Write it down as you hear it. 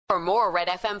For more Red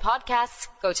FM podcasts,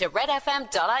 go to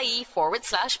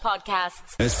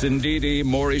redfm.ie/podcasts. Yes, indeedy.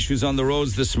 More issues on the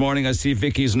roads this morning. I see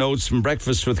Vicky's notes from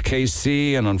Breakfast with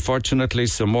KC, and unfortunately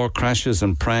some more crashes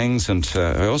and prangs. And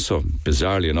I also,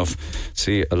 bizarrely enough,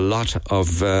 see a lot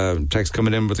of text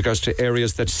coming in with regards to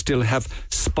areas that still have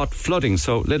spot flooding.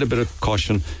 So a little bit of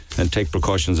caution and take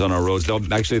precautions on our roads. Though,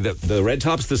 actually, the Red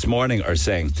Tops this morning are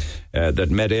saying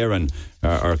that Med Éireann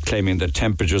are claiming that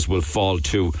temperatures will fall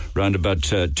to around about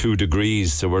 2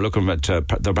 degrees. So we're looking at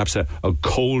perhaps a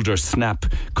colder snap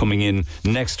coming in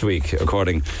next week,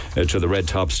 according to the Red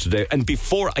Tops today. And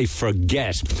before I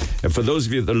forget, for those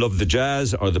of you that love the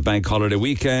jazz or the bank holiday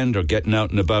weekend or getting out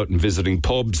and about and visiting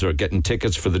pubs or getting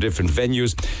tickets for the different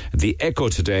venues, the Echo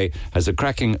today has a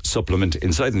cracking supplement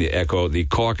inside the Echo, the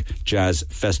Cork Jazz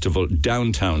Festival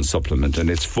Downtown supplement. And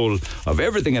it's full of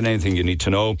everything and anything you need to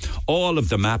know. All of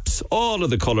the maps, all of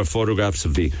the colour photographs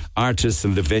of the artists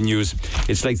and the venues.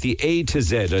 It's like the A to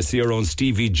Z. I see our own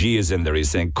Stevie G is in there.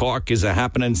 He's saying Cork is a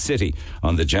happening city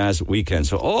on the jazz weekend.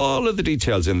 So all of the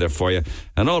details in there for you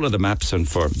and all of the maps. And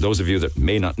for those of you that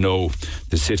may not know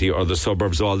the city or the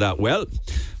suburbs all that well,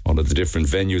 all of the different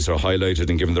venues are highlighted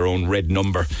and given their own red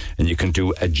number, and you can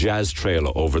do a jazz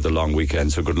trail over the long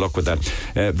weekend. So good luck with that.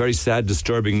 Very sad,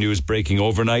 disturbing news breaking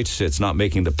overnight. It's not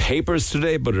making the papers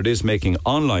today, but it is making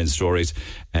online stories.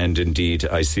 And indeed,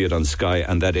 I see it on Sky,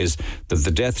 and that is that the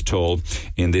death toll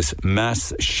in this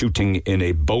mass shooting in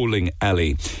a bowling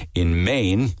alley in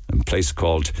Maine, a place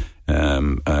called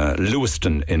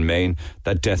Lewiston in Maine,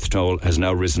 that death toll has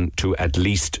now risen to at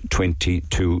least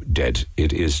 22 dead.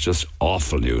 It is just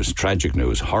awful news, tragic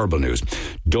news, horrible news.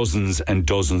 Dozens and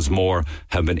dozens more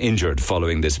have been injured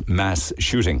following this mass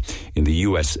shooting in the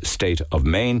US state of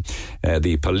Maine.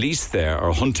 The police there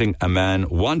are hunting a man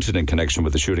wanted in connection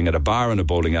with the shooting at a bar in a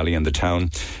bowling alley in the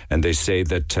town, and they say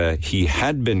that he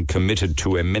had been committed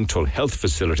to a mental health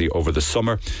facility over the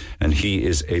summer, and he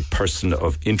is a person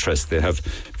of interest. They have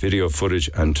video footage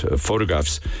and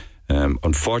photographs,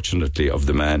 unfortunately, of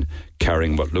the man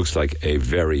carrying what looks like a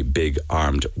very big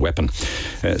armed weapon.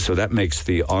 So that makes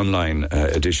the online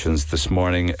editions this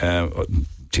morning.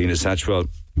 Tina Satchwell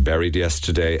buried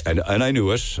yesterday, and I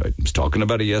knew it. I was talking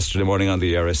about it yesterday morning on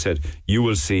the air. I said, you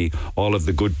will see all of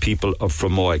the good people of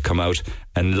Fermoy come out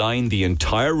and line the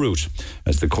entire route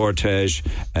as the cortege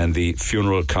and the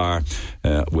funeral car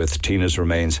with Tina's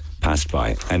remains passed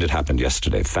by. And it happened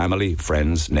yesterday. Family,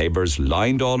 friends, neighbours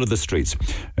lined all of the streets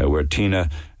where Tina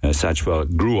Satchwell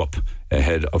grew up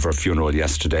ahead of her funeral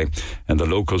yesterday, and the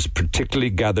locals particularly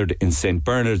gathered in St.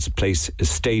 Bernard's Place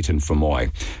Estate in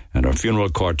Fermoy, and her funeral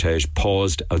cortege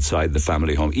paused outside the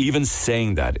family home. Even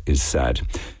saying that is sad.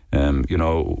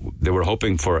 They were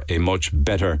hoping for a much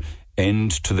better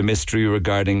end to the mystery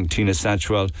regarding Tina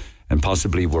Satchwell, and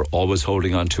possibly were always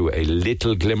holding on to a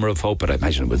little glimmer of hope, but I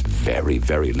imagine it was very,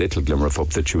 very little glimmer of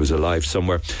hope that she was alive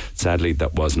somewhere. Sadly,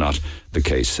 that was not the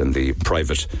case, and the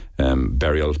private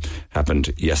burial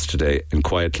happened yesterday and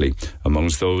quietly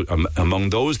among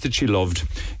those that she loved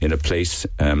in a place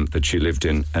that she lived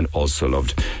in and also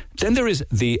loved. Then there is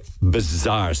the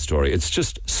bizarre story. It's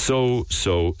just so,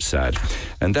 so sad,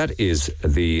 and that is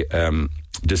the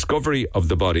discovery of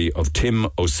the body of Tim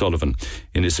O'Sullivan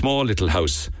in his small little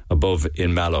house above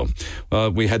in Mallow.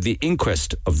 Well, we had the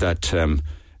inquest of that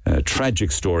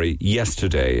tragic story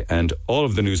yesterday, and all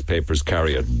of the newspapers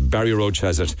carry it. Barry Roche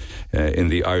has it in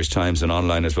the Irish Times and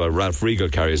online as well. Ralph Regal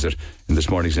carries it in this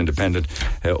morning's Independent.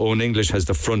 Owen English has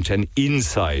the front and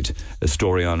inside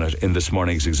story on it in this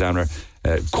morning's Examiner.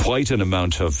 Quite an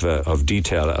amount of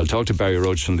detail. I'll talk to Barry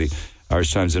Roche from the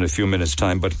Irish Times in a few minutes'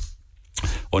 time, but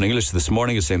On English this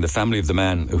morning is saying the family of the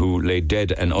man who lay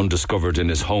dead and undiscovered in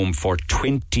his home for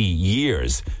 20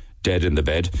 years, dead in the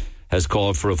bed, has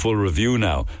called for a full review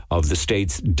now of the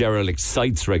state's derelict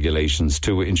sites regulations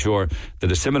to ensure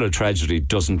that a similar tragedy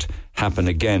doesn't happen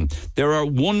again. There are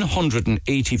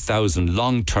 180,000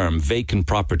 long-term vacant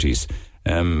properties.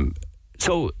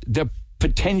 So there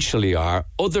potentially are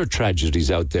other tragedies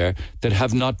out there that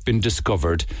have not been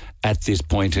discovered at this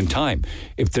point in time.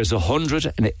 If there's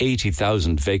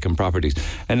 180,000 vacant properties,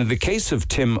 and in the case of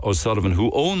Tim O'Sullivan, who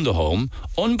owned the home,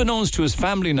 unbeknownst to his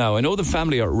family now, I know the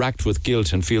family are racked with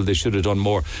guilt and feel they should have done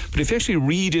more, but if you actually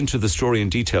read into the story in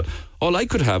detail, all I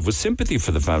could have was sympathy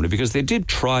for the family, because they did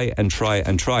try and try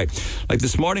and try. Like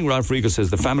this morning, Ralph Regal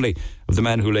says the family of the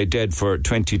man who lay dead for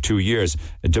 22 years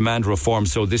demand reform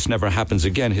so this never happens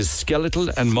again. His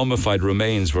skeletal and mummified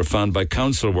remains were found by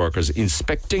council workers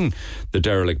inspecting the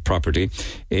derelict property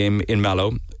in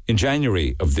Mallow in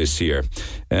January of this year.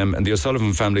 And the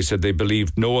O'Sullivan family said they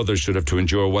believed no others should have to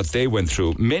endure what they went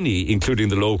through. Many, including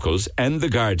the locals and the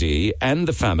Gardaí and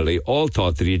the family, all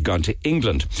thought that he had gone to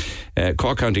England.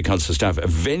 Cork County Council staff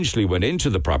eventually went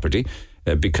into the property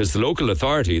because the local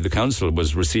authority, the council,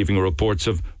 was receiving reports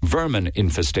of vermin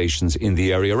infestations in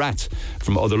the area, rats,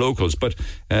 from other locals. But,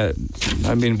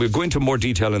 we'll go into more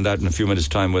detail on that in a few minutes'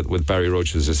 time with Barry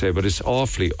Roche, as I say, but it's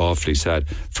awfully, awfully sad.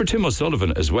 For Tim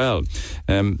O'Sullivan as well.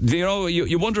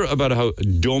 You wonder about how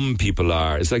dumb people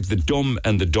are. It's like the dumb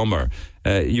and the dumber.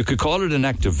 You could call it an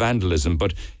act of vandalism,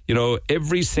 but,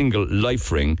 every single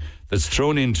life ring that's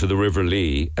thrown into the River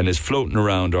Lee and is floating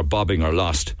around or bobbing or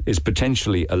lost is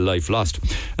potentially a life lost.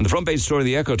 And the front page story of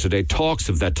the Echo today talks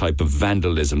of that type of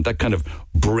vandalism, that kind of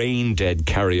brain-dead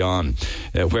carry-on,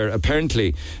 where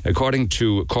apparently, according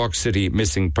to Cork City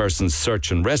Missing Persons Search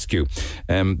and Rescue,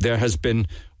 there has been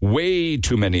way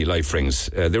too many life rings.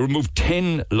 They removed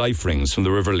 10 life rings from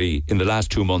the River Lee in the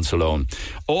last 2 months alone,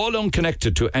 all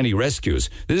unconnected to any rescues.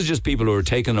 This is just people who are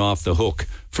taken off the hook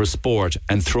for sport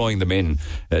and throwing them in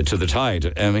to the tide.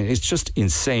 It's just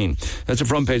insane. That's a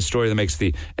front page story that makes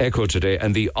the Echo today.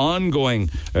 And the ongoing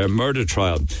murder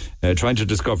trial, trying to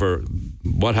discover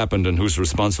what happened and who's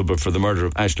responsible for the murder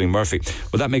of Aisling Murphy.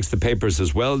 Well, that makes the papers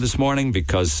as well this morning,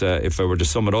 because if I were to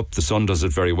sum it up, the Sun does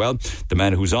it very well. The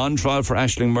man who's on trial for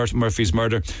Aisling Murphy's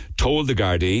murder told the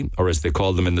Gardaí, or as they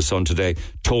call them in the Sun today,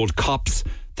 told cops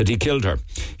that he killed her.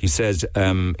 He says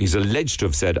he's alleged to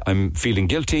have said, "I'm feeling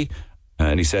guilty,"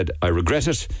 and he said, "I regret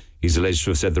it." He's alleged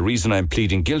to have said, "The reason I'm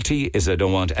pleading guilty is I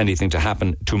don't want anything to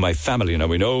happen to my family." Now,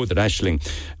 we know that Aisling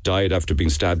died after being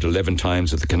stabbed 11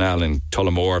 times at the canal in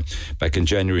Tullamore back in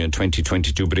January in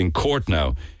 2022. But in court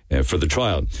now, for the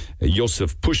trial,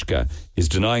 Josef Pushka is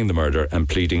denying the murder and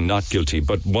pleading not guilty.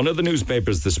 But one of the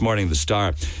newspapers this morning, The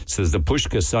Star, says that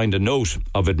Pushka signed a note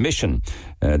of admission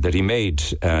that he made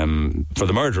for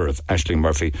the murder of Aisling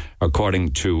Murphy, according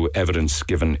to evidence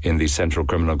given in the Central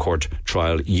Criminal Court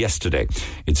trial yesterday.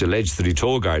 It's alleged that he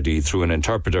told Gardaí through an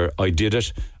interpreter, "I did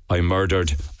it, I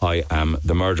murdered, I am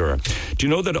the murderer." Do you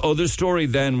know that other story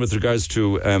then with regards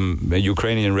to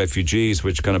Ukrainian refugees,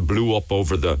 which kind of blew up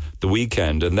over the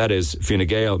weekend, and that is Fine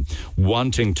Gael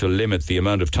wanting to limit the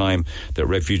amount of time that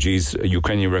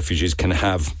Ukrainian refugees can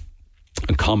have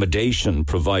accommodation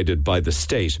provided by the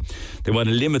state. They want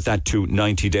to limit that to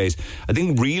 90 days. I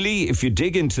think really, if you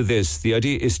dig into this, the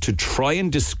idea is to try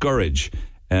and discourage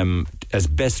as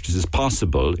best as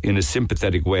possible, in a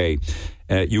sympathetic way,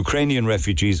 Ukrainian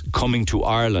refugees coming to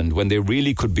Ireland when they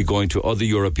really could be going to other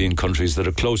European countries that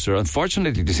are closer.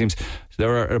 Unfortunately, it seems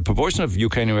there are a proportion of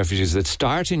Ukrainian refugees that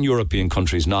start in European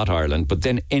countries, not Ireland, but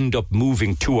then end up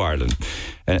moving to Ireland.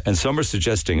 And some are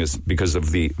suggesting it's because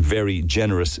of the very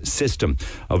generous system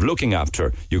of looking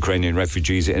after Ukrainian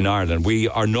refugees in Ireland. We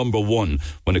are number one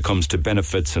when it comes to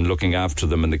benefits and looking after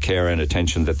them and the care and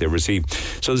attention that they receive.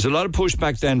 So there's a lot of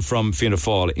pushback then from Fianna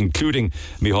Fáil, including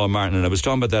Micheál Martin, and I was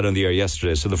talking about that on the air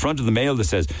yesterday. So the front of the Mail that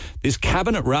says this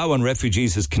cabinet row on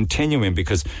refugees is continuing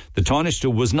because the Taoiseach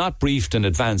was not briefed in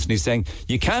advance, and he's saying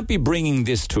you can't be bringing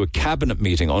this to a cabinet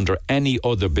meeting under any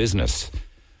other business.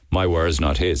 My words,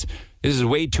 not his. This is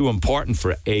way too important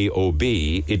for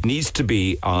AOB. It needs to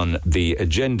be on the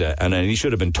agenda, and he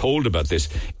should have been told about this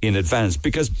in advance,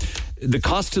 because the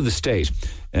cost to the state,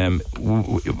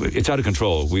 it's out of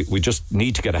control. We just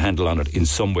need to get a handle on it in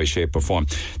some way, shape or form.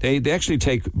 They actually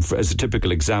take, as a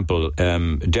typical example,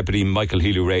 Deputy Michael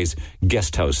Healy-Rae's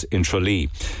guest house in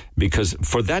Tralee, because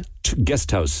for that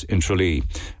guest house in Tralee,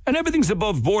 and everything's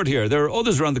above board here, there are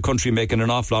others around the country making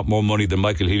an awful lot more money than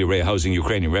Michael Healy-Rae housing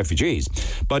Ukrainian refugees.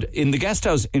 But in the guest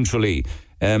house in Tralee,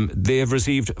 they have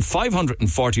received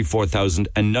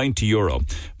 €544,090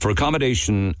 for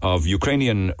accommodation of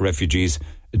Ukrainian refugees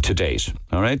to date.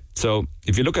 All right. So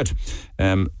if you look at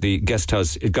the guest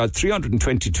house, it got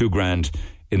 322 grand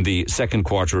in the second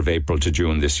quarter of April to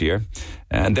June this year,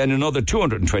 and then another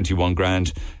 221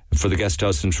 grand for the guest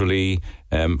house in Tralee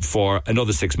for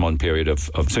another 6-month period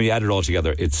of so you add it all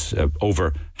together, it's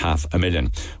over €500,000.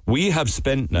 We have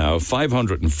spent now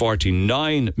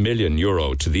 €549 million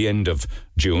to the end of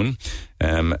June,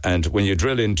 and when you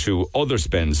drill into other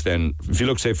spends, then if you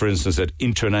look, say for instance, at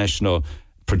international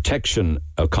protection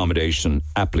accommodation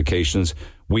applications,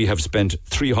 we have spent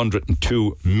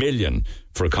 $302 million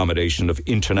for accommodation of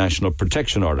international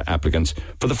protection order applicants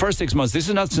for the first 6 months. This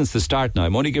is not since the start now.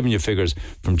 I'm only giving you figures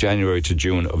from January to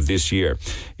June of this year.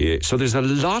 So there's a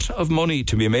lot of money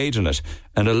to be made in it,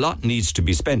 and a lot needs to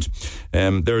be spent.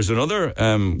 There's another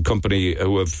company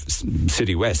who have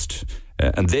City West,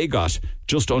 and they got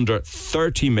just under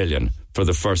 30 million for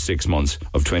the first 6 months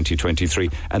of 2023.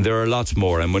 And there are lots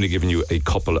more. I'm only giving you a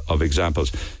couple of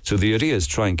examples. So the idea is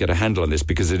try and get a handle on this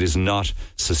because it is not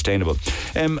sustainable.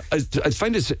 I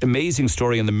find this amazing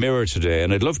story in the Mirror today,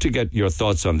 and I'd love to get your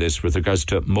thoughts on this with regards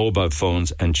to mobile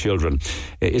phones and children.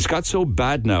 It's got so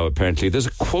bad now, apparently. There's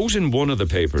a quote in one of the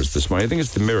papers this morning, I think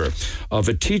it's the Mirror, of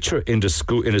a teacher in a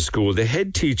school. The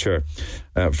head teacher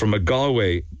from a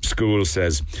Galway school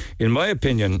says, "In my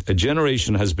opinion, a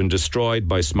generation has been destroyed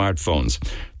by smartphones.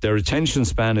 Their attention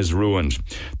span is ruined.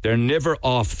 They're never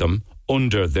off them,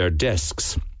 under their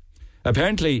desks."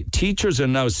 Apparently, teachers are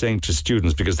now saying to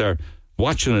students, because they're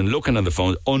watching and looking on the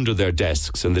phone under their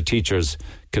desks, and the teachers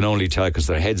can only tell because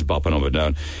their heads bopping up and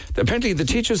down. Apparently, the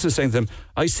teachers are saying to them,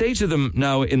 I say to them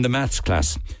now in the maths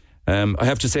class, I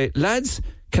have to say, lads,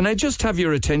 can I just have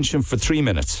your attention for 3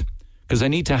 minutes? Because I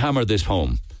need to hammer this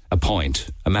home.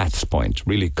 A maths point,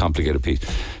 really complicated piece.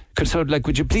 So,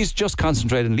 would you please just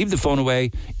concentrate and leave the phone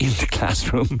away in the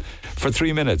classroom for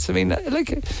 3 minutes? I mean,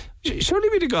 surely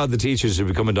be to God the teachers are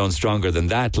becoming down stronger than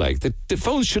that. The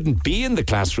phones shouldn't be in the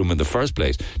classroom in the first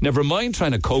place. Never mind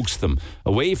trying to coax them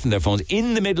away from their phones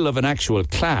in the middle of an actual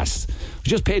class.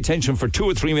 Just pay attention for 2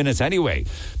 or 3 minutes anyway,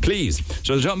 please.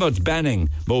 So they're talking about banning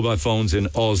mobile phones in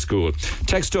all school.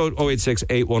 Text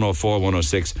 0868 104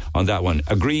 106 on that one.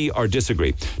 Agree or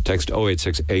disagree? Text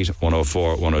 0868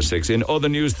 104 106. In other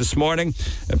news this morning,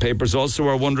 papers also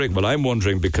are wondering, well, I'm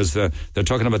wondering because they're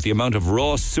talking about the amount of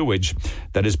raw sewage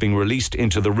that is being released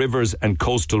into the rivers and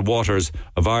coastal waters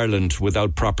of Ireland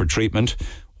without proper treatment.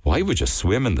 Why would you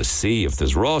swim in the sea if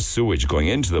there's raw sewage going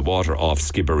into the water off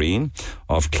Skibbereen,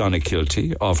 off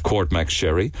Clonakilty, off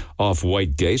Courtmacsherry, off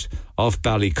Whitegate, off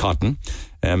Ballycotton,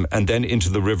 and then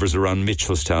into the rivers around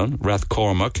Mitchelstown,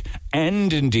 Rathcormac,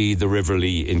 and indeed the River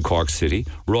Lee in Cork City?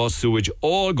 Raw sewage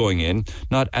all going in,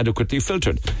 not adequately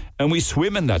filtered. And we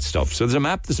swim in that stuff. So there's a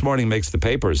map this morning, makes the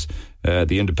papers,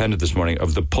 the Independent this morning,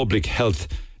 of the public health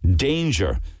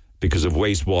danger because of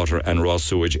wastewater and raw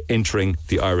sewage entering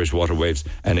the Irish waterways,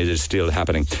 and it is still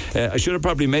happening. I should have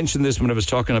probably mentioned this when I was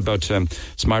talking about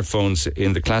smartphones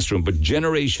in the classroom, but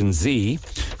Generation Z,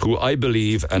 who I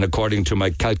believe, and according to my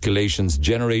calculations,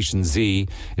 Generation Z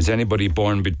is anybody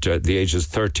born between the ages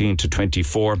 13 to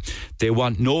 24. They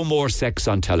want no more sex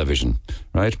on television,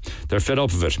 right? They're fed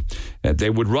up of it. They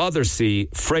would rather see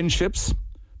friendships,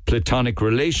 platonic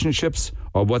relationships,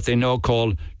 or what they now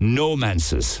call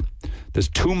nomances. There's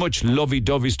too much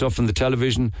lovey-dovey stuff on the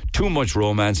television, too much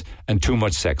romance, and too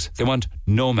much sex. They want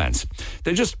nomance.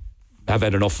 They just have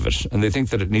had enough of it, and they think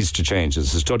that it needs to change.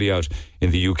 There's a study out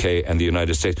in the UK and the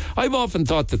United States. I've often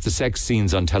thought that the sex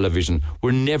scenes on television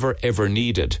were never, ever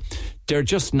needed. They're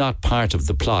just not part of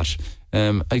the plot.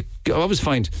 I always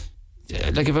find,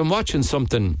 if I'm watching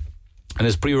something and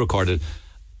it's pre-recorded,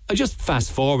 I just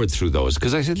fast forward through those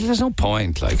because I said, there's no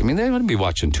point. They wouldn't be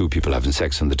watching two people having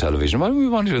sex on the television. Why would we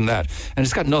want to do that? And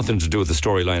it's got nothing to do with the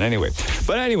storyline anyway.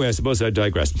 But anyway, I suppose I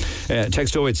digress.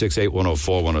 Text 0868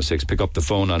 104 106. Pick up the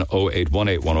phone on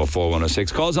 0818 104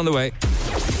 106. Calls on the way.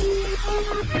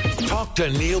 Talk to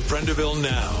Neil Prendeville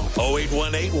now.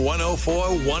 0818 104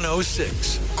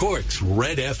 106. Cork's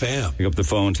Red FM. Pick up the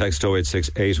phone, text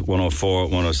 0868 104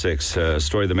 106. A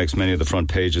story that makes many of the front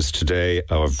pages today,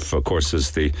 of course,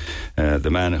 is the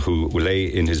man who lay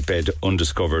in his bed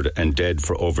undiscovered and dead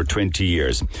for over 20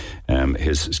 years.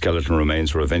 His skeleton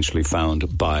remains were eventually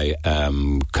found by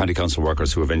county council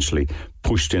workers who eventually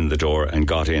pushed in the door and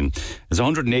got in. There's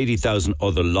 180,000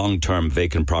 other long-term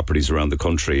vacant properties around the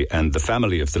country, and the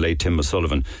family of the late Tim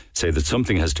O'Sullivan say that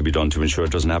something has to be done to ensure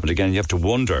it doesn't happen again. You have to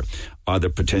wonder, are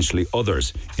there potentially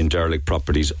others in derelict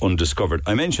properties undiscovered?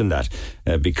 I mentioned that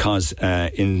because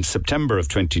in September of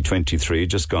 2023,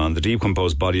 just gone, the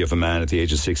decomposed body of a man at the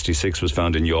age of 66 was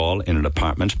found in Youghal in an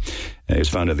apartment. It was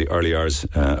found in the early hours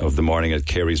of the morning at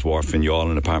Carey's Wharf in Youghal,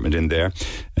 an apartment in there,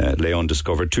 lay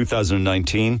undiscovered.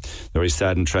 2019, the very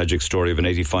sad and tragic story of an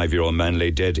 85-year-old man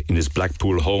lay dead in his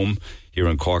Blackpool home here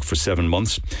in Cork for 7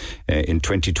 months. In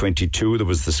 2022, there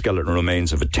was the skeleton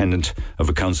remains of a tenant of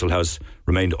a council house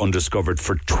remained undiscovered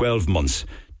for 12 months,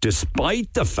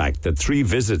 despite the fact that 3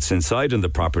 visits inside in the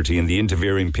property in the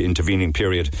intervening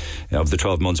period of the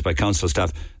 12 months by council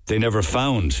staff, they never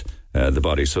found the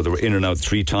body. So they were in and out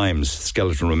 3 times.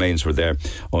 Skeleton remains were there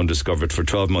undiscovered for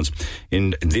 12 months.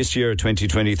 In this year,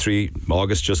 2023,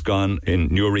 August just gone, in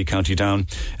Newry, County Down,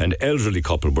 an elderly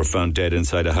couple were found dead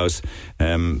inside a house,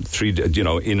 in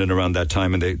and around that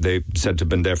time, and they said to have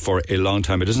been there for a long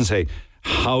time. It doesn't say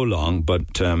how long, but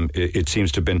it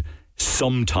seems to have been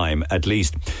some time at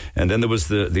least. And then there was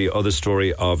the other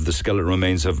story of the skeleton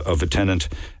remains of a tenant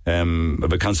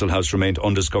of a council house remained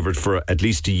undiscovered for at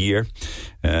least a year.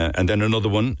 And then another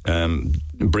one,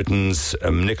 Britain's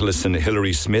Nicholas and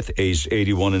Hilary Smith, aged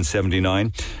 81 and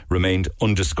 79, remained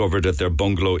undiscovered at their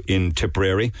bungalow in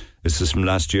Tipperary. This is from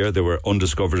last year. They were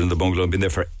undiscovered in the bungalow and been there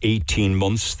for 18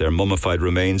 months. Their mummified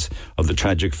remains of the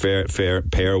tragic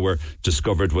pair were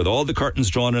discovered with all the curtains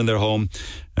drawn in their home.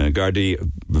 Gardaí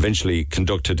eventually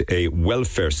conducted a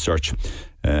welfare search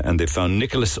and they found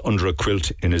Nicholas under a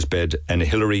quilt in his bed and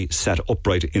Hilary sat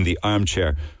upright in the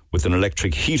armchair with an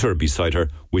electric heater beside her,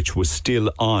 which was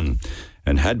still on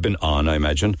and had been on, I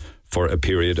imagine, for a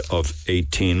period of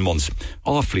 18 months.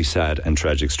 Awfully sad and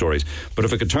tragic stories. But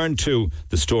if I could turn to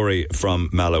the story from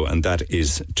Mallow, and that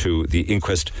is to the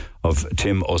inquest of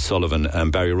Tim O'Sullivan.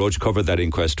 And Barry Roche covered that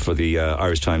inquest for the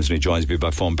Irish Times, and he joins me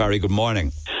by phone. Barry, good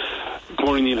morning. Good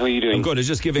morning, Neil. How are you doing? I'm good. I was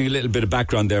just giving a little bit of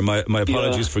background there. My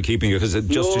apologies for keeping you, because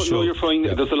just to show... No, you're fine.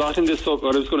 Yeah. There's a lot in this. So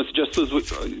what I was going to suggest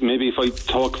is maybe if I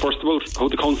talk first about how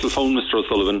the council found Mr.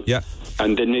 O'Sullivan. Yeah.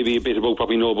 And then maybe a bit about what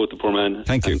we know about the poor man.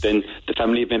 Thank you. And then the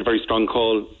family have made a very strong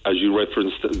call, as you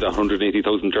referenced, the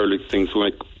 180,000 derelict things, so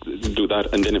I do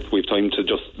that. And then if we have time to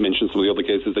just mention some of the other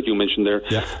cases that you mentioned there.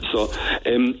 Yeah. So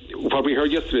what we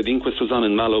heard yesterday, the inquest was on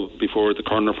in Mallow before the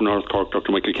coroner from North Cork,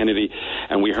 Dr. Michael Kennedy,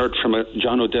 and we heard from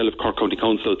John O'Dell of Cork County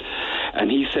Council, and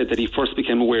he said that he first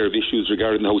became aware of issues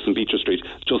regarding the house in Beecher Street.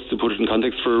 Just to put it in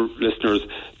context for listeners,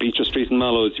 Beecher Street in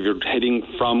Mallow is if you're heading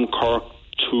from Cork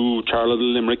to Charlotte,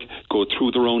 Limerick, go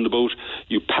through the roundabout,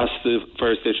 you pass the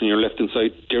fire station on your left hand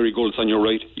side, Derry Gold's on your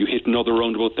right, you hit another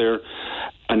roundabout there,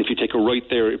 and if you take a right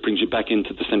there, it brings you back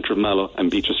into the centre of Mallow, and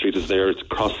Beecher Street is there. It's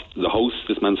across the house.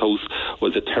 This man's house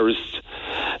was a terraced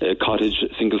cottage,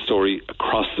 single storey,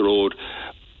 across the road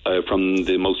from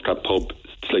the Mousetrap pub,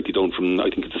 slightly down from, I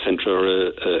think it's a Centre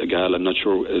or a Gal, I'm not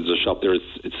sure, there's a shop there,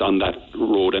 it's on that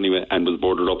road anyway, and was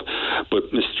boarded up.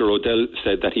 But Mr. O'Dell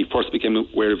said that he first became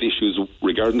aware of issues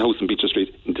regarding the house in Beecher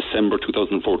Street in December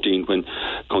 2014 when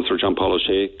Councillor John Paul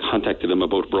O'Shea contacted him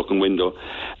about a broken window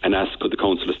and asked could the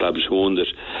council establish who owned it.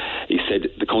 He said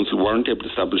the council weren't able to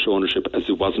establish ownership as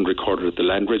it wasn't recorded at the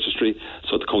land registry,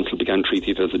 so the council began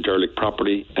treating it as a derelict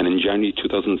property, and in January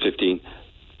 2015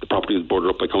 the property was boarded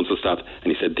up by council staff,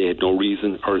 and he said they had no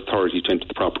reason or authority to enter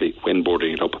the property when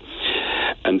boarding it up.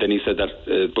 And then he said that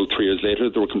about 3 years later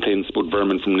there were complaints about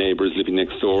vermin from neighbours living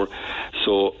next door,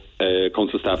 so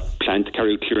council staff planned to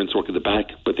carry out clearance work at the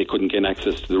back, but they couldn't gain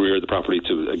access to the rear of the property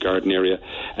to a garden area.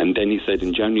 And then he said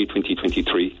in January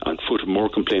 2023, on foot of more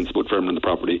complaints about vermin on the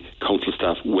property, council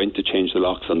staff went to change the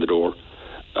locks on the door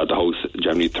at the house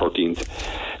January 13th,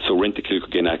 so Rentaclear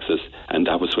could gain access, and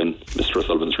that was when Mr.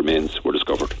 O'Sullivan's remains were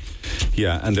discovered.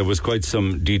 Yeah, and there was quite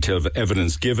some detailed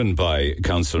evidence given by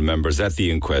council members at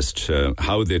the inquest,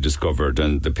 how they discovered,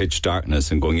 and the pitch darkness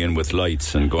and going in with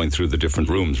lights and going through the different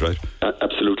rooms, right?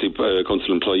 Absolutely.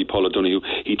 Council employee Paul O'Donoghue,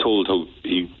 he told how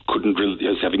he couldn't drill, he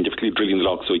was having difficulty drilling the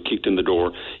lock, so he kicked in the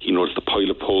door. He noticed a pile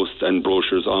of posts and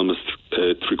brochures almost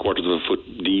 3/4 of a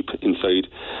foot deep inside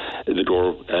the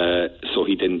door, so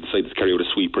he then decided to carry out a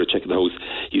sweep or a check of the house.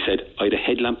 He said, I had a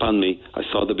headlamp on me, I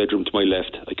saw the bedroom to my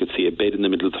left, I could see a bed in the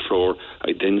middle of the floor,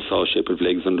 I then saw a shape of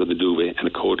legs under the duvet and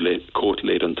a coat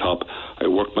laid on top. I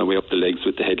worked my way up the legs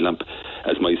with the headlamp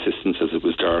as my assistant says it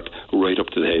was dark, right up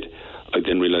to the head. I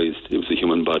then realised it was a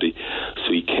human body.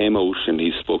 So he came out and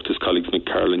he spoke to his colleagues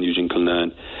McCarroll and Eugene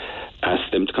Culnan,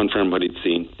 asked them to confirm what he'd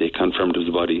seen. They confirmed it was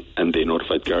a body and they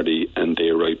notified Gardaí, and they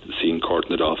arrived at the scene,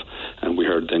 cordoned it off. And we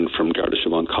heard then from Garda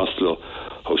Siobhan Costello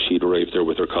how she'd arrived there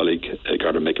with her colleague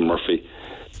Garda Megan Murphy.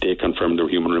 They confirmed there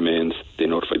were human remains. They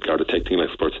notified Garda technical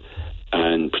experts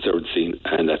and preserved the scene.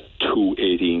 And at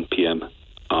 2:18 p.m.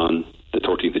 on the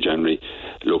 13th of January,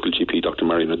 local GP Dr.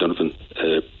 Marion O'Donovan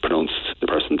pronounced the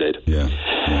person dead. Yeah.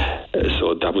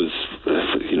 So that was,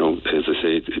 as I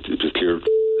say, it was clear.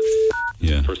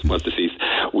 Yeah. The person was deceased.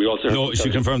 We also no, she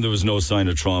confirmed there was no sign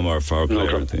of trauma or foul play.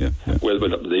 Well,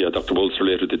 Dr. Bolster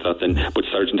later did that then. But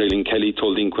Sergeant Eileen Kelly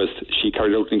told the inquest she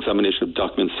carried out an examination of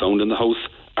documents found in the house.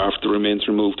 After the remains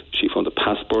removed, she found a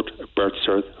passport, a birth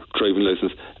cert, driving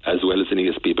licence, as well as an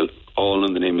ESP bill, all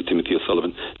in the name of Timothy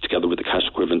O'Sullivan, together with a cash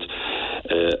equivalent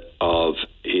of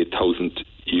 €8,000.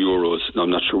 Now, I'm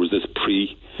not sure, was this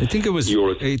I think it was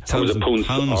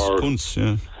 €8,000 punts,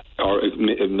 yeah. Or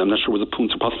I'm not sure was it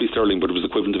punts or possibly sterling, but it was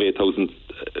equivalent of €8,000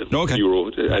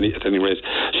 at any rate.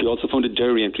 She also found a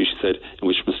diary entry, she said, in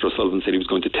which Mr. O'Sullivan said he was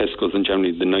going to Tesco's on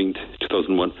January the 9th,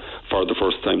 2001 for the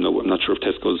first time. Now, I'm not sure if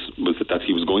Tesco's was it that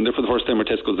he was going there for the first time or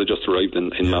Tesco's had just arrived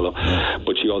in Mallow. Yeah.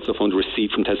 But she also found a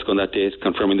receipt from Tesco on that date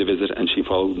confirming the visit, and she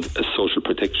found a social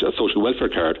welfare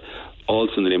card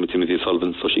also in the name of Timothy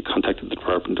Sullivan, so she contacted the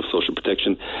Department of Social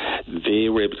Protection. They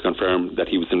were able to confirm that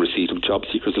he was in receipt of job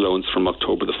seekers allowance from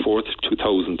October the 4th,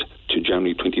 2000 to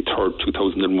January 23rd,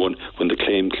 2001, when the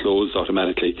claim closed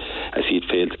automatically as he had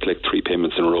failed to collect 3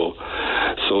 payments in a row.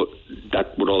 So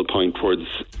that would all point towards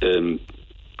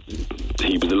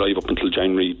he was alive up until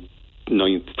January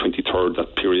 9th, 23rd,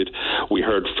 that period. We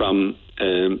heard from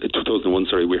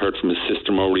 2001, we heard from his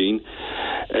sister Maureen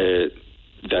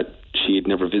that she had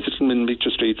never visited him in Victor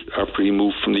Street after he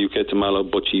moved from the UK to Mallow,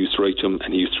 but she used to write to him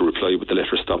and he used to reply with the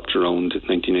letter stopped around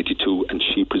 1992, and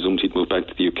she presumed he'd moved back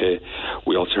to the UK.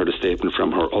 We also heard a statement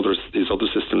from his other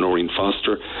sister, Noreen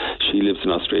Foster. She lives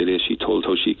in Australia. She told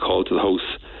how she called to the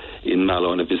house in Mallow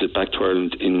on a visit back to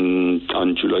Ireland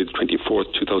on July the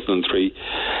 24th, 2003.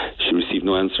 She received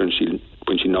no answer, and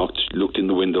when she knocked, she looked in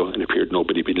the window and appeared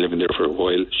nobody had been living there for a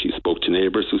while. She spoke to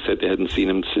neighbours who said they hadn't seen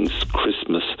him since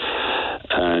Christmas,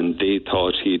 and they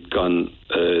thought he'd gone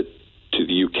to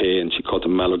the UK, and she called the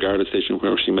Mallow Garda station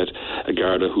where she met a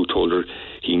Garda who told her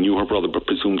he knew her brother but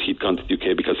presumed he'd gone to the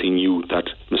UK because he knew that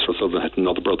Mr. Sullivan had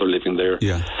another brother living there.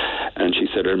 Yeah. And she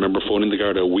said, I remember phoning the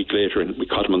Garda a week later and we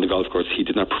caught him on the golf course. He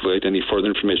did not provide any further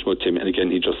information about Tim, and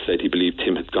again he just said he believed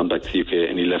Tim had gone back to the UK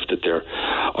and he left it there.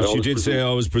 She did say, I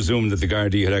always presumed that the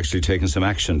Gardaí had actually taken some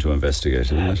action to investigate,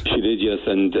 didn't it? She did, yes,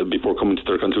 and before coming to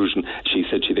their conclusion, she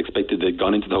said she'd expected they'd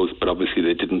gone into the house, but obviously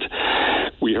they didn't.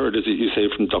 We heard, as you say,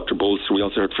 from Dr. Bolster. We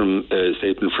also heard from a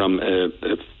statement from a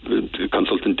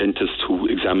consultant dentist who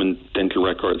examined dental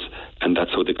records, and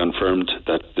that's how they confirmed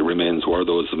that the remains were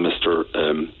those of Mr.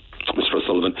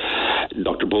 O'Sullivan.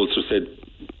 Dr. Bolster said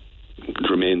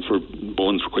the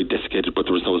bones were quite desiccated, but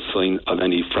there was no sign of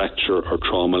any fracture or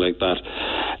trauma like that,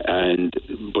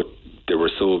 but they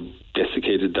were so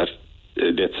desiccated that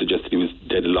death suggested he was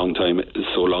dead a long time,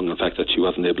 so long in fact that she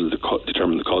wasn't able to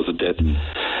determine the cause of death.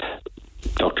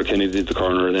 Dr. Kennedy, the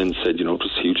coroner, then said, it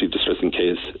was a hugely distressing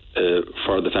case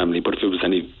for the family, but if it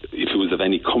was of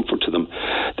any comfort to them,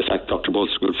 the fact Dr.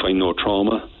 Bolster could find no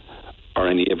trauma or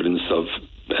any evidence of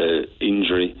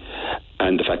injury,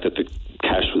 and the fact that the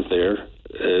cash was there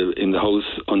in the house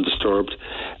undisturbed,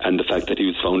 and the fact that he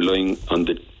was found lying on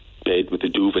the bed with the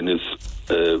duvet in his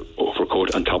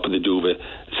overcoat on top of the duvet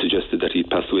suggested that he'd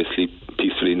passed away asleep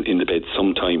peacefully in the bed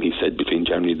sometime, he said, between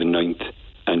January the 9th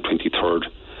and 23rd,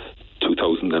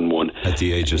 2001. At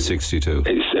the age of 62?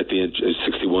 At the age of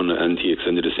 61, and he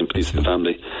extended his sympathies to the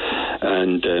family.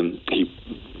 And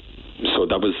so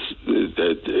that was,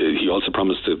 he also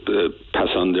promised to pass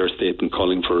on their statement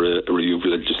calling for a review of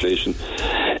legislation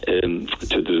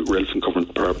to the relevant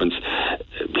government departments.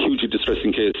 Hugely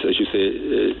distressing case, as you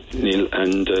say, Neil,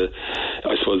 and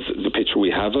I suppose the picture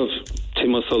we have of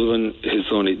Tim O'Sullivan,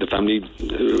 the family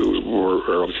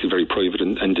were obviously very private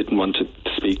and didn't want to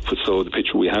speak, so the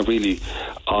picture we have really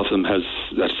of them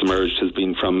that's emerged has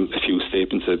been from a few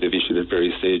statements that they've issued at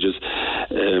various stages.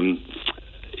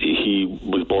 He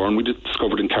was born, we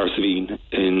discovered, in Carsavine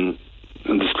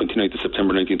on the 29th of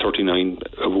September 1939,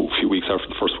 a few weeks after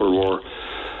the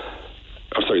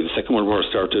the Second World War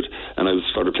started, and I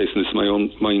started placing this in my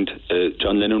own mind.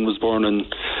 John Lennon was born in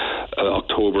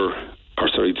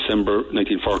December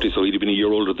 1940, so he'd have been a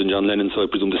year older than John Lennon, so I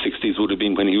presume the 60s would have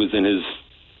been when he was in his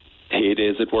heyday,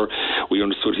 as it were. We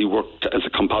understood he worked as a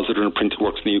compositor in printed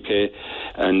works in the UK,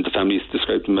 and the family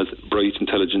described him as a bright,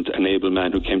 intelligent and able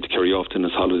man who came to Kerry often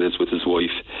as holidays with his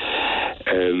wife.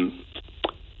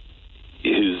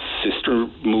 His sister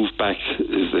moved back.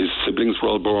 His siblings were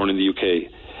all born in the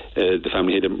UK. The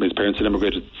family his parents had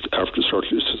emigrated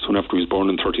soon after he was born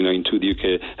in 1939 to the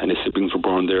UK, and his siblings were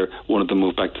born there. One of them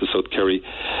moved back to South Kerry,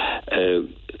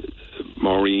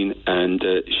 Maureen, and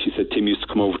she said Tim used to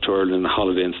come over to Ireland on a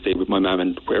holiday and stay with my mum,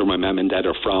 and where my mum and dad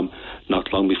are from.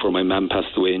 Not long before my mum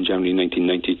passed away in January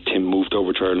 1990, Tim moved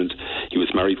over to Ireland. He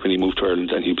was married when he moved to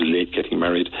Ireland, and he was late getting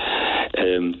married.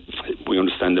 We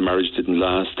understand the marriage didn't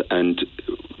last, and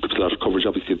there was a lot of coverage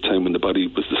obviously at the time when the body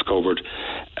was discovered,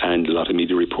 and a lot of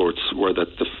media reports were that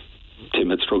Tim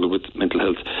had struggled with mental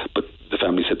health, but the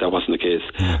family said that wasn't the case.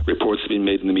 Reports have been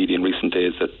made in the media in recent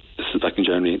days that, this is back in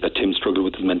January, that Tim struggled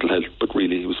with his mental health, but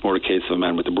really it was more a case of a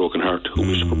man with a broken heart who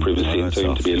wished for privacy and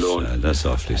time to be alone. Sad. That's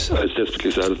awfully sad. It's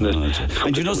desperately sad, isn't it?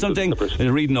 And you know something,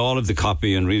 reading all of the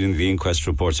copy and reading the inquest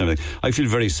reports and everything, I feel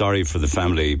very sorry for the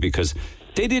family, because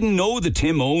they didn't know that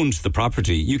Tim owned the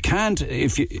property. You can't, they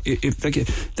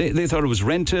thought it was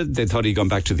rented, they thought he'd gone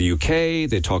back to the UK,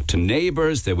 they talked to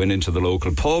neighbours, they went into the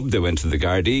local pub, they went to the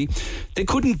Gardaí. They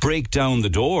couldn't break down the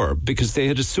door because they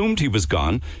had assumed he was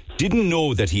gone, didn't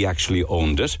know that he actually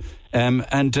owned it, and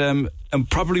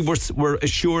probably were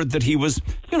assured that he was,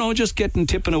 just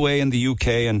tipping away in the UK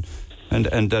and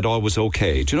and that all was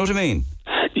okay. Do you know what I mean?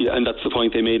 Yeah, and that's the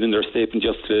point they made in their statement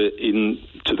yesterday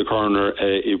to the coroner.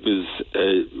 It was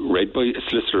read by a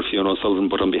solicitor, Fiona O'Sullivan,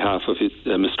 but on behalf of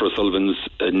Mr. O'Sullivan's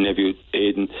nephew,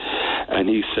 Aidan, and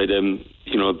he said,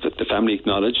 that the family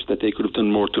acknowledged that they could have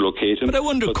done more to locate him. But I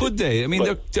wonder, could they? I mean,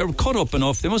 they're cut up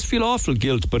enough. They must feel awful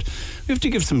guilt, but we have to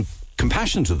give some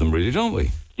compassion to them, really, don't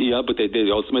we? Yeah, but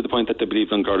they also made the point that they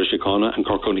believed on Garda Síochána and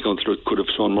Cork County Council could have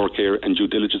shown more care and due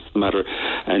diligence in the matter.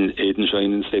 And Aidan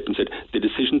Shine in a statement said, the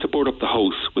decision to board up the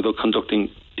house without conducting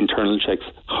internal checks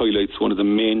highlights one of the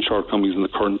main shortcomings in the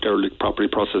current derelict property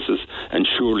processes and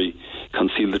surely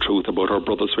conceal the truth about our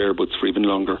brother's whereabouts for even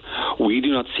longer. We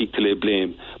do not seek to lay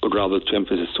blame, but rather to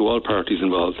emphasise to all parties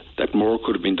involved that more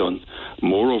could have been done.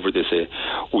 Moreover, they say,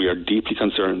 we are deeply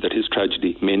concerned that his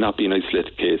tragedy may not be an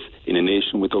isolated case in a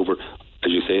nation with over, as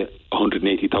you say,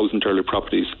 180,000 derelict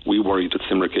properties. We worry that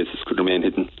similar cases could remain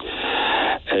hidden.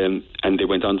 And they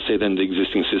went on to say then the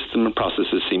existing system and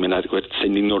processes seem inadequate,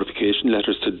 sending notification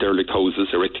letters to derelict houses,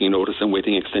 erecting a notice and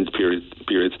waiting extended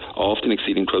periods, often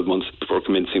exceeding 12 months before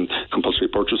commencing compulsory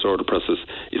purchase order process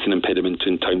is an impediment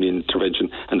to timely intervention.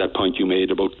 And that point you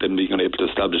made about them being unable to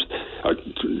establish, or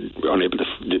weren't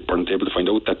able to find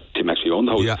out that Tim actually owned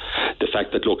the house. Yeah. The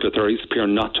fact that local authorities appear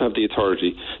not to have the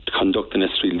authority to conduct the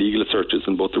necessary legal searches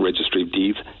in both the Registry of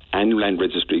Deeds and Land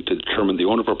Registry to determine the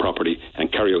owner of our property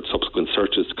and carry out subsequent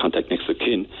searches to contact next of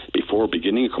kin before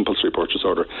beginning a compulsory purchase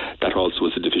order, that also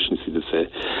is a deficiency, they say.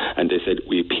 And they said,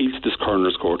 we appeal to this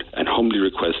coroner's court and humbly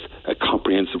request a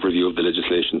comprehensive review of the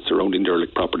legislation surrounding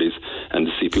derelict properties and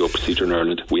the CPO procedure in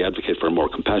Ireland. We advocate for a more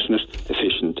compassionate,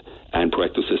 efficient and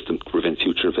proactive system to prevent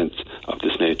future events of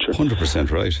this nature. 100%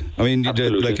 right. I mean,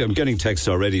 I'm getting texts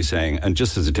already saying, and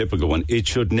just as a typical one, it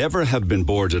should never have been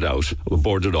boarded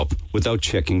up without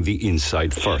checking the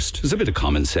inside first. There's a bit of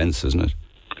common sense, isn't it?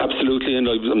 Absolutely, and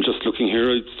I'm just looking here,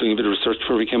 I was doing a bit of research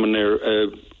before we came on there.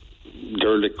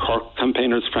 Derelict Cork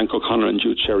campaigners Frank O'Connor and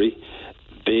Jude Cherry,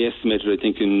 they estimated, I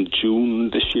think, in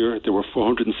June this year, there were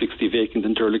 460 vacant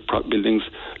and derelict buildings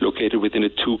located within a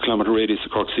 2-kilometre radius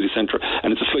of Cork city centre.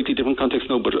 And it's a slightly different context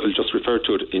now, but I'll just refer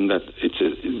to it in that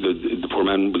the poor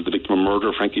man was the victim of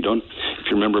murder, Frankie Dunn, if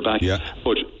you remember back. Yeah.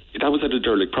 But that was at a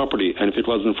derelict property, and if it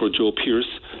wasn't for Joe Pearce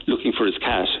looking for his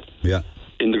cat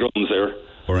in the grounds there,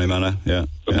 Borrymana,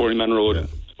 Borrymana Road,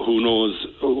 who knows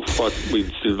what we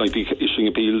still might be issuing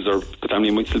appeals, or the family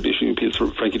might still be issuing appeals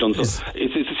for Frankie Dunn. So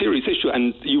it's a serious issue,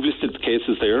 and you've listed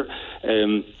cases there.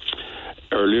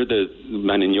 Earlier, the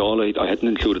man in Youghal, I hadn't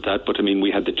included that, but I mean,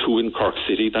 we had the 2 in Cork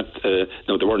City that,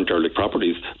 no, they weren't derelict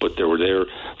properties, but they were there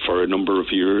for a number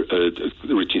of years.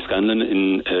 Richie Scanlon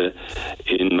in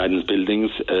Madden's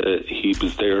Buildings, he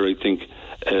was there, I think.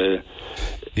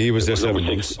 He was there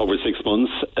over 6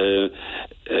 months.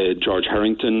 George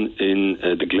Harrington in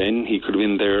the Glen, he could have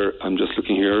been there. I'm just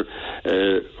looking here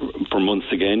for months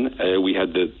again. We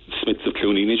had the Smiths of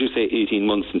Clooney, as you say, 18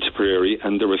 months in Tipperary,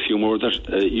 and there were a few more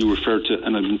that you referred to,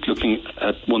 and I'm looking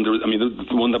at one. The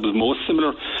one that was most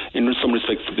similar in some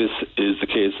respects to this is the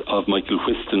case of Michael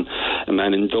Whiston, a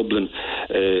man in Dublin,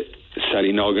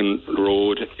 Sallynoggin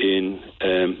Road in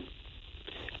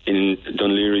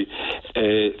Dunleary.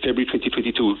 February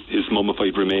 2022, his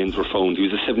mummified remains were found. He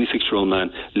was a 76-year-old man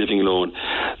living alone.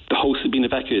 The house had been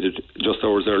evacuated just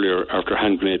hours earlier after a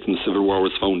hand grenade from the Civil War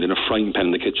was found in a frying pan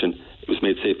in the kitchen. It was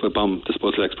made safe by bomb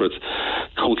disposal experts.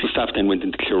 Council staff then went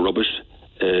in to clear rubbish,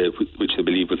 which they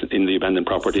believe was in the abandoned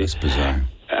property. That's bizarre.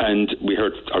 And we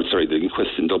heard, the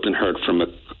inquest in Dublin heard from a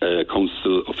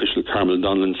council official, Carmel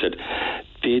Donlan, said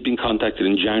they had been contacted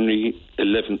in January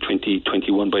 11,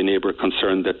 2021 by a neighbour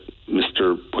concerned that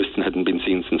Mr. Whiston hadn't been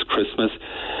seen since Christmas.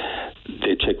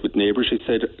 They checked with neighbours, he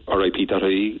said,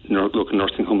 RIP.ie, local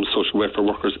nursing homes, social welfare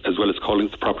workers, as well as calling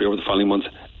the property over the following months,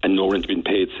 and no rent had been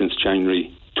paid since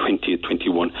January 20th,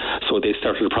 21. So they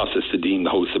started a process to deem the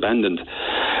house abandoned.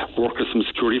 Workers from a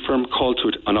security firm called to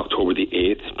it on October the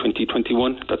 8th,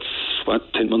 2021. That's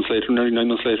 10 months later, nearly 9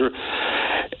 months later.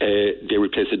 They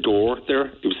replaced a door there.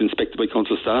 It was inspected by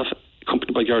council staff,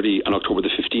 accompanied by Gardaí on October the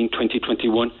 15th,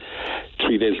 2021.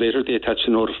 3 days later, they attached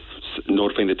a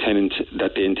notifying the tenant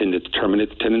that they intended to terminate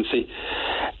the tenancy.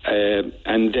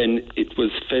 And then it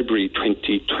was February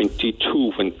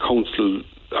 2022 when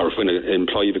when an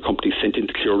employee of the company sent in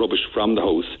to clear rubbish from the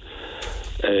house.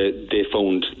 They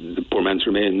found the poor man's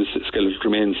remains, skeletal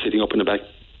remains, sitting up on a bed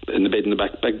in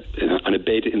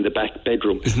the back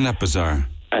bedroom. Isn't that bizarre?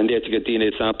 And they had to get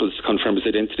DNA samples to confirm his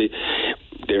identity.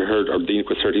 They heard, or the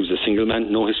inquest heard, he was a single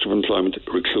man, no history of employment,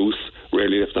 recluse,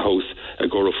 rarely left the house,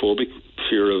 agoraphobic,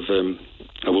 fear of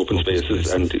open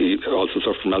spaces, and he also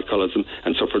suffered from alcoholism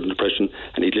and suffered from depression,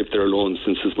 and he'd lived there alone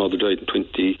since his mother died in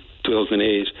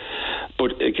 2008.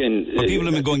 But again, people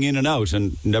have been going in and out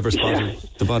and never spotted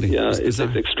the body. Yeah, it's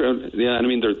extra. Yeah, and I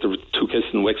mean there were two cases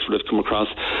in Wexford I've come across.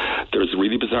 There's a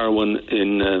really bizarre one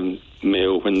in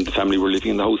Mayo when the family were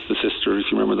living in the house. The sister, if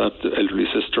you remember that, the elderly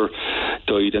sister,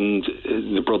 died, and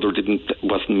the brother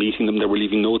wasn't meeting them. They were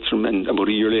leaving notes from, and about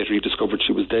a year later he discovered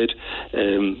she was dead.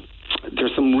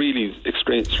 There's some really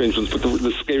strange ones, but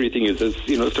the scary thing is if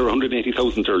there are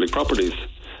 180,000 derelict properties.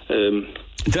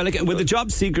 With the job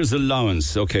seekers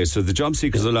allowance, okay, so the job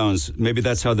seekers allowance, maybe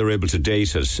that's how they're able to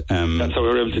date it. That's how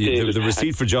we're able to date it. The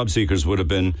receipt for job seekers would have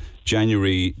been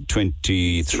January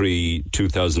 23,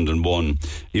 2001.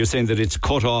 You're saying that it's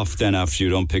cut off then after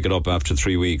you don't pick it up after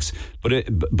 3 weeks.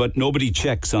 But nobody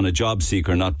checks on a job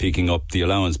seeker not picking up the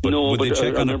allowance. But would they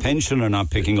check on a pension or not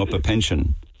picking up a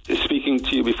pension? Speaking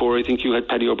to you before, I think you had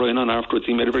Paddy O'Brien on afterwards.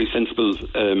 He made a very sensible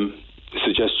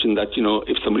suggestion that,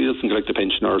 if somebody doesn't collect a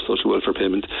pension or a social welfare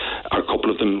payment, or a couple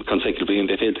of them consecutively, and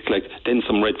they fail to collect, then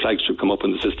some red flags should come up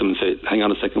in the system and say, hang on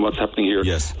a second, what's happening here?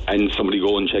 Yes. And somebody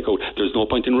go and check out. There's no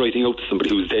point in writing out to somebody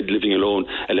who's dead, living alone,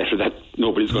 a letter that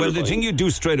nobody's going to find. Well, the thing you do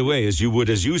straight away is you would,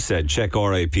 as you said, check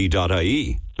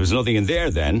rap.ie. There's nothing in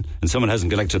there then, and someone hasn't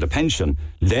collected a pension,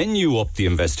 then you up the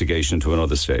investigation to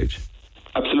another stage.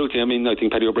 Absolutely. I mean, I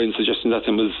think Paddy O'Brien's suggestion that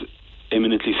time was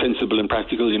eminently sensible and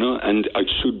practical, and it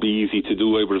should be easy to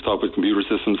do. I would have thought with computer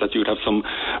systems that you would have some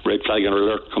red flag and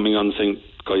alert coming on saying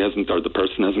the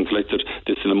person hasn't collected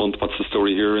this in a month, what's the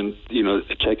story here, and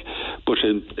a check. But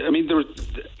I mean,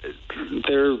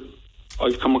 there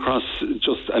I've come across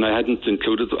and I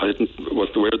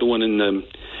wasn't aware of the one in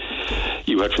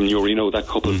you had from Newrino, that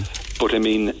couple. But I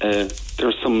mean,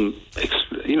 there's some,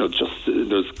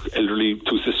 there's elderly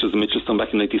two sisters in Mitchelstown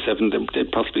back in 97. They're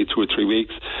dead possibly 2 or 3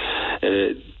 weeks.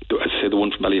 I'd say the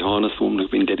one from Ballyhaunis, the woman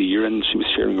who'd been dead a year, and she was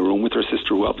sharing a room with her sister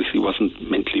who obviously wasn't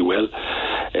mentally well.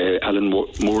 Alan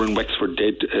Moore in Wexford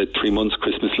dead 3 months.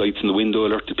 Christmas lights in the window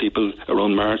alerted people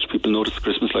around March. People noticed the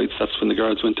Christmas lights. That's when the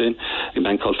guards went in. A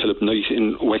man called Philip Knight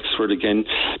in Wexford again.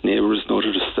 Neighbours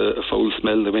noticed a foul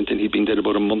smell. They went in. He'd been dead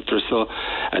about a month or so.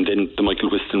 And then the Michael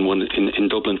Whiston one in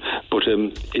Dublin. But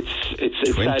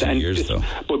it's 20 sad. years though.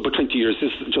 But 20 years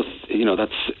is just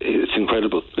it's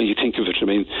incredible when you think of it. I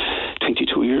mean,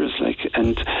 22 years.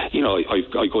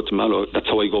 I go to Mallow. That's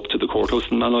how I go up to the courthouse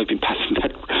in Mallow. I've been passing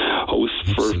that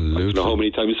house for I don't know how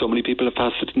many times. So many people have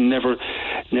passed it, never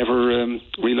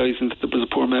realising that there was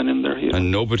a poor man in there. And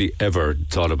nobody ever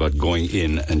thought about going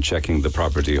in and checking the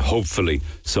property. Hopefully,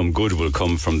 some good will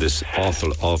come from this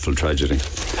awful, awful tragedy.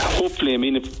 Hopefully, I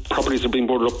mean, if properties are being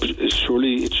boarded up,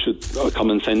 surely it should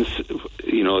common sense.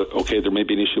 Okay, there may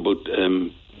be an issue about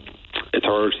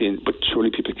authority, but surely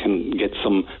people can get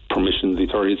some permission. The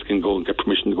authorities can go and get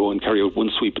permission to go and carry out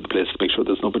one sweep of the place to make sure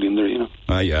there's nobody in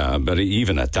there, Yeah, but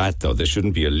even at that, though, there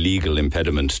shouldn't be a legal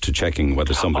impediment to checking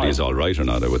whether somebody is all right or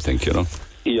not, I would think,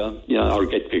 Yeah, or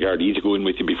get the Gardaí to go in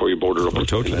with you before you border up.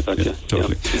 Totally, like that,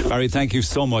 totally. Yeah. Barry, thank you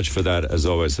so much for that, as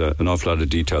always. An awful lot of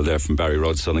detail there from Barry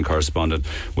Roche, Southern correspondent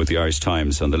with the Irish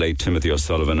Times, and the late Timothy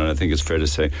O'Sullivan, and I think it's fair to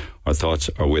say our thoughts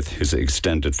are with his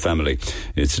extended family.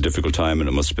 It's a difficult time, and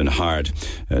it must have been hard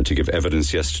to give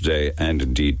evidence yesterday, and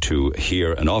indeed to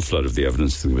hear an awful lot of the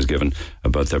evidence that was given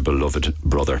about their beloved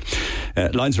brother.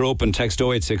 Lines are open. Text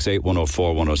 0868 104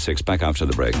 106. Back after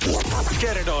the break.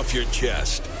 Get it off your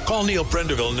chest. Call Neil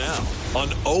Prendeville now on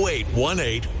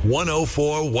 0818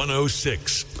 104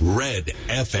 106. Red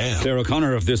FM. Claire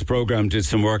O'Connor of this programme did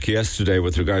some work yesterday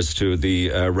with regards to the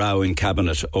row in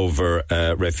Cabinet over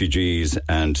refugees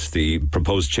and the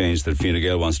proposed change that Fine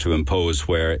Gael wants to impose,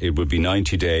 where it would be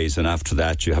 90 days and after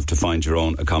that you have to find your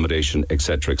own accommodation,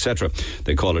 etc., etc.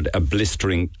 They call it a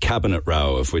blistering Cabinet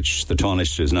row, of which the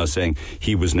Taoiseach is now saying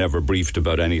he was never briefed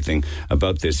about anything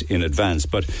about this in advance.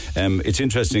 But it's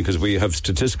interesting because we have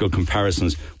statistical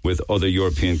comparisons with other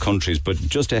European countries, but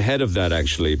just ahead of that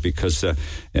actually, because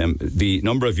the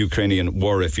number of Ukrainian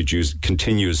war refugees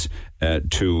continues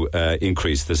to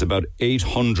increase. There's about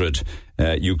 800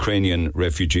 Ukrainian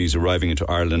refugees arriving into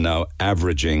Ireland now,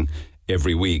 averaging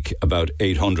every week about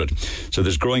 800. So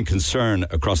there's growing concern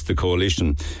across the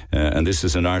coalition, and this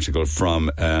is an article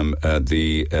from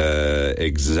the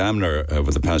Examiner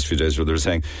over the past few days, where they're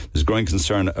saying there's growing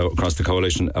concern across the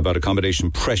coalition about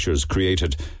accommodation pressures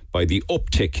created by the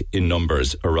uptick in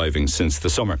numbers arriving since the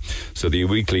summer. So the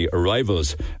weekly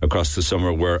arrivals across the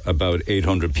summer were about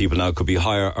 800 people. Now, it could be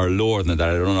higher or lower than that,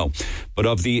 I don't know. But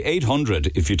of the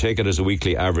 800, if you take it as a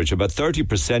weekly average, about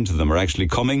 30% of them are actually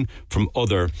coming from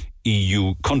other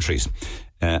EU countries.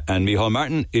 And Micheál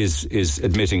Martin is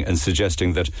admitting and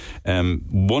suggesting that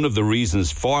one of the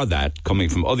reasons for that, coming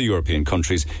from other European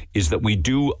countries, is that we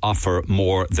do offer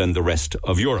more than the rest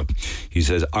of Europe. He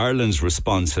says Ireland's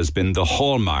response has been the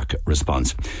hallmark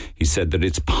response. He said that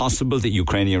it's possible that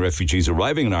Ukrainian refugees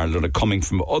arriving in Ireland are coming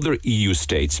from other EU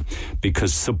states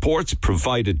because supports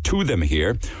provided to them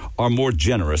here are more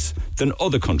generous than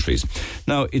other countries.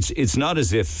 Now, it's not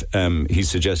as if he's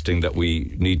suggesting that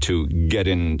we need to get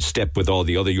in step with all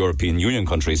the other European Union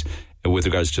countries with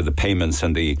regards to the payments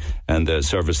and the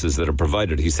services that are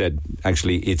provided. He said,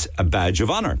 actually, it's a badge of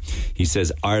honour. He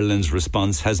says Ireland's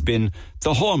response has been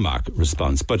the hallmark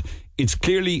response, but it's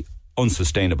clearly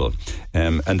unsustainable.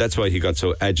 And that's why he got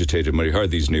so agitated when he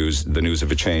heard the news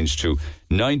of a change to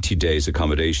 90 days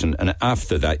accommodation, and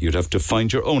after that you'd have to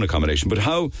find your own accommodation. But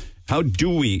how do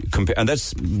we compare? And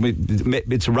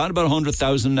it's around about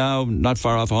 100,000 now, not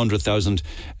far off 100,000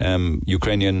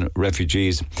 Ukrainian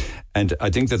refugees. And I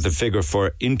think that the figure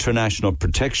for international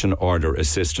protection order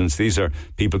assistance, these are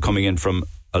people coming in from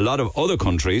a lot of other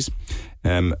countries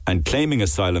and claiming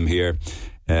asylum here,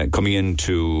 coming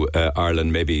into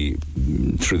Ireland maybe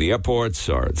through the airports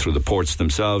or through the ports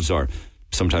themselves, or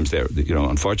sometimes they're,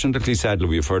 unfortunately, sadly,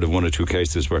 we've heard of one or two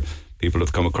cases where people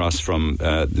have come across from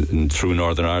through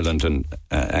Northern Ireland, and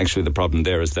actually the problem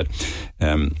there is that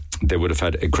they would have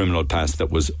had a criminal past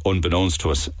that was unbeknownst to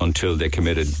us until they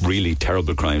committed really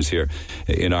terrible crimes here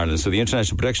in Ireland. So the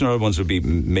international protection order ones would be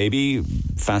maybe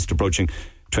fast approaching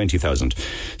 20,000.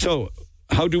 So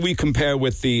how do we compare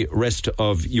with the rest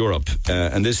of Europe?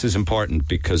 And this is important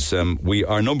because we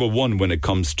are number one when it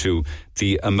comes to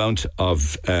the amount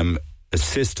of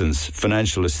assistance,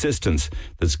 financial assistance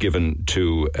that's given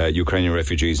to Ukrainian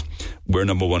refugees. We're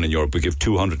number one in Europe. We give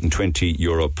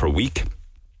 €220 per week.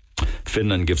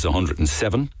 Finland gives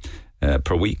 107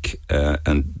 per week,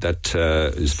 and that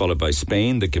is followed by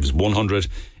Spain that gives 100.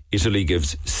 Italy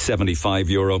gives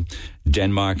 €75.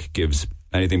 Denmark gives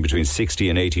anything between 60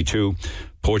 and 82.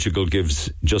 Portugal gives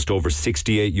just over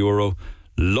 €68.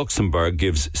 Luxembourg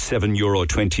gives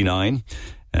 €7.29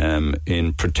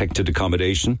 in protected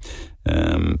accommodation.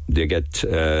 They get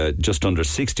just under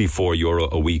 €64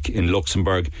 a week in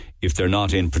Luxembourg if they're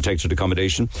not in protected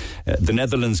accommodation. The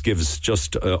Netherlands gives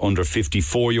just under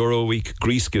 €54 a week.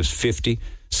 Greece gives 50.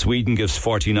 Sweden gives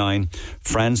 49.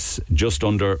 France just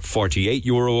under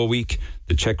 €48 a week.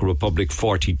 The Czech Republic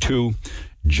 42.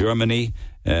 Germany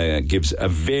gives a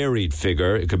varied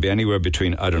figure. It could be anywhere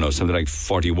between, something like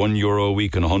 €41 a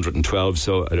week and 112.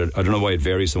 So I don't know why it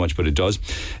varies so much, but it does.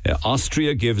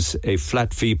 Austria gives a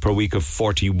flat fee per week of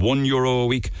 €41 a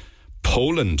week.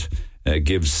 Poland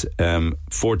gives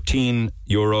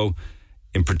 €14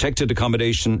 in protected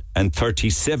accommodation and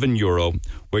 €37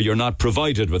 where you're not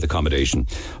provided with accommodation.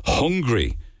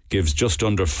 Hungary gives just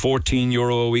under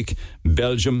 €14 a week.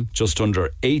 Belgium, just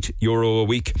under €8 a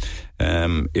week.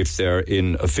 If they're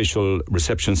in official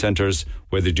reception centres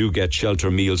where they do get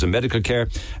shelter, meals and medical care.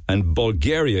 And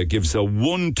Bulgaria gives a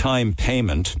one-time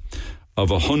payment of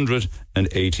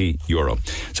 €180.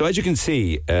 So as you can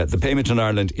see, the payment in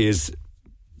Ireland is,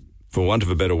 for want of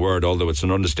a better word, although it's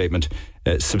an understatement,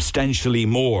 substantially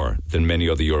more than many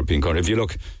other European countries. If you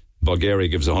look, Bulgaria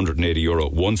gives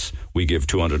 €180 once. We give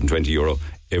 €220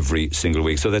 every single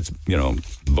week. So that's,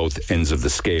 both ends of the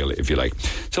scale, if you like.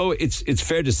 So it's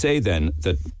fair to say then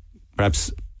that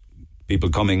perhaps people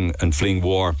coming and fleeing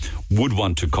war would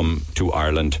want to come to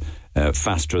Ireland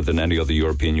faster than any other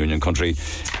European Union country.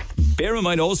 Bear in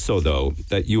mind also, though,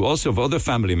 that you also have other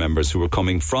family members who are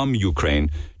coming from Ukraine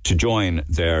to join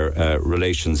their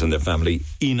relations and their family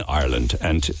in Ireland.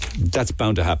 And that's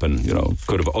bound to happen.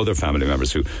 Could have other family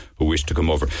members who wish to come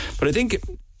over. But I think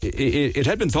it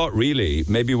had been thought, really,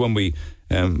 maybe when we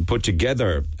put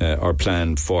together our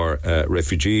plan for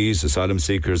refugees, asylum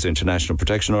seekers, international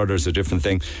protection orders, a different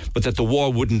thing, but that the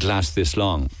war wouldn't last this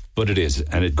long. But it is,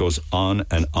 and it goes on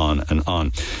and on and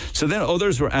on. So then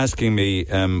others were asking me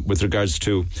with regards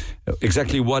to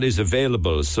exactly what is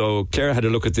available. So Claire had a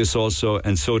look at this also,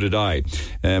 and so did I.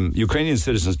 Ukrainian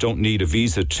citizens don't need a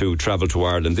visa to travel to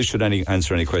Ireland. This should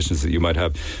answer any questions that you might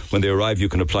have. When they arrive, you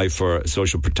can apply for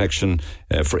social protection,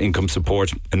 for income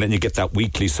support, and then you get that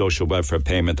weekly social welfare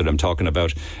payment that I'm talking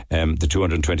about, the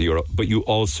 €220. But you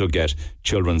also get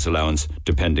children's allowance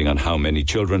depending on how many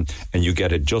children, and you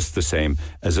get it just the same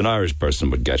as an Irish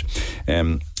person would get.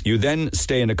 You then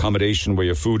stay in accommodation where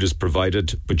your food is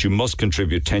provided, but you must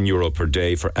contribute €10 per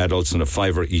day for adults and a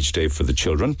 €5 each day for the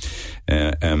children.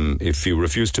 If you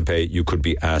refuse to pay, you could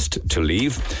be asked to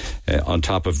leave. On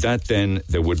top of that, then,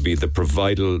 there would be the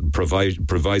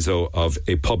proviso of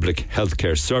a public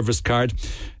healthcare service card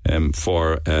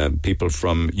for people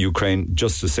from Ukraine,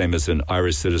 just the same as an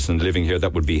Irish citizen living here.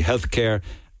 That would be healthcare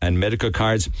and medical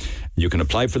cards. You can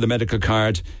apply for the medical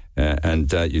card,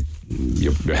 and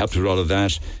you're helped with all of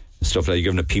that. Stuff like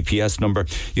you're given a PPS number.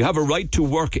 You have a right to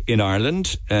work in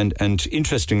Ireland, and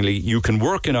interestingly, you can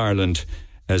work in Ireland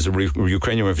as a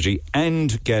Ukrainian refugee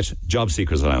and get job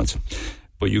seekers allowance.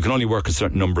 But you can only work a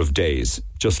certain number of days,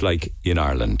 just like in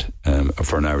Ireland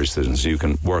for an Irish citizen. So you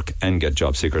can work and get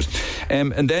job seekers.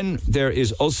 And then there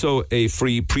is also a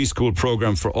free preschool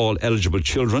program for all eligible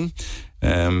children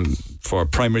for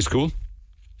primary school.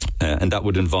 And that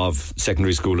would involve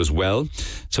secondary school as well.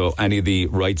 So any of the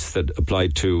rights that apply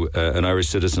to an Irish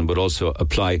citizen would also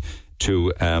apply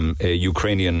to a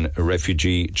Ukrainian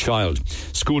refugee child.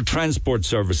 School transport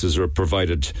services are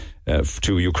provided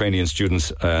to Ukrainian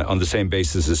students on the same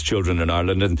basis as children in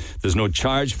Ireland, and there's no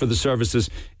charge for the services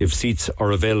if seats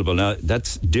are available. Now,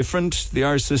 that's different, the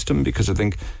Irish system, because I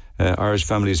think Irish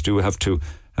families do have to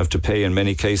pay in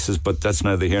many cases, but that's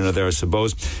neither here nor there, I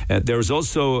suppose. There is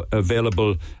also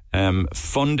available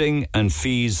funding and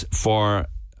fees for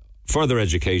further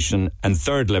education and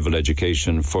third-level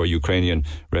education for Ukrainian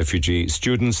refugee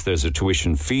students. There's a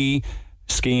tuition fee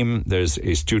scheme. There's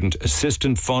a student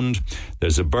assistant fund.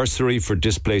 There's a bursary for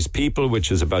displaced people, which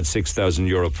is about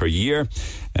 €6,000 per year.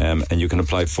 And you can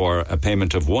apply for a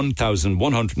payment of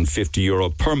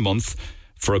 €1,150 per month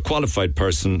for a qualified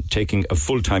person taking a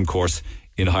full-time course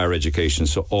in higher education.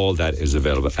 So all that is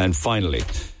available. And finally,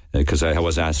 because I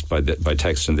was asked by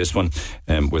text on this one,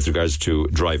 with regards to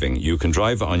driving. You can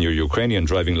drive on your Ukrainian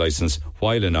driving licence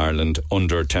while in Ireland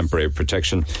under temporary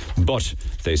protection, but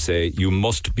they say you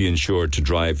must be insured to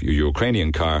drive your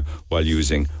Ukrainian car while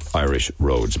using Irish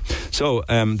roads. So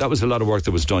that was a lot of work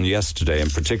that was done yesterday, in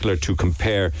particular to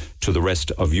compare to the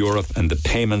rest of Europe and the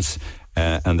payments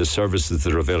and the services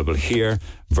that are available here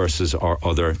versus our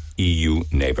other EU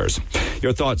neighbours.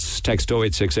 Your thoughts, text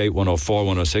 0868 104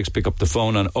 106. Pick up the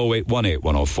phone on 0818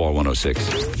 104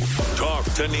 106. Talk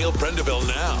to Neil Prendeville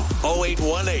now.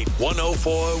 0818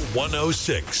 104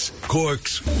 106.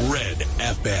 Cork's Red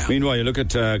FM. Meanwhile, you look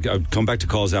at, I'll come back to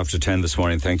calls after 10 this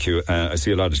morning, thank you. I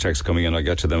see a lot of texts coming in, I'll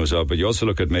get to them as well, but you also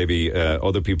look at maybe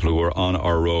other people who are on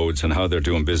our roads and how they're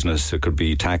doing business. It could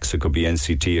be tax, it could be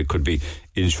NCT, it could be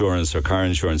insurance or car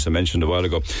insurance. I mentioned a while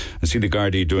ago. I see the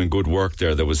Gardaí doing good work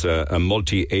there. There was a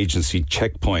multi-agency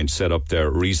checkpoint set up there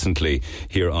recently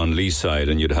here on Leeside,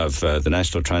 and you'd have the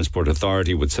National Transport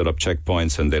Authority would set up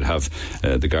checkpoints, and they'd have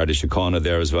the Garda Síochána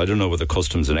there as well. I don't know whether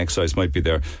Customs and Excise might be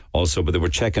there also, but they were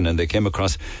checking, and they came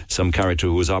across some character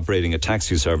who was operating a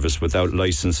taxi service without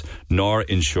licence nor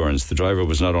insurance. The driver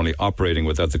was not only operating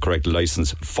without the correct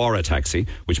licence for a taxi,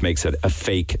 which makes it a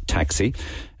fake taxi,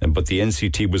 but the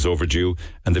NCT was overdue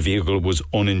and the vehicle was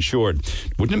uninsured.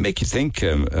 Wouldn't it make you think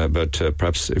about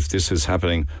perhaps if this is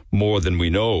happening more than we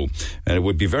know? And it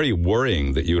would be very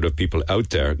worrying that you would have people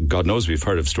out there. God knows we've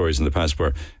heard of stories in the past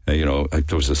where,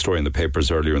 there was a story in the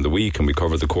papers earlier in the week, and we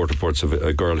covered the court reports of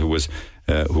a girl who was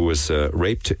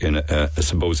raped in a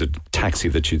supposed taxi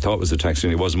that she thought was a taxi,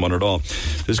 and it wasn't one at all.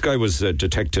 This guy was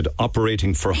detected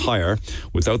operating for hire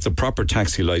without the proper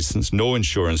taxi licence, no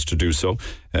insurance to do so.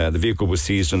 The vehicle was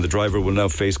seized and the driver will now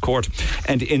face court.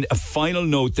 And in a final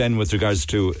note then with regards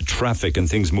to traffic and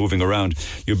things moving around,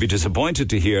 you'll be disappointed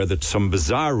to hear that some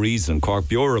bizarre reason, Cork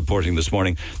Bureau reporting this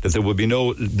morning, that there will be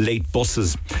no late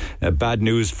buses. Bad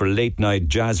news for late night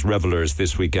jazz revellers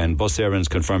this weekend. Bus Éireann's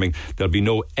confirming there'll be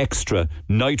no extra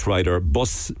night rider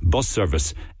bus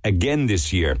service again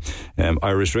this year.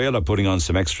 Irish Rail are putting on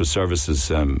some extra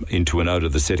services into and out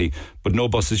of the city, but no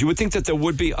buses. You would think that there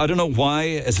would be. I don't know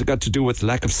why. Has it got to do with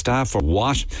lack of staff or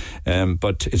what?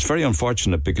 But it's very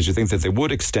unfortunate, because you think that they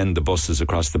would extend the buses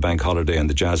across the bank holiday and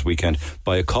the jazz weekend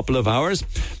by a couple of hours,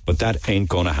 but that ain't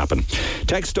going to happen.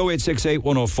 Text 0868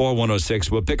 104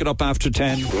 106. We'll pick it up after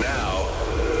 10. Now,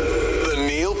 the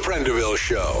Neil Prendeville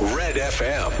Show, Red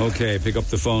FM. Okay, pick up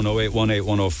the phone, 0818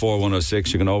 104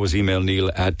 106. You can always email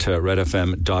Neil at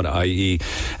redfm.ie.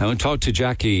 And we'll talk to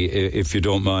Jackie, if you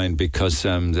don't mind, because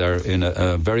they're in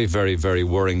a very, very, very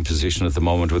worrying position at the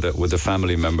moment with a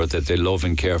family member that they love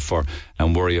and care for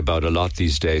and worry about a lot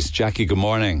these days. Jackie, good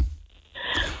morning.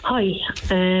 Hi.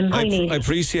 Hi, Neil. I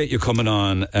appreciate you coming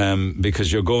on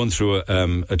because you're going through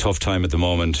a tough time at the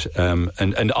moment,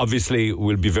 and obviously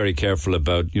we'll be very careful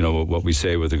about what we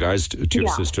say with regards to your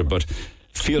sister. But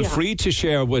Feel free to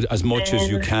share with as much as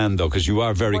you can, though, because you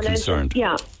are very concerned.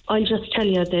 I'll just tell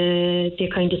you the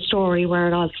kind of story where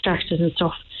it all started and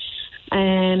stuff.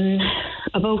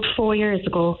 About 4 years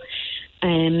ago,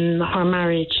 her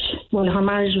marriage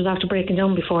was after breaking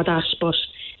down before that, but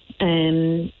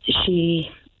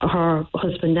her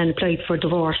husband then applied for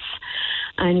divorce,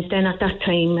 and then at that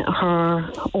time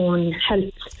her own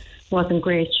health wasn't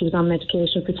great. She was on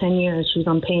medication for 10 years. She was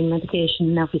on pain medication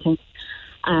and everything,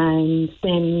 and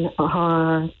then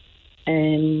her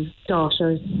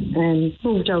daughters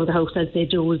moved out of the house, as they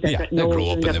do. They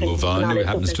grow up and they move on. It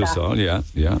happens to us all. Yeah.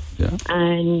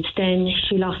 And then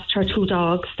she lost her 2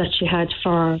 dogs that she had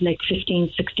for like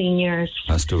 15, 16 years.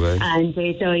 Passed away. And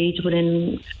they died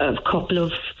within a couple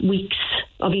of weeks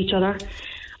of each other.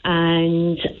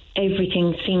 And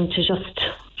everything seemed to just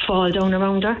fall down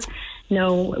around her.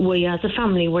 Now, we as a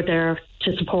family were there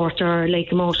to support her,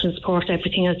 like emotional support,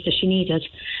 everything else that she needed.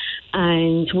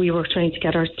 And we were trying to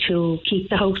get her to keep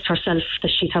the house herself, that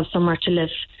she'd have somewhere to live.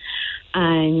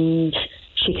 And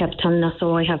she kept telling us,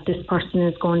 I have this person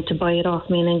who's going to buy it off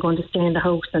me and I'm going to stay in the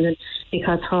house. And then,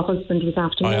 because her husband was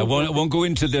after me. I won't go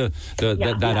into that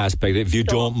aspect, if you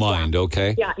don't mind,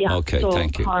 okay? Yeah. Okay, so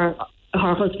thank you. Her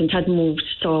husband had moved,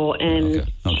 so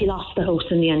she lost the house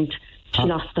in the end. She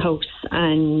lost the house,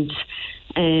 and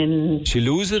she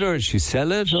lose it, or she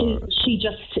sell it, or she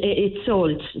just it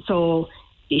sold. So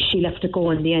she left it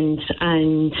go in the end,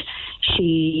 and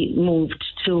she moved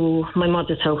to my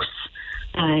mother's house,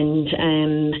 and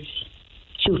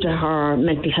due to her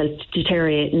mental health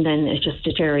deteriorating, then it just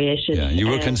deteriorated. Yeah, you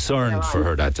were concerned for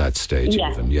her at that stage,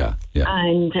 even. Yeah.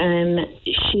 And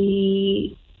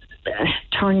she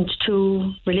turned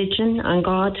to religion and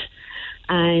God,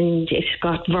 and it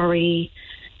got very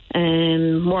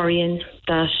worrying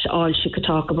that all she could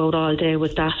talk about all day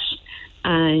was that.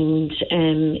 And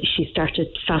she started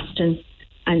fasting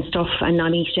and stuff and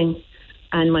not eating.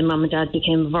 And my mum and dad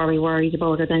became very worried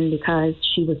about her then, because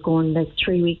she was going like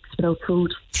 3 weeks without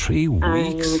food. 3 weeks?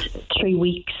 And 3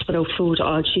 weeks without food.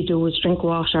 All she'd do was drink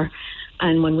water.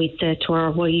 And when we'd say to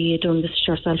her, why are you doing this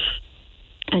to yourself?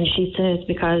 And she says,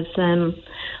 because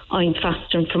I'm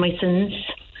fasting for my sins.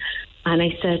 And I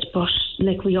said, but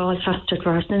like, we all fasted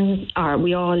for our sins, or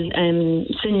we all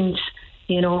sinned.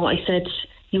 You know, I said,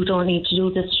 you don't need to do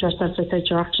this to yourself. I said,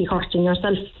 you're actually hurting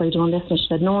yourself by doing this. And she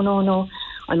said, no,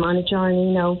 I'm on a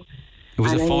journey now. It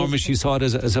was she saw it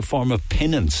as a form of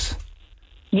penance.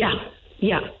 Yeah.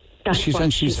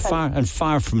 She's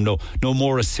far from no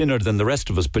more a sinner than the rest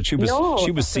of us, but she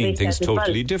was seeing things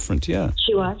totally different. Yeah,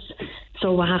 she was.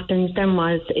 So what happened then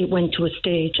was, it went to a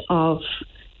stage of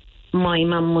my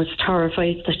mum was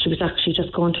terrified that she was actually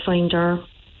just going to find her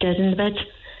dead in the bed.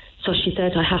 So she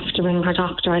said, I have to ring her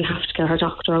doctor. I'll have to get her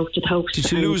doctor out to the house. Did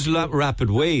she lose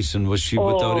rapid weight, and was she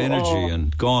without energy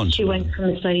and gone? She went from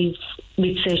a size,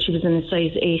 we'd say she was in a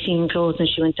size 18 clothes, and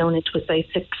she went down into a size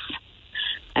 6.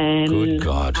 Good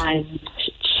God. And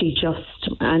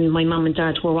and my mum and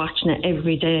dad were watching it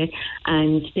every day,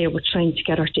 and they were trying to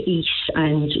get her to eat.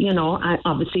 And, you know,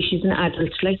 obviously she's an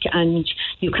adult, and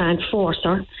you can't force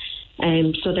her.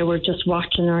 So they were just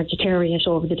watching her deteriorate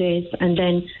over the days. And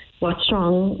then what's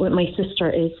wrong with my sister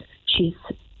is she's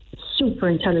super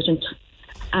intelligent,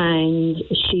 and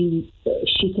she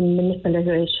can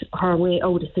manipulate her way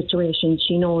out of situations.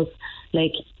 She knows,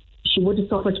 like, she would have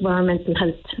suffered with her mental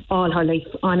health all her life,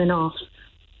 on and off.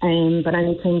 But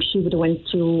anytime she would have went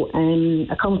to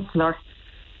a counsellor,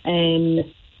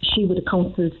 she would have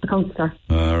counselled the counsellor.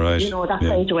 All right. You know, that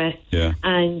kind of way. Yeah.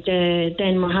 And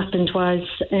then what happened was,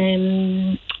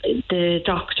 the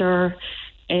doctor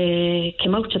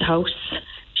came out to the house.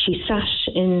 She sat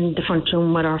in the front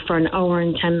room with her for an hour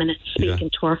and 10 minutes speaking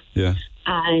to her. Yeah.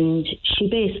 And she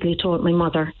basically told my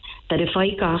mother that if I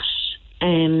got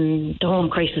the home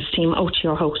crisis team out to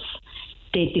your house,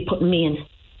 they'd be putting me in,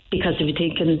 because they'd be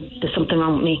thinking there's something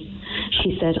wrong with me.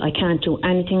 She said, I can't do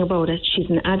anything about it. She's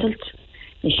an adult,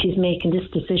 and she's making this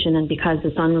decision, and because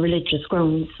it's on religious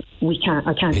grounds,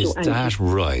 I can't do anything. Is that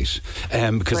right?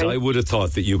 Because I would have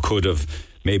thought that you could have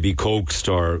maybe coaxed,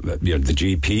 or the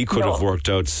GP could have worked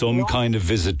out some kind of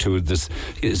visit to this,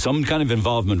 some kind of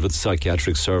involvement with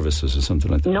psychiatric services or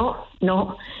something like that.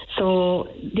 No. So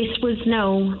this was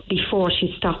now before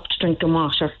she stopped drinking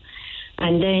water.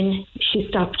 And then she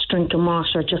stopped drinking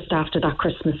water just after that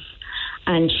Christmas.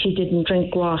 And she didn't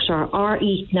drink water or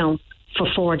eat now for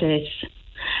 4 days.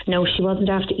 Now, she wasn't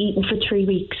after eating for 3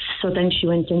 weeks, so then she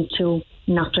went into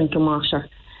not drinking water.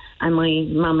 And my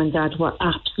mum and dad were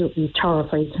absolutely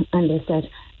terrified, and they said,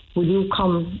 will you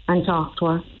come and talk to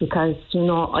her? Because, you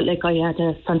know, like, I had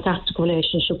a fantastic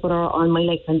relationship with her all my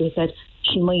life, and they said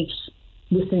she might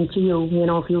listen to you,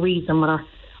 if you reason with her.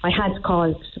 I had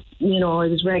called, I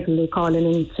was regularly calling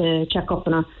in to check up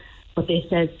on her, but they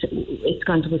said it's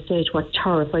gone to a stage where it's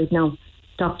terrified now.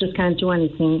 Doctors can't do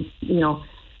anything,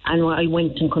 and I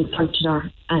went and confronted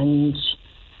her, and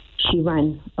she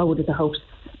ran out of the house.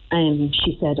 And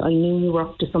she said, I knew you were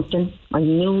up to something. I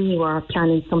knew you were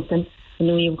planning something. I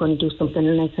knew you were going to do something.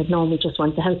 And I said, no, we just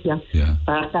want to help you. Yeah.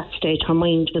 But at that stage, her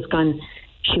mind was gone.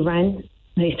 She ran.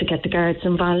 I used to get the guards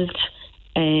involved.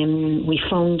 We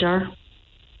found her.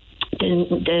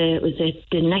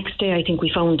 The next day, I think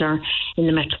we found her in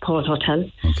the Metropole Hotel.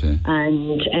 Okay.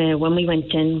 And when we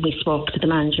went in, we spoke to the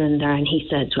manager in there, and he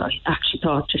said, I actually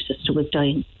thought your sister was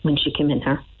dying when she came in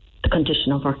here. The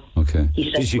condition of her. Okay.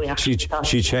 He said,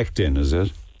 she checked in, is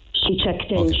it? She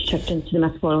checked in. Okay. She checked into the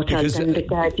Metropole Hotel, Because, and the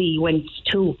Gardaí went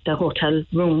to the hotel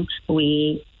room.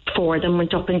 Four of them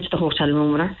went up into the hotel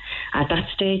room with her. At that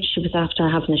stage, she was after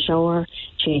having a shower,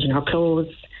 changing her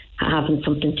clothes, having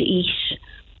something to eat.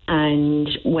 And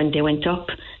when they went up,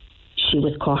 she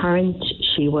was coherent.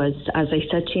 She was, as I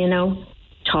said to you now,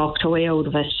 talked her way out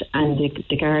of it. And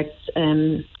the guards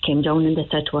came down and they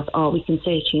said to us, all we can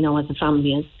say to you as a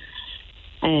family is,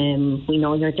 we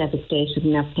know you're devastated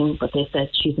and everything, but they said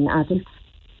she's an adult,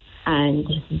 and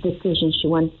the decision she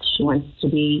wants to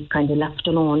be kind of left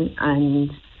alone, and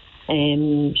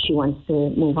she wants to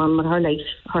move on with her life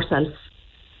herself.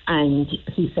 And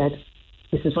he said,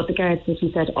 this is what the guard said,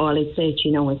 he said, all I'd say to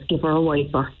you is give her a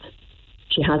wide berth.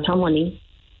 She has her money,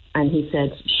 and he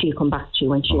said she'll come back to you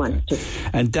when she wants to.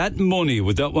 And that money,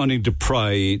 without wanting to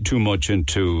pry too much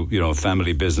into,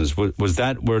 family business, were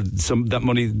that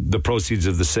money the proceeds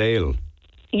of the sale?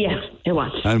 Yes, it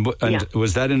was. And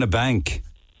was that in a bank?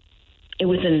 It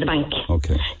was in the bank.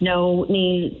 Okay. Now,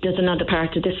 Neil, there's another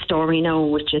part of this story now,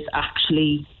 which is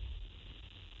actually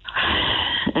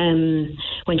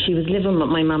when she was living with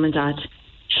my mum and dad,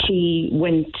 she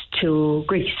went to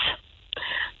Greece,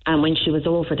 and when she was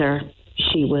over there,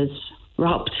 she was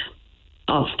robbed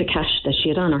of the cash that she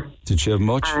had on her. Did she have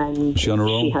much? And was she on her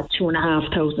own? She had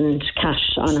 2,500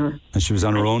 cash on her. And she was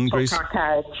on her own, Greece? Her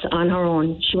cards on her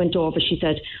own. She went over. She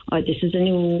said, this is a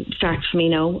new start for me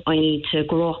now. I need to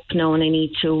grow up now, and I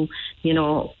need to,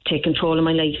 take control of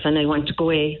my life, and I want to go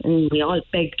away. And we all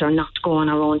begged her not to go on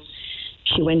her own.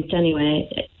 She went anyway.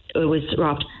 It was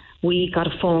robbed. We got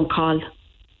a phone call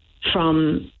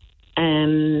from...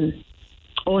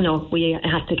 we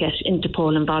had to get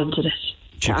Interpol involved with it.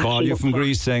 She called you from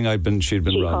Greece saying she'd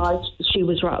been robbed? She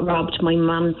was robbed. My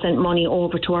mum sent money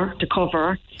over to her to cover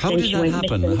her. How did that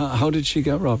happen? How did she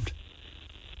get robbed?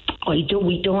 I'll tell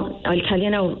you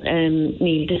now,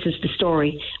 Neil, this is the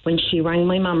story. When she rang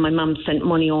my mum sent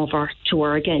money over to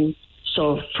her again.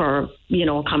 So for,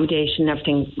 accommodation and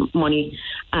everything, money.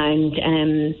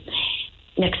 And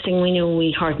next thing we knew,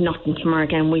 we heard nothing from her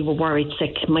again. We were worried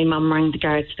sick. My mum rang the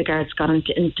guards. The guards got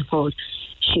into Interpol.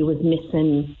 She was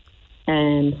missing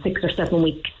 6 or 7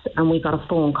 weeks, and we got a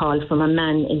phone call from a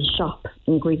man in a shop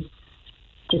in Greece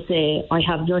to say, I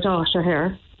have your daughter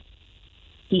here.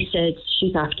 He said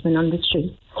she's after been on the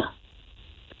streets,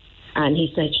 and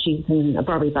he said she's in a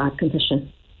very bad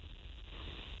condition.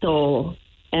 So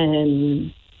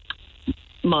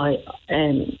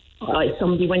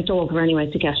somebody went over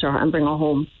anyway to get her and bring her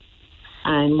home,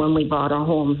 and when we brought her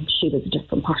home, she was a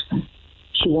different person.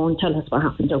 She won't tell us what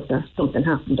happened out there. Something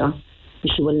happened to her,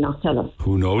 but she will not tell us.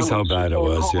 Who knows how bad it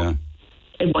was, home,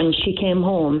 when she came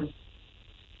home,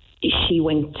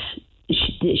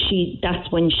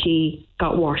 that's when she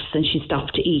got worse, and she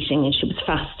stopped eating, and she was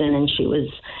fasting, and she was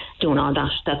doing all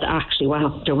that. That's actually what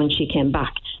happened to her when she came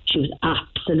back. She was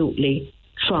absolutely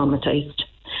traumatised.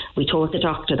 We told the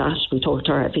doctor that. We told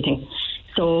her everything.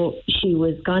 So she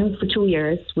was gone for 2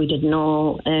 years. We didn't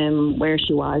know where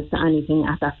she was, anything.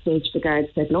 At that stage, the guard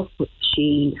said, look,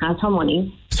 she has her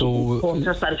money.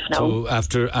 So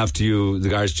after the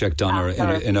guards checked on her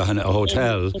in a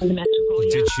hotel, in the Metropole,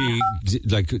 did she,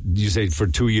 like you said, for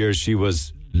 2 years she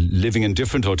was living in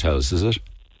different hotels, is it?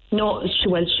 No,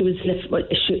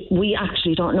 we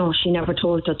actually don't know. She never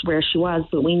told us where she was,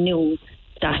 but we knew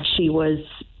that she was,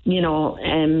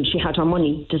 she had her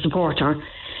money to support her.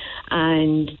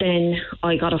 And then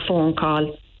I got a phone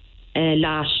call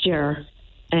last year.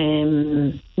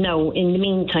 Now, in the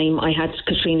meantime, I had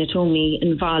Katrina Toomey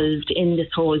involved in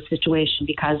this whole situation,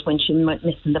 because when she went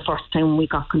missing the first time, we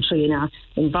got Katrina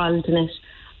involved in it.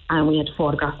 and we had to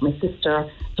photograph my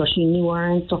sister, so she knew her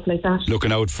and stuff like that.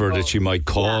 Looking out for that she might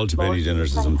call to Penny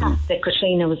dinners or something.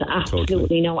 Katrina was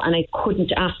absolutely and I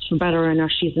couldn't ask for better in her.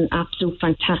 She's an absolute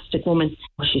fantastic woman.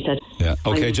 She said, "Yeah,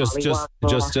 okay, just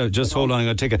hold on. I'm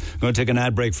going to take an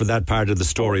ad break for that part of the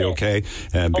story, okay?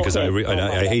 Because I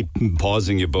hate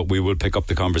pausing you, but we will pick up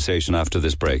the conversation after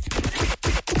this break."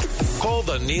 Call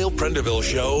the Neil Prendeville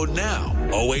Show now.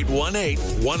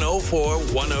 0818 104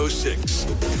 106.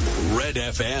 Red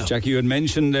FM. Jackie, you had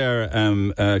mentioned there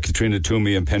Katrina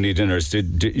Toomey and Penny Dinners.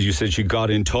 Did you said she got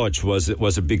in touch? Was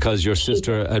it because your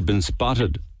sister had been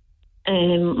spotted?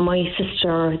 My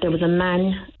sister, there was a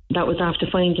man that was after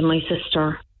finding my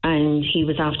sister, and he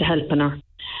was after helping her,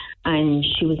 and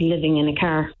she was living in a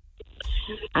car,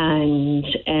 and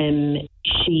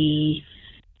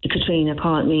Katrina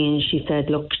called me and she said,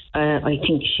 "Look, I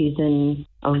think she's in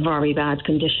a very bad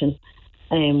condition,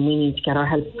 and we need to get her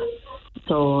help."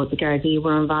 So the Gardaí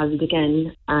were involved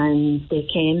again, and they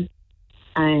came,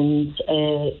 and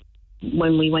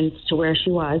when we went to where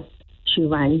she was, she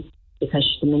ran, because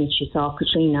the minute she saw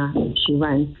Katrina, she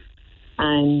ran.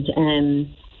 And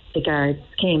the guards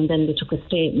came, then they took a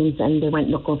statement and they went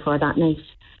looking for her that night,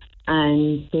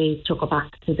 and they took her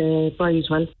back to the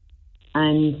Bridewell.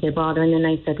 And they brought her in, and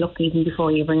I said, "Look, even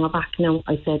before you bring her back now,"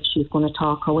 I said, "she's going to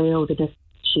talk her way out of this.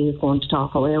 She's going to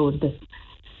talk her way out of this."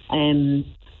 And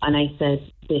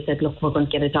they said, "Look, we're going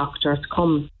to get a doctor to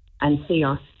come and see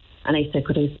her." And I said,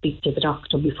 "Could I speak to the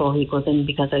doctor before he goes in?"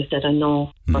 Because I said, "I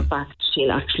know for a fact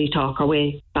she'll actually talk her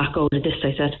way back out of this,"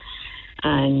 I said.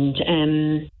 And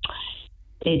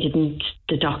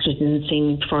the doctor didn't see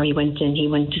me before he went in. He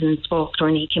went in and spoke to her,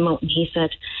 and he came out and he said,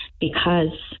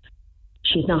 because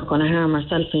she's not going to harm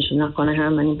herself and she's not going to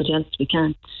harm anybody else, we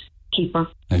can't keep her.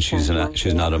 And she's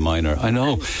not a minor. I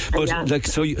know, but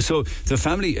so the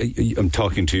family. I'm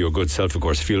talking to your good self, of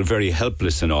course. Feel very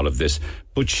helpless in all of this,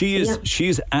 but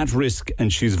she's at risk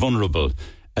and she's vulnerable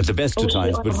at the best of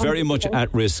times, but very much at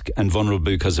risk and vulnerable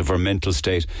because of her mental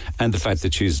state and the fact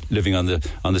that she's living on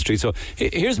the street. So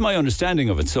here's my understanding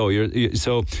of it. So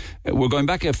we're going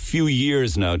back a few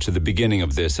years now to the beginning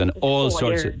of this, and all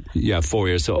sorts of 4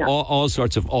 years. So all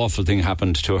sorts of awful things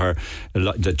happened to her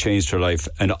that changed her life,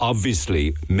 and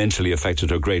obviously mentally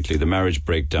affected her greatly. The marriage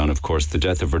breakdown, of course, the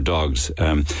death of her dogs,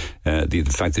 the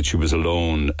fact that she was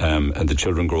alone, and the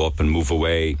children grow up and move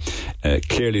away.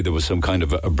 Clearly, there was some kind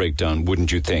of a breakdown,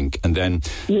 wouldn't you think? And then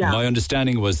my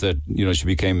understanding was that she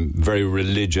became very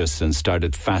religious and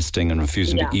started fasting and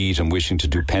refusing to eat and wishing to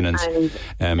do penance.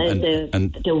 And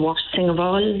the worst thing of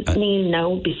all, Neil,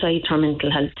 now, besides her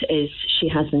mental health, is she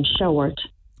hasn't showered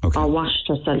or washed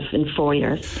herself in 4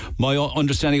 years. My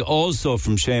understanding also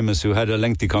from Seamus, who had a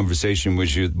lengthy conversation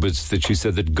with you, was that she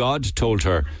said that God told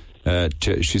her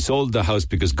she sold the house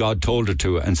because God told her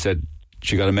to, and said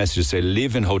she got a message to say,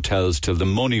 live in hotels till the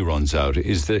money runs out.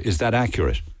 Is that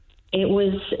accurate? It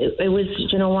was,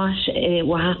 you know what?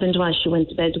 What happened was she went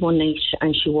to bed one night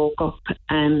and she woke up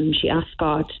and she asked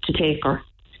God to take her.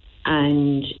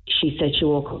 And she said she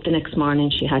woke up the next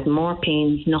morning, she had more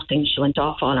pain, nothing. She went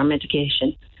off all her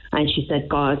medication. And she said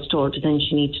God told her then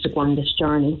she needed to go on this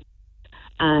journey.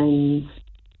 And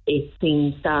it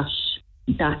seems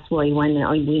that's why when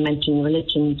we mentioned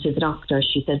religion to the doctor,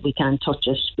 she said we can't touch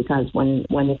it, because when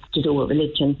it's to do with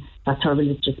religion, that's her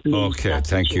religious belief. Okay,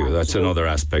 thank you. That's another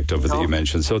aspect of it that you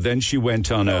mentioned. So then she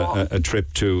went on a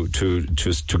trip to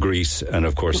Greece, and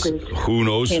of course, who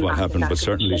knows what happened, but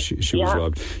certainly she was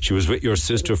robbed. She was with your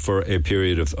sister for a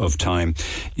period of time.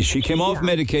 She came off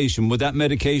medication. Would that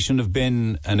medication have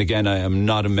been, and again, I am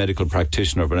not a medical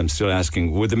practitioner, but I'm still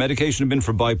asking, would the medication have been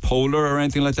for bipolar or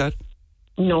anything like that?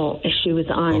 No, she was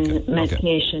on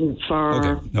medication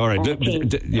for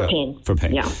pain. For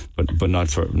pain. Yeah. But not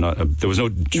for there was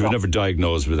she was never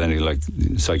diagnosed with any like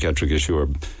psychiatric issue or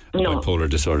bipolar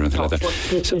disorder or anything like that. But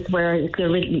this is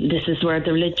where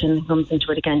the religion comes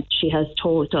into it again. She has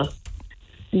told us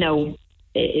no,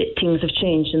 things have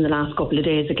changed in the last couple of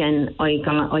days again. I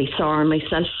saw her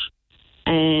myself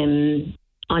on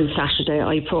Saturday.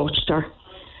 I approached her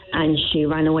and she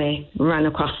ran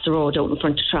across the road out in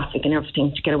front of traffic and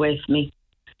everything to get away from me.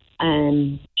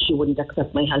 She wouldn't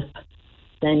accept my help.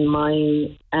 Then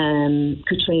my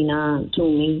Katrina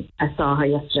Toomey, I saw her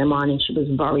yesterday morning. She was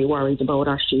very worried about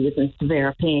her. She was in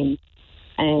severe pain.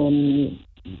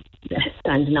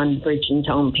 Standing on the bridge in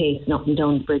town, pacing up and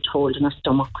down the bridge, holding her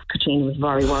stomach. Katrina was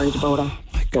very worried about her.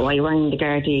 So I rang the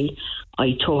Gardaí.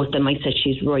 I told them, I said,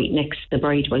 she's right next to the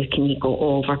Bridewell. Can you go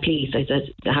over, please? I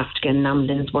said, they have to get an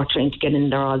ambulance. We're trying to get in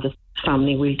there. All the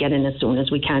family will get in as soon as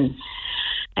we can.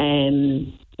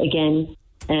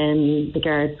 The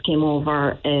guards came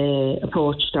over,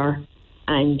 approached her,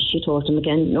 And she told him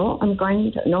again, no, I'm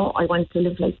grand. No, I want to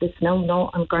live like this now. No,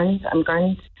 I'm grand.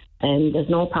 And there's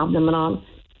no problem at all.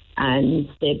 And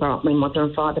they brought my mother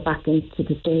and father back into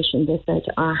the station. They said,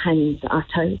 our hands are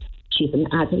tied. She's an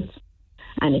adult.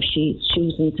 And if she's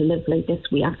choosing to live like this,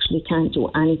 we actually can't do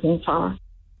anything for her.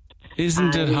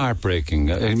 Isn't it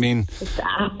heartbreaking? I mean,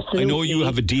 I know you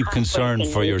have a deep concern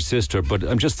for your sister, but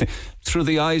I'm just thinking, through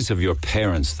the eyes of your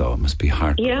parents, though, it must be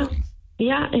heartbreaking.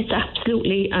 Yeah, it's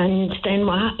absolutely. And then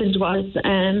what happened was,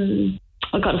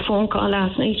 I got a phone call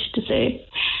last night to say,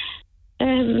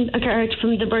 a guard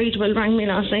from the Bridewell rang me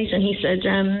last night, and he said,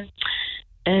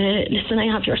 listen, I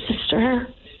have your sister here.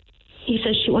 He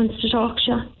says she wants to talk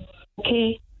to you.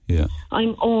 Okay. Yeah.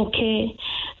 I'm okay.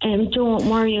 Don't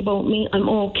worry about me. I'm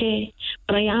okay.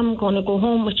 But I am going to go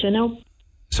home with you now.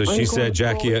 So she said,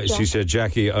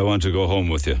 Jackie, I want to go home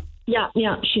with you. Yeah.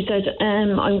 She said,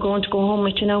 I'm going to go home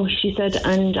with you now. She said,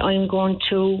 and I'm going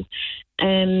to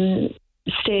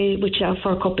stay with you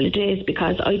for a couple of days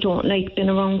because I don't like being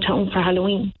around town for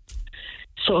Halloween.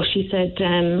 So she said,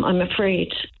 I'm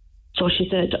afraid. So she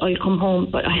said, I'll come home,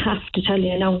 but I have to tell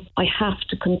you now, I have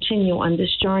to continue on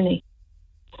this journey.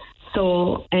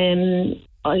 So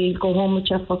I'll go home with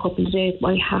you for a couple of days,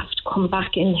 but I have to come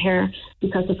back in here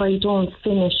because if I don't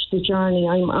finish the journey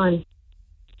I'm on,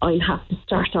 I'll have to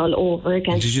start all over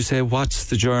again. Did you say, what's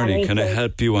the journey? Can I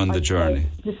help you on the journey?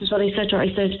 This is what I said to her.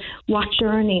 I said, what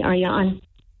journey are you on?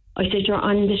 I said, you're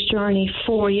on this journey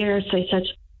 4 years. I said,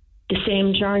 the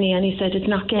same journey. And he said, it's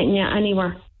not getting you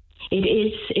anywhere. It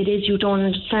is. You don't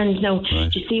understand now.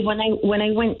 Right. You see, when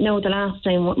I went now the last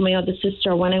time with my other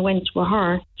sister, when I went with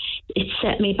her, it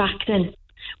set me back then.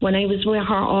 When I was with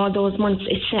her all those months,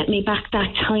 it set me back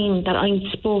that time that I'm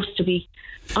supposed to be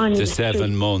on the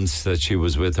 7 months that she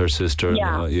was with her sister.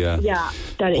 Yeah.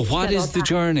 But what is the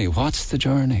journey? What's the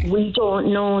journey? We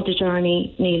don't know the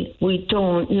journey, Neil. We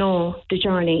don't know the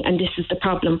journey, and this is the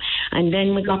problem. And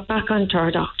then we got back onto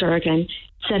our doctor again,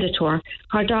 said it to her.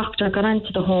 Her doctor got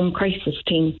onto the home crisis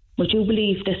team. Would you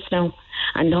believe this now?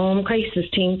 And the home crisis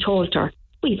team told her,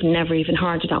 we've never even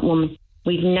heard of that woman.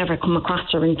 We've never come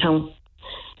across her in town.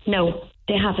 No,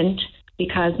 they haven't,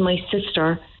 because my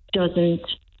sister doesn't.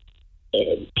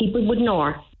 People would know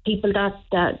her. People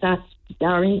that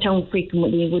are in town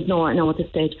frequently would know her now at this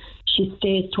stage. She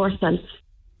stays to herself.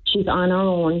 She's on her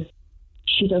own.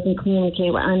 She doesn't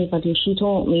communicate with anybody. She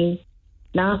told me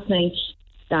last night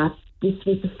that this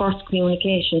was the first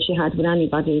communication she had with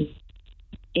anybody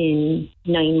in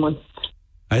 9 months.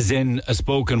 As in a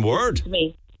spoken word? To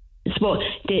me.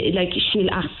 She'll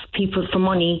ask people for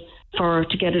money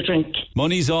to get a drink.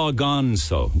 Money's all gone,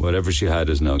 so whatever she had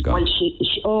is now gone.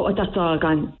 Well, that's all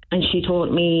gone. And she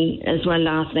told me as well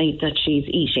last night that she's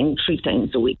eating 3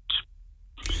 times a week.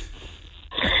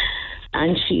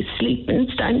 And she's sleeping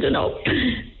standing up.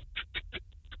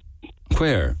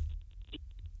 Where?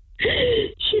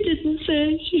 She didn't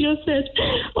say. She just said,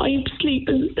 I'm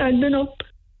sleeping standing up.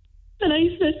 And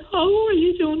I said, how are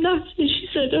you doing that? And she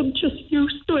said, I'm just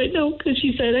used to it now, because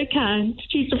she said I can't.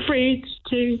 She's afraid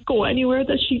to go anywhere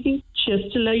that she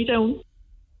has to lie down.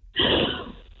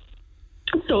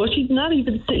 So she's not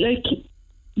even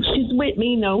she's with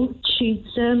me now. She's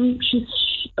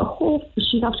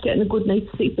after getting a good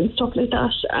night's sleep and stuff like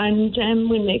that, and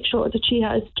we make sure that she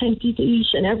has plenty to eat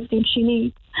and everything she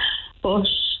needs. But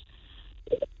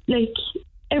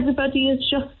everybody is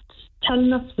just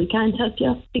telling us we can't help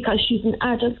you because she's an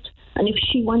adult, and if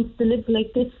she wants to live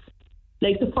like this,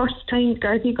 like the first time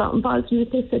Gardaí got involved in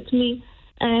it, they said to me,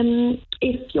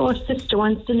 if your sister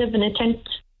wants to live in a tent,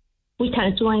 we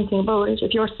can't do anything about it.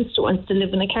 If your sister wants to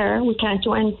live in a car, we can't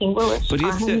do anything about it. But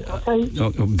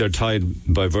if they're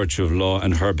tied by virtue of law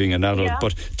and her being an adult,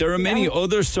 but there are many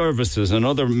other services and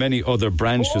many other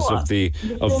branches of the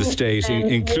state,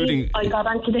 including. I got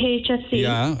onto the HSC.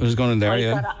 Yeah, I was going in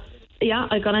there.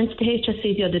 I got into the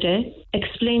HSC the other day,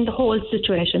 explained the whole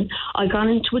situation. I got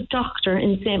into a doctor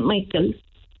in St. Michael's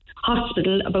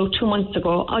Hospital about 2 months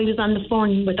ago. I was on the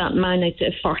phone with that man, I'd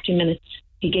say 40 minutes.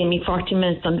 He gave me 40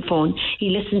 minutes on the phone. He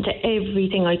listened to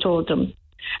everything I told him.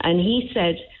 And he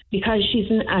said, because she's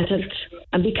an adult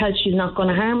and because she's not going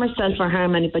to harm herself or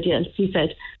harm anybody else, he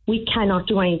said, we cannot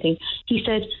do anything. He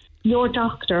said, your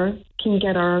doctor can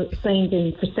get her signed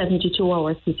in for 72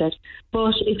 hours, he said.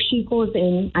 But if she goes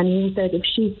in, and he said, if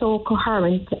she's so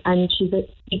coherent and she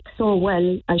speaks so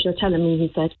well, as you're telling me,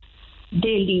 he said,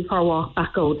 they'll leave her walk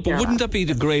back out there. But wouldn't that be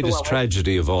the greatest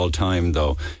tragedy of all time,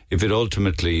 though, if it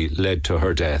ultimately led to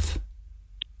her death?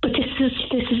 But this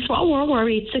is what we're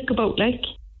worried sick about,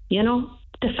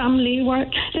 the family work.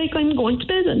 I'm going to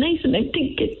bed at night and I'm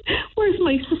thinking, where's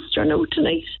my sister now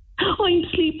tonight? I'm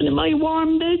sleeping in my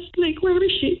warm bed. Like, where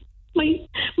is she?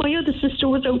 My other sister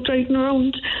was out driving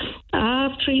around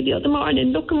 3:30 the other morning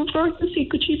looking for her to see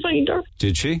could she find her.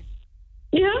 Did she?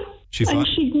 Yeah. She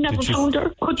never found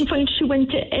her. Couldn't find her. She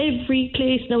went to every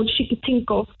place now that she could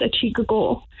think of that she could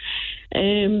go.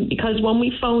 Because when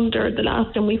we found her, the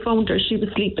last time we found her, she was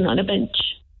sleeping on a bench.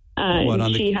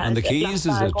 And she had the keys,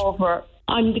 is it? Over.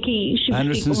 On the key. She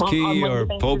Anderson's Key or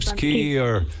Pope's Key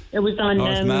or... It was on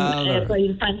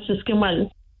by Franciscan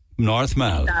Well. North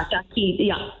Mall. That key,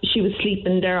 yeah. She was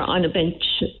sleeping there on a bench.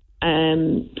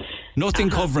 Nothing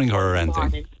covering her or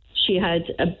anything? She had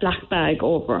a black bag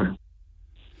over her.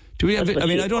 Do we have?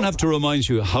 I don't have to remind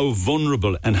you how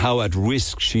vulnerable and how at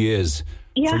risk she is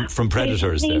from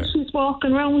predators there. She's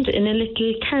walking around in a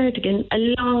little cardigan, a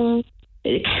long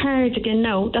cardigan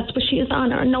now. That's what she is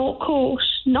on her. No coat,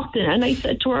 nothing. And I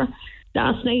said to her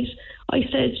last night, I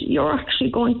said, you're actually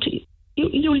going to...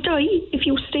 You'll die if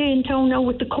you stay in town now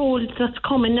with the cold that's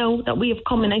coming now, that we have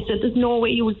coming. I said, there's no way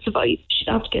you will survive. She's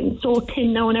after getting so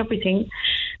thin now and everything.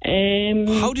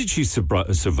 How did she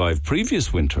survive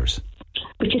previous winters?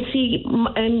 But you see,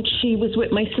 and she was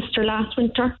with my sister last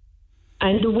winter,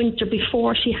 and the winter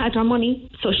before she had her money,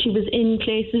 so she was in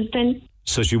places then.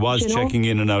 So she was checking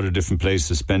in and out of different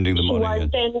places, spending the money.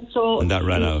 And that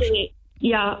ran out.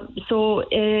 Yeah, so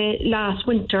last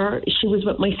winter she was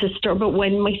with my sister, but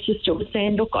when my sister was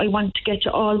saying, look, I want to get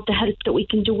you all the help that we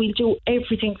can do, we'll do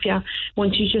everything for you.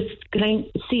 Once you just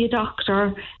see a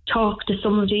doctor, talk to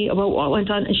somebody about what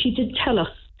went on. And she did tell us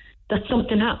that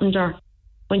something happened to her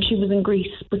when she was in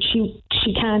Greece, but she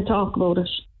can't talk about it.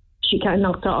 She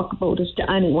cannot talk about it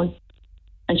to anyone.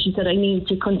 And she said, I need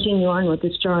to continue on with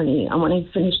this journey. And when I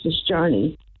finish this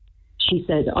journey, she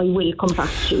said, I will come back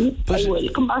to you. But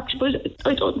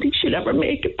I don't think she'll ever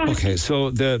make it back. Okay, so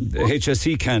the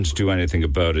HSE can't do anything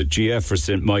about it. GF or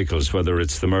St. Michael's, whether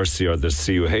it's the Mercy or the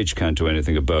CUH, can't do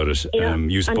anything about it. Yeah.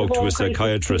 You spoke to a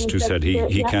psychiatrist who said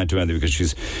he can't do anything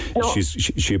because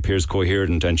she appears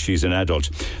coherent and she's an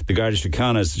adult. The Garda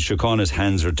Síochána's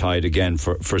hands are tied again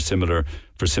for similar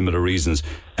reasons.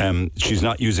 She's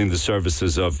not using the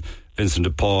services of Vincent de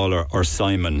Paul or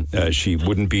Simon. She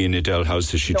wouldn't be in Adele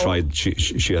House if she tried.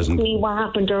 She hasn't. What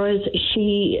happened to her is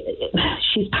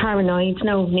she's paranoid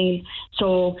now, Neil.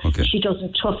 So she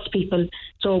doesn't trust people.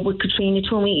 So with Katrina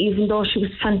Twomey, even though she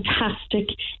was fantastic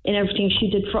in everything she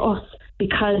did for us,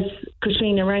 because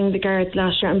Katrina rang the guards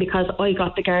last year and because I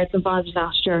got the guards involved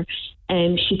last year,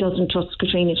 she doesn't trust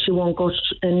Katrina. She won't go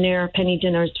near penny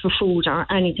dinners for food or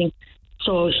anything.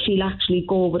 So she'll actually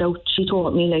go without. She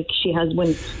told me like she has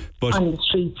went on the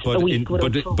streets a week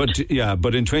without food.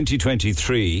 But in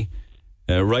 2023,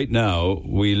 right now,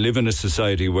 we live in a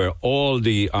society where all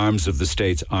the arms of the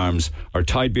state's arms are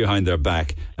tied behind their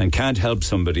back and can't help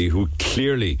somebody who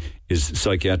clearly is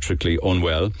psychiatrically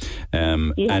unwell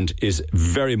and is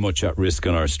very much at risk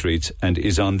on our streets and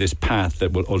is on this path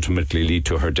that will ultimately lead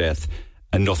to her death,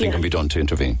 and nothing can be done to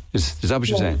intervene. Is that what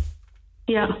you're saying?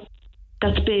 Yeah.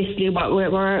 That's basically what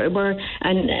we're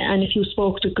and if you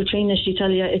spoke to Katrina, she'd tell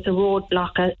you it's a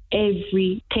roadblock at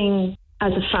everything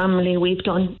as a family we've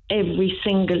done. Every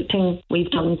single thing we've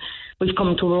done, we've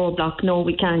come to a roadblock. No,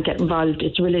 we can't get involved.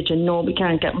 It's religion. No, we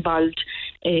can't get involved.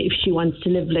 If she wants to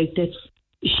live like this,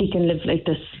 she can live like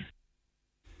this.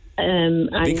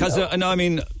 I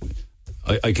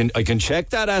can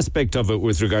check that aspect of it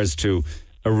with regards to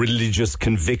a religious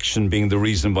conviction being the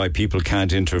reason why people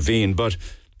can't intervene, but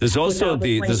There's also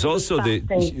the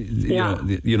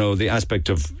aspect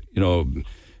of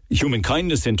human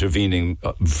kindness intervening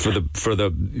for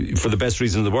the best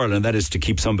reason in the world, and that is to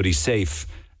keep somebody safe.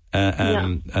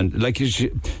 And like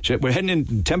we're heading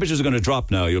in, temperatures are going to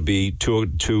drop now. You'll be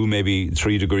 2 maybe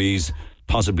 3 degrees,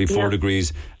 possibly 4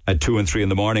 degrees at 2 and 3 in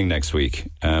the morning next week.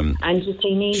 And you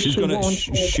see,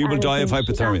 she will die of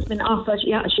hypothermia.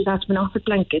 She's after been offered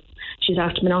blankets. She's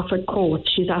after been offered coats.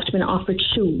 She's after been offered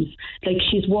shoes. Like,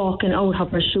 she's walking out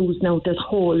of her shoes now. There's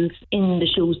holes in the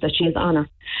shoes that she has on her.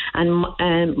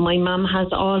 And my mum has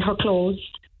all her clothes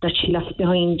that she left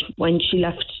behind when she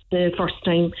left the first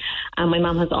time, and my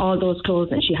mum has all those clothes,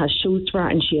 and she has shoes for her,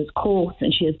 and she has coats,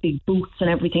 and she has big boots and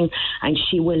everything, and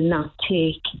she will not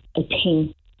take a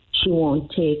thing. She won't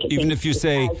take a even thing. If you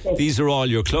say these are all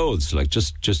your clothes, like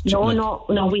just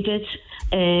no, we did.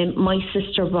 My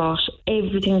sister brought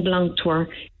everything belonged to her,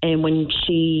 and when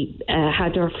she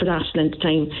had her for that length of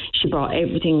time, she brought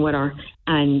everything with her.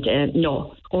 And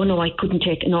I couldn't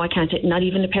take. No, I can't take. Not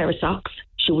even a pair of socks.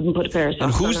 She wouldn't put a pair of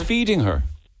socks. And who's feeding her?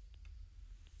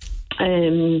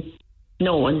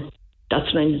 No one.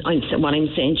 That's what I'm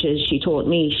saying. She told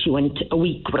me she went a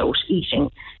week without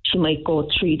eating. She might go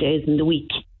 3 days in the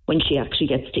week when she actually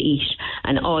gets to eat.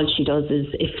 And all she does is,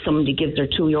 if somebody gives her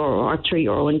 €2 or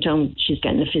 €3 in town, she's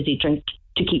getting a fizzy drink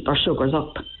to keep her sugars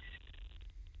up.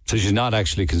 So she's not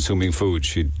actually consuming food.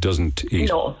 She doesn't eat.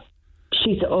 No.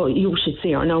 You should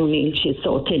see her now, Neil. She's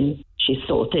so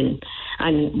thin.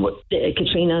 And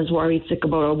Katrina's worried sick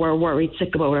about her. We're worried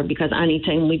sick about her, because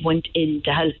anytime we went in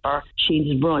to help her,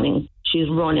 she's running. She's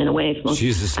running away from us.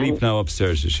 She's asleep now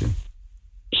upstairs, is she?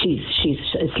 She's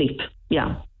asleep,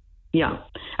 yeah.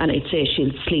 And I'd say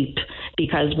she'll sleep,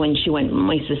 because when she went with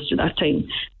my sister that time,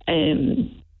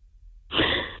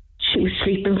 she was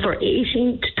sleeping for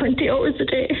 18 to 20 hours a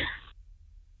day.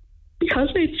 Because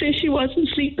I'd say she wasn't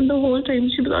sleeping the whole time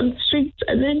she was on the streets,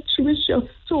 and then she was just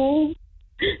so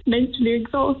mentally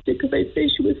exhausted, because I'd say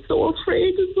she was so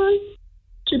afraid as well,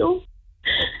 you know.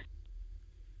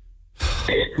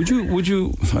 Would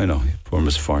you? I know, poor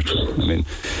misfortune. I mean,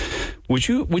 would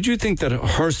you think that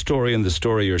her story and the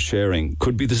story you're sharing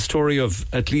could be the story of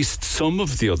at least some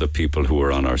of the other people who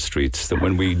are on our streets? That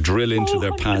when we drill into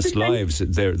their past lives,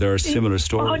 there are similar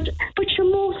stories. But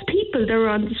most people that are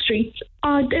on the streets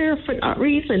are there for that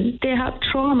reason. They have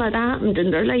trauma that happened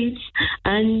in their lives,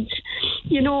 and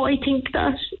I think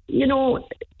that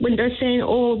when they're saying,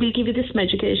 "Oh, we'll give you this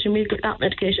medication, we'll give that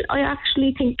medication," I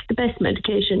actually think the best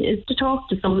medication is to talk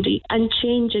to somebody and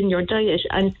changing your diet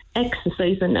and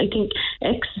exercising. I think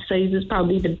exercise is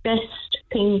probably the best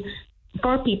thing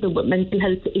for people with mental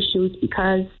health issues,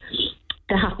 because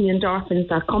the happy endorphins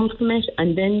that come from it,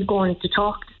 and then going to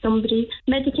talk to somebody.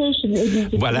 Medication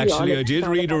isn't. Well, actually, I did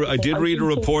read a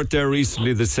report there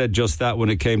recently that said just that when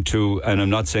it came to, and I'm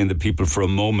not saying that people for a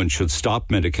moment should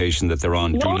stop medication that they're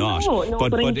on. Do not.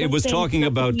 But it was talking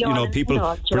about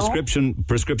people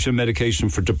prescription medication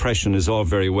for depression is all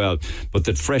very well, but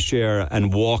that fresh air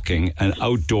and walking and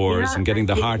outdoors and getting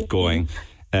the heart going.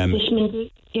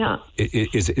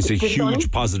 It's a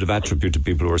huge positive attribute to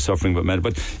people who are suffering with mental.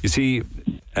 But you see,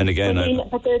 and again,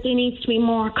 but there needs to be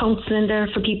more counselling there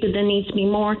for people. There needs to be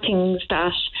more things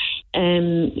that,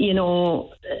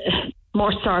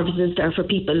 more services there for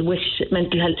people with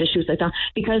mental health issues like that.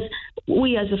 Because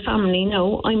we as a family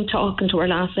now, I'm talking to her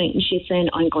last night, and she's saying,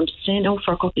 "I'm going to stay now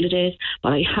for a couple of days,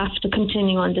 but I have to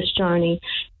continue on this journey.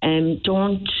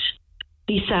 Don't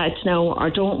be sad now, or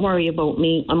don't worry about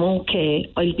me. I'm okay.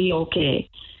 I'll be okay."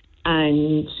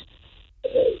 And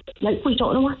we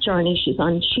don't know what journey she's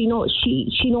on. She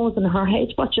knows in her head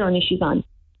what journey she's on.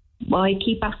 Well, I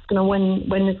keep asking her when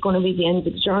it's going to be the end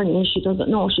of the journey, and she doesn't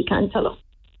know. She can't tell us.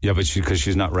 Yeah, but because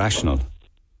she's not rational.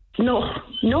 No,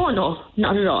 not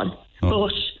at all. Oh.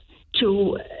 But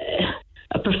to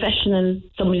a professional,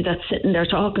 somebody that's sitting there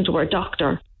talking to her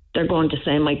doctor, they're going to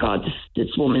say, "My God,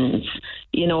 this woman's,"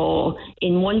 in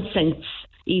one sense.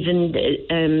 Even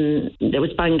there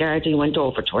was Bangardi went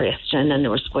over to her yesterday, and then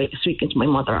there was quite speaking to my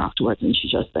mother afterwards, and she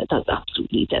just said, "That's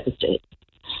absolutely devastating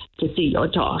to see your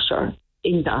daughter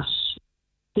in that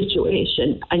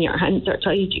situation, and your hands are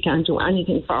tied. You can't do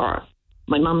anything for her."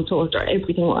 My mum told her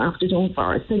everything we're after doing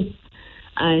for her since,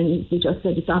 and she just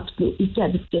said it's absolutely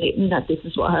devastating that this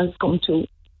is what has come to,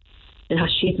 that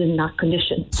she's in that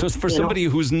condition. So for somebody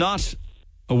who's not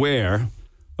aware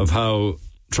of how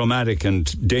traumatic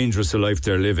and dangerous a life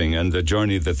they're living and the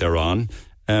journey that they're on,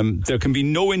 there can be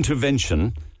no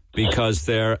intervention because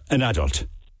they're an adult.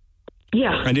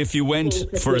 Yeah. And if you went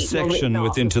for a section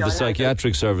into the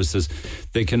psychiatric services,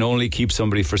 they can only keep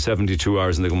somebody for 72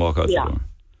 hours and they can walk out the door.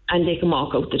 And they can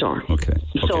walk out the door. Okay.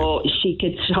 So she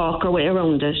could talk her way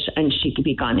around it and she could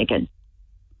be gone again.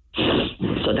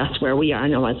 So that's where we are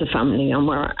now as a family, and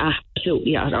we're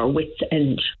absolutely at our wits'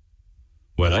 end.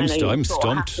 Well, I'm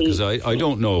stumped because I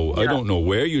don't know. Yeah. I don't know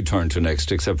where you turn to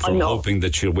next, except for hoping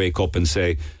that she'll wake up and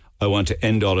say, "I want to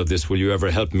end all of this. Will you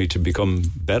ever help me to become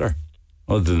better?"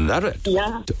 Other than that,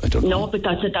 I don't know. No, but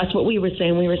that's what we were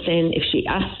saying. We were saying if she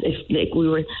asked,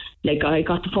 I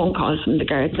got the phone call from the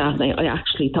guards last night. I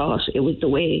actually thought it was the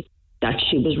way that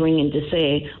she was ringing to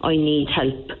say, "I need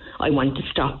help. I want to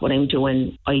stop what I'm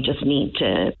doing. I just need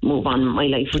to move on with my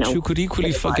life now." But you could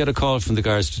equally get a call from the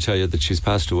guards to tell you that she's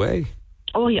passed away.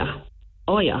 Oh yeah.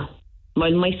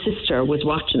 Well, my sister was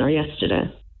watching her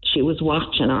yesterday. She was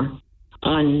watching her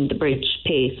on the bridge,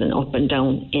 pacing up and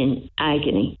down in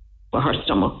agony with her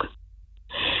stomach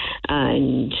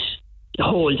and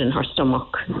holding her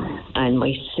stomach. And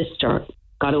my sister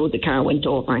got out of the car, went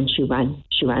over, and she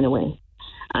ran away.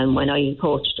 And when I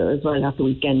approached her as well at the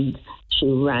weekend, she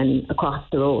ran across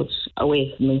the road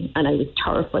away from me, and I was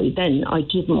terrified then. I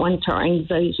didn't want her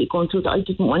anxiety going through that. I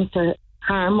didn't want to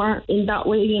harm her in that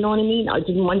way, you know what I mean? I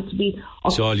didn't want to be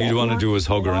upset. So all you want to do is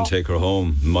hug her and take her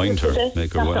home, mind her,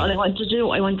 make her well. That's all I wanted to do.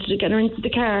 I wanted to get her into the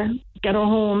car, get her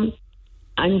home,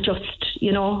 and just,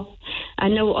 you know,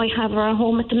 and now I have her at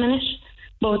home at the minute,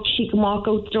 but she can walk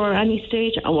out the door at any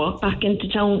stage and walk back into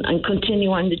town and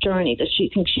continue on the journey that she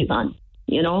thinks she's on,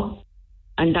 you know,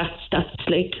 and that's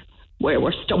like where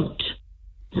we're stumped.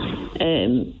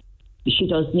 She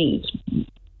does need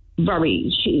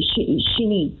she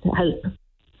needs help.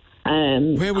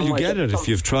 Where will you get it if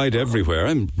you've tried everywhere?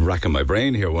 I'm racking my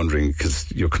brain here wondering,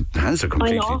 because your hands are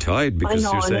completely tied, because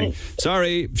you're saying,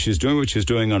 sorry, she's doing what she's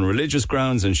doing on religious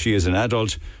grounds and she is an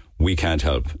adult, we can't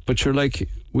help. But you're like,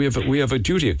 we have a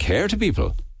duty of care to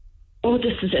people. Oh,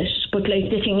 this is it. But like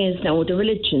the thing is now, the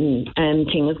religion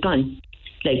thing is gone.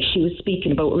 Like she was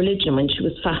speaking about religion when she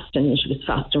was fasting, and she was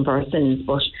fasting for her sins,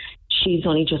 but she's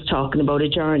only just talking about a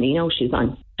journey now she's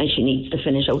on, and she needs to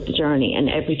finish out the journey. And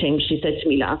everything she said to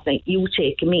me last night, you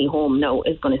taking me home now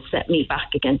is going to set me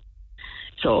back again.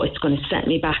 So it's going to set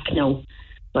me back now.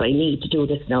 But I need to do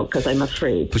this now because I'm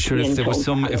afraid. But sure, if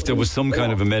there was some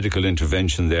kind of a medical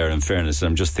intervention there, in fairness,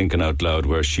 I'm just thinking out loud,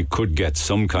 where she could get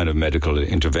some kind of medical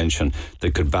intervention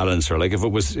that could balance her. Like if it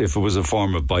was a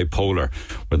form of bipolar,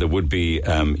 where there would be,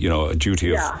 a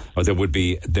duty of, or there would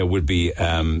be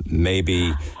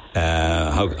maybe,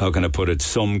 how can I put it,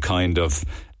 some kind of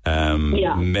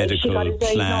medical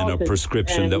plan or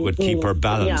prescription that would keep her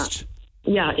balanced.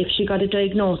 Yeah, if she got a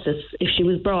diagnosis, if she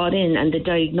was brought in and they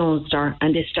diagnosed her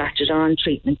and they started her on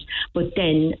treatment, but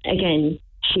then again,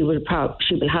 she will have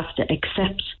to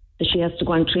accept that she has to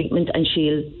go on treatment, and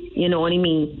she'll, you know what I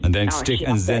mean, and then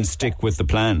stick with the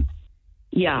plan.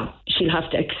 Yeah, she'll have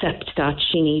to accept that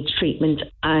she needs treatment.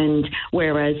 And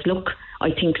whereas, look, I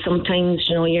think sometimes,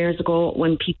 you know, years ago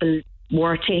when people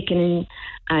were taken in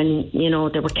and, you know,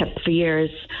 they were kept for years,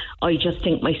 I just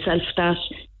think myself that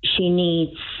she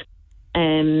needs.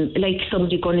 Like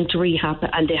somebody going into rehab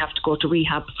and they have to go to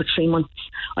rehab for 3 months.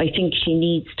 I think she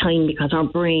needs time because her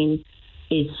brain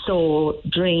is so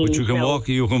drained. But you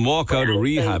can walk out of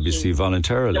rehab, you see,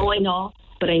 voluntarily. No, I know.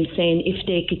 But I'm saying if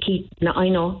they could keep... No, I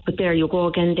know, but there you go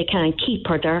again. They can't keep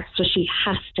her there, so she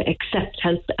has to accept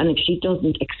help. And if she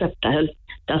doesn't accept the help,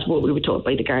 that's what we were told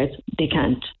by the guards. They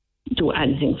can't do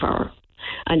anything for her.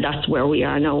 And that's where we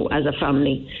are now as a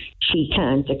family. She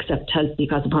can't accept help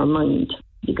because of her mind,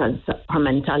 because her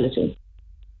mentality.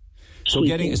 So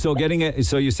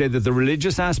you say that the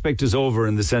religious aspect is over,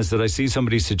 in the sense that I see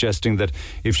somebody suggesting that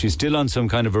if she's still on some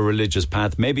kind of a religious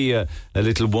path, maybe a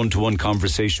little one-to-one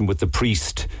conversation with the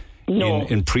priest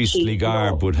in priestly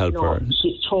garb would help her.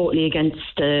 She's totally against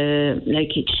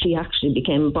she actually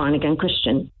became a born-again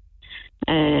Christian.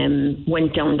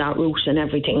 Went down that route and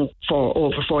everything for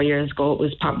over 4 years ago. It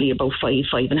was probably about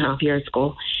 5.5 years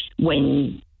ago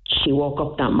when she woke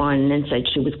up that morning and said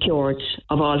she was cured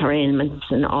of all her ailments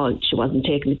and all. She wasn't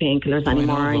taking the painkillers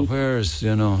anymore.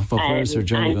 But where's her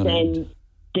journey going? And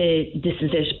then this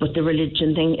is it. But the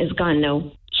religion thing is gone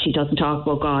now. She doesn't talk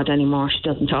about God anymore. She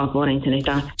doesn't talk about anything like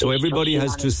that. So everybody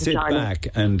has to sit back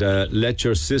and let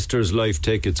your sister's life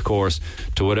take its course,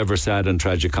 to whatever sad and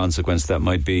tragic consequence that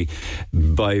might be,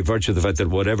 by virtue of the fact that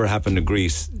whatever happened in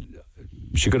Greece,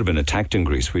 she could have been attacked in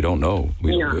Greece. We don't know.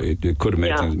 It could have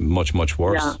made things much, much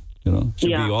worse. Yeah. You know, should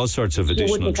be all sorts of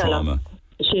additional trauma.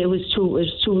 It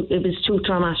was too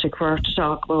traumatic for her to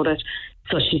talk about it.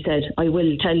 So she said, "I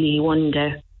will tell you one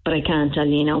day, but I can't tell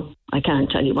you now. I can't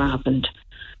tell you what happened."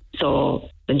 So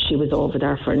then she was over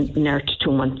there for near to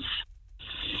 2 months,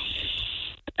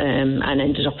 and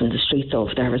ended up in the streets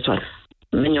over there as well.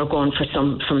 And you're going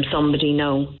from somebody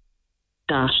now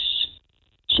that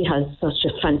she has such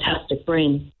a fantastic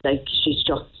brain. Like, she's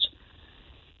just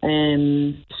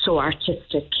so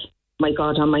artistic. My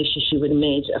God almighty, she would have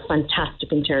made a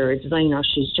fantastic interior designer.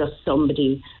 She's just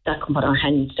somebody that can put her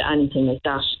hands to anything like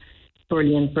that.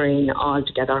 Brilliant brain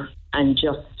altogether. And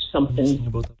just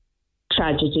something,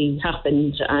 tragedy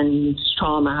happened and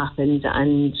trauma happened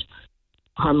and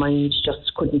her mind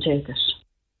just couldn't take it,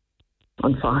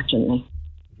 unfortunately.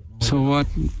 So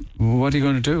what are you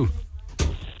going to do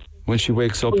when she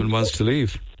wakes up and wants to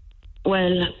leave?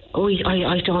 Well,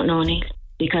 I don't know, Neil,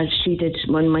 because she did,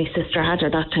 when my sister had her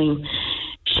that time,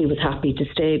 she was happy to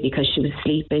stay because she was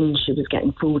sleeping, she was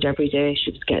getting food every day,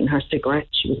 she was getting her cigarettes,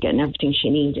 she was getting everything she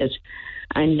needed.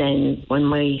 And then when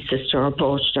my sister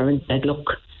approached her and said,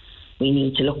 look, we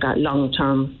need to look at long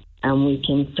term and we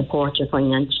can support you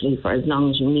financially for as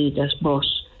long as you need it, but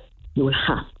you will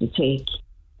have to take,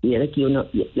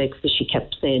 so she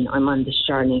kept saying, I'm on this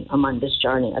journey,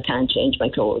 I can't change my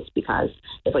clothes, because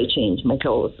if I change my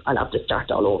clothes, I'll have to start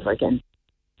all over again.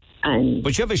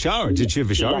 But you have a shower. Did she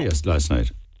have a shower last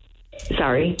night?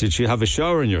 Sorry? Did she have a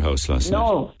shower in your house last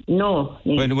night? No.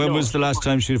 When was the last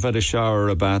time she'd had a shower or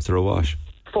a bath or a wash?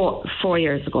 4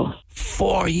 years ago.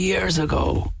 4 years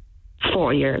ago?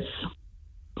 4 years.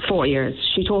 4 years.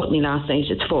 She told me last night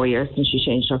it's 4 years since she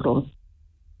changed her clothes.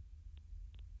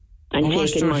 And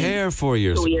washed her hair 4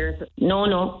 years ago? 2 years. No,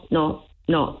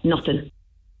 nothing.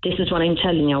 This is what I'm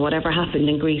telling you. Whatever happened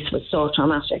in Greece was so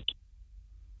traumatic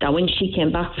that when she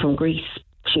came back from Greece,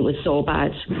 she was so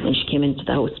bad. When she came into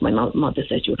the house, my mother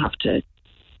said you would have to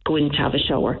go in to have a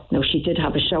shower. Now, she did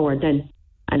have a shower then,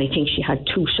 and I think she had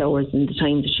 2 showers in the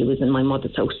time that she was in my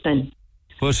mother's house then.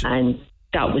 And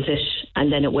that was it.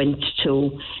 And then it went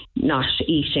to not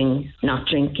eating, not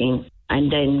drinking,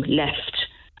 and then left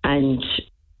and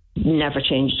never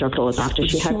changed her clothes after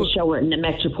she had the shower in the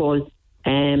Metropole.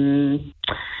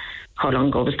 How long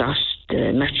ago was that?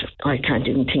 I can't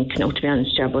even think now, to be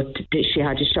honest, but she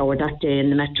had a shower that day in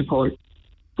the Metropole,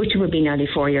 which would be nearly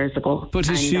 4 years ago. But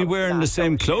is she wearing the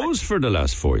same clothes for the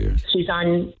last 4 years? She's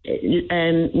on,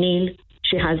 Neil,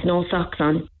 she has no socks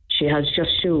on. She has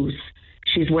just shoes.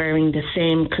 She's wearing the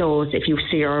same clothes if you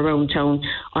see her around town.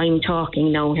 I'm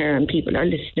talking now here and people are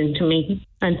listening to me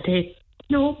and they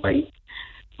know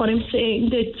what I'm saying.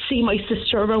 They see my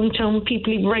sister around town.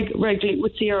 People regularly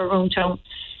would see her around town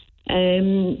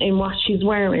in what she's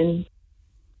wearing.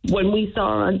 When we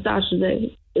saw her on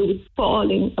Saturday, it was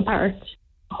falling apart.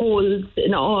 Holes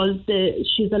in all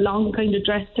she's a long kind of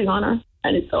dress thing on her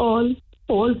and it's all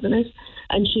holes in it,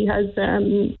 and she has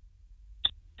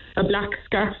a black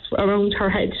scarf around her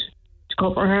head to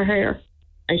cover her hair,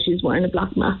 and she's wearing a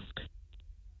black mask.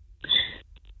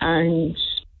 And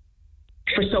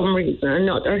for some reason or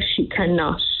another, she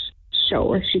cannot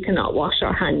shower, she cannot wash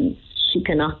her hands, she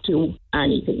cannot do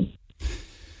anything.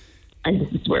 And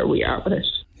this is where we are with it.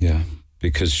 Yeah,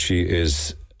 because she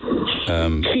is...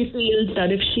 she feels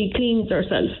that if she cleans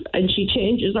herself and she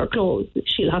changes her clothes,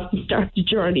 she'll have to start the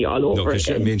journey all over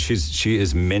again. I mean, she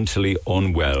is mentally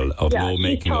unwell of no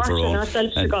making of her own.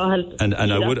 And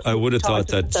I would have thought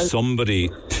that somebody...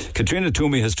 Katrina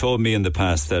Toomey has told me in the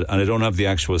past that, and I don't have the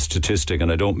actual statistic,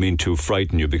 and I don't mean to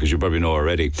frighten you because you probably know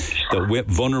already, that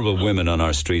vulnerable women on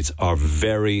our streets are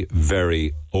very,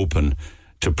 very open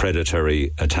to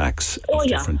predatory attacks of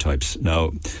different types.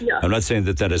 Now, I'm not saying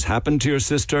that has happened to your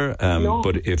sister,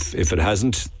 but if it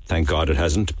hasn't, thank God it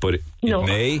hasn't, but it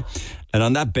may. And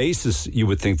on that basis, you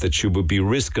would think that she would be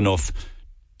risk enough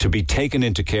to be taken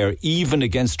into care even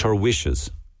against her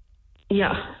wishes.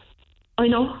 Yeah. I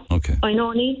know. Okay. I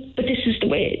know, Neil, but this is the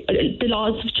way the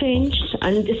laws have changed,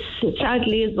 and this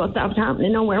sadly is what's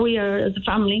happening now where we are as a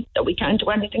family, that we can't do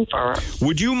anything for her.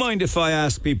 Would you mind if I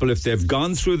ask people if they've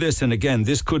gone through this? And again,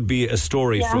 this could be a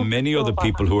story from many other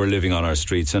people who are living on our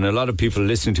streets, and a lot of people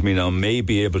listening to me now may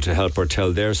be able to help or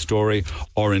tell their story,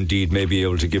 or indeed may be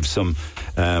able to give some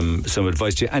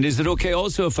advice to you. And is it okay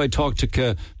also if I talk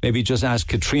to maybe just ask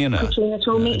Katrina? Katrina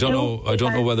told me. I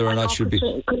don't know whether or not she'd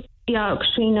be... Yeah,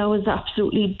 Katrina was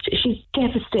she's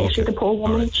devastated, the poor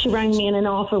woman. Right. She rang me in an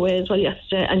awful way as well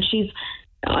yesterday, and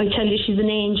I tell you, she's an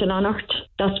angel on earth.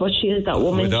 That's what she is, that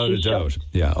woman. Without a doubt.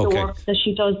 Yeah, okay. The work that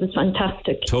she does is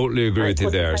fantastic. Totally agree with you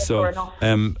there. So, all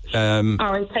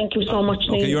right, thank you so much,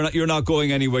 Neil. Okay, you're not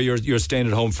going anywhere. You're staying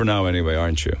at home for now anyway,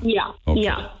 aren't you? Yeah, okay.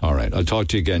 Yeah. All right, I'll talk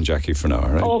to you again, Jackie, for now,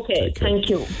 all right? Okay, thank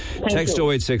you. Text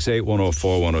 0868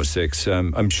 104 106.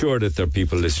 I'm sure that there are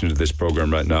people listening to this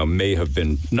programme right now may have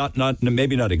been,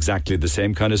 maybe not exactly the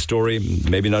same kind of story,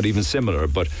 maybe not even similar,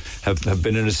 but have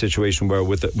been in a situation where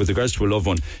with regards to a loved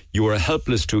one, you are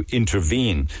helpless to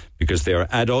intervene because they are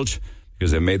adult,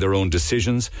 because they made their own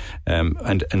decisions.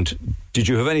 And did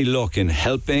you have any luck in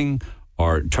helping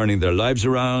or turning their lives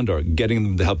around or getting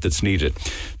them the help that's needed?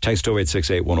 Text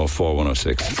 0868 104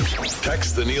 106.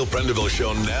 Text the Neil Prendeville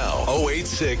Show now.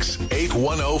 086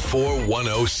 8104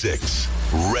 106.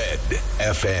 Red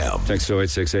FM. Text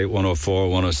 0868 104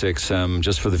 106.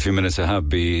 Just for the few minutes I have,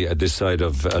 be at this side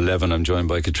of 11. I'm joined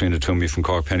by Katrina Toomey from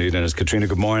Cork, Penny Dennis. Katrina,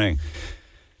 good morning.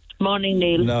 Morning,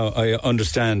 Neil. Now, I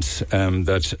understand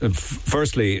that,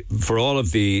 firstly, for all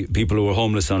of the people who are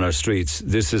homeless on our streets,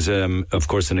 this is, of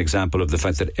course, an example of the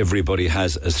fact that everybody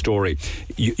has a story.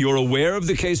 You're aware of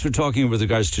the case we're talking with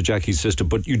regards to Jackie's sister,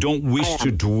 but you don't wish to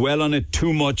dwell on it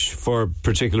too much for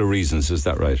particular reasons. Is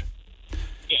that right?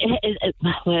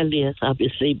 Well, yes,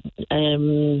 obviously.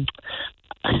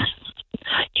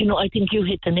 I think you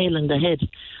hit the nail on the head.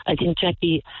 I think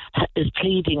Jackie is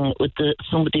pleading with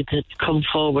somebody to come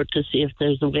forward to see if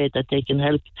there's a way that they can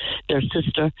help their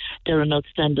sister. They're an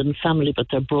outstanding family, but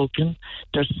they're broken.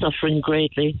 They're suffering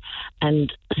greatly,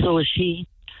 and so is she.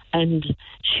 And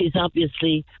she's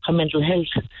obviously, her mental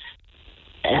health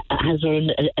has her in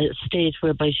a state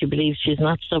whereby she believes she's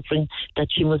not suffering, that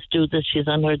she must do this, she's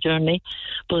on her journey.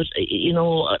 But,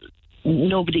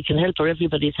 nobody can help her.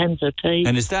 Everybody's hands are tied.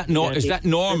 And is that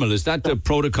normal? Is that the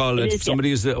protocol that if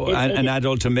somebody is an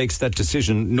adult who makes that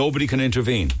decision, nobody can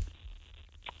intervene?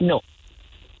 No.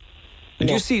 And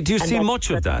do you see much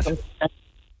of that?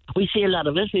 We see a lot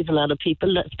of it. We have a lot of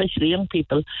people, especially young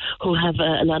people, who have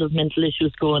a lot of mental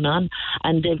issues going on,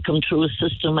 and they've come through a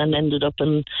system and ended up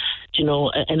in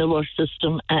a worse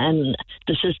system, and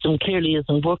the system clearly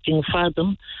isn't working for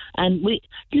them. And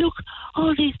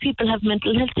all these people have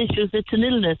mental health issues. It's an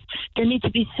illness. They need to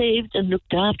be saved and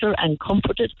looked after and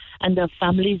comforted, and their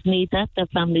families need that. Their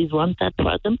families want that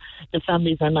for them. The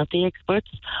families are not the experts.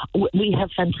 We have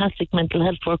fantastic mental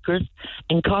health workers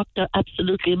in Cork. They're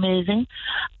absolutely amazing.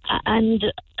 And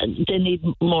they need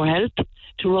more help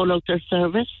to roll out their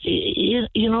service,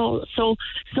 so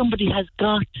somebody has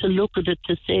got to look at it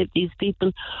to save these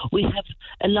people. We have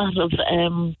a lot of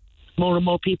more and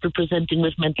more people presenting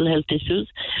with mental health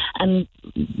issues, and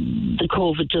the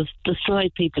COVID just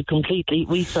destroyed people completely.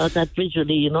 We saw that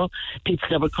visually, people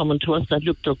that were coming to us that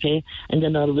looked okay, and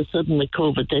then all of a sudden with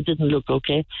COVID they didn't look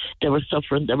okay. They were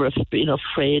suffering, they were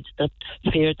afraid, that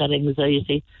fear, that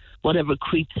anxiety. Whatever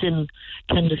creeps in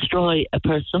can destroy a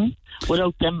person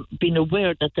without them being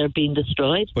aware that they're being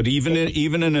destroyed. But even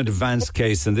in an advanced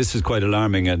case, and this is quite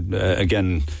alarming, and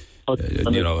again, I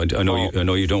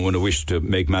know you don't want to wish to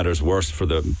make matters worse for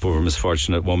the poor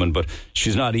misfortunate woman, but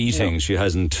she's not eating. No. She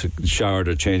hasn't showered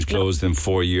or changed clothes in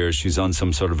 4 years. She's on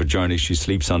some sort of a journey. She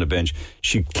sleeps on a bench.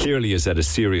 She clearly is at a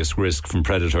serious risk from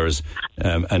predators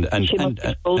and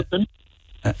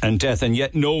death. And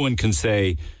yet no one can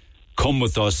say, come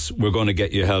with us, we're going to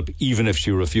get you help, even if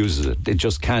she refuses it. It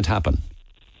just can't happen.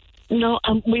 No,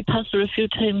 we pass her a few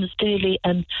times daily,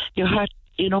 and your heart,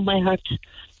 my heart,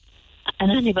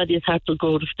 and anybody's heart will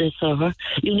go if they saw her.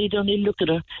 You need only look at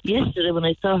her. Yesterday when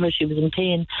I saw her, she was in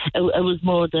pain. It was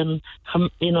more than,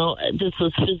 this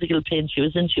was physical pain she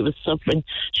was in. She was suffering.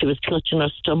 She was clutching her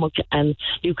stomach, and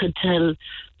you could tell,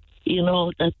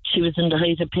 that she was in the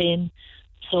height of pain.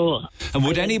 And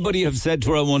would anybody have said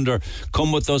to her, I wonder,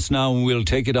 come with us now and we'll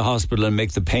take you to hospital and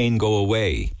make the pain go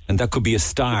away? And that could be a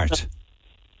start.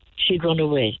 She'd run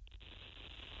away.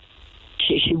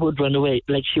 She would run away,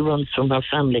 like she runs from her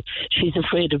family. She's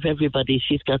afraid of everybody.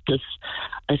 She's got this,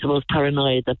 I suppose,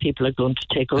 paranoia that people are going to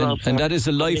take her off. And that is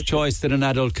a life choice that an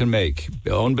adult can make.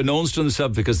 Unbeknownst to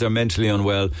themselves, because they're mentally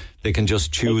unwell, they can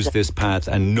just choose this path,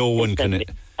 and no one can...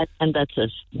 And that's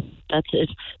it. That's it.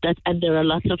 And there are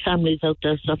lots of families out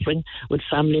there suffering with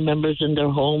family members in their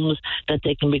homes that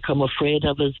they can become afraid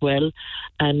of as well.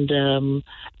 And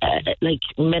like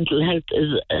mental health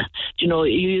is, you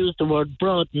use the word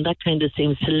broad, and that kind of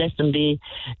seems to lessen the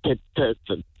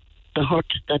hurt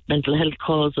that mental health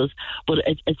causes, but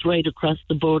it's right across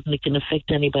the board, and it can affect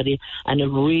anybody, and it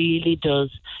really does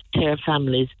tear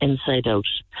families inside out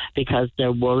because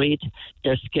they're worried,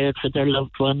 they're scared for their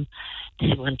loved one,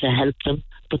 they want to help them,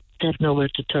 but they have nowhere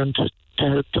to turn to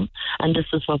help them, and this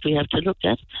is what we have to look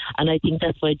at. And I think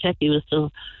that's why Jackie was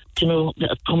so,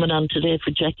 coming on today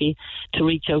for Jackie to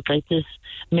reach out like this.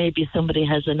 Maybe somebody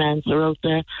has an answer out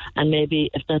there, and maybe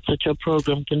if that's what your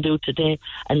programme can do today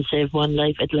and save one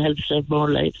life, it'll help save more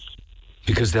lives.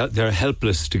 Because they're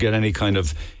helpless to get any kind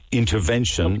of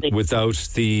intervention without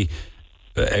the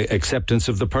acceptance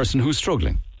of the person who's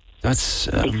struggling. That's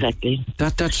exactly.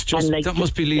 That's just that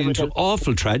must be leading to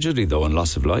awful tragedy, though, and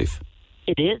loss of life.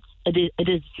 It is. It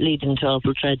is leading to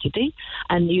awful tragedy,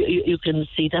 and you can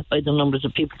see that by the numbers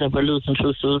of people that we're losing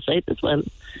through suicide as well.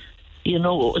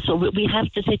 So we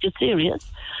have to take it serious.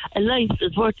 A life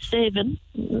is worth saving,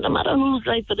 no matter whose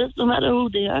life it is, no matter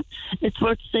who they are. It's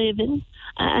worth saving,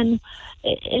 and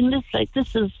in this,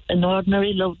 this is an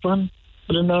ordinary loved one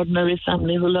with an ordinary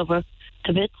family who love her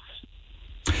to bits.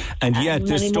 And yet,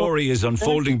 this story is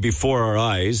unfolding before our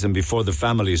eyes and before the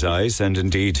family's eyes, and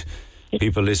indeed,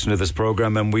 people listen to this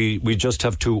programme, and we just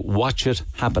have to watch it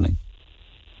happening.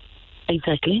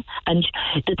 Exactly. And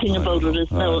the thing about it is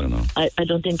now, I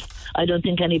don't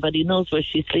think anybody knows where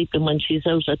she's sleeping when she's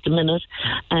out at the minute.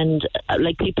 And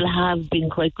people have been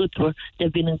quite good to her.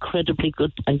 They've been incredibly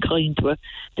good and kind to her.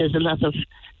 There's a lot of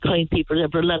kind people. There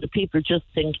are a lot of people just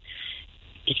think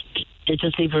they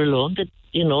just leave her alone. That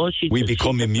we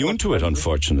become immune to it,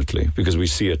 unfortunately, because we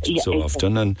see it so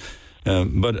often. And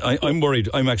but I'm worried.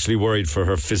 I'm actually worried for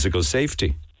her physical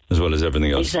safety as well as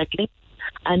everything else. Exactly.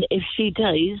 And if she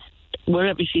dies,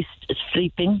 wherever she's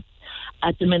sleeping,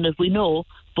 at the minute we know,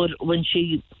 but when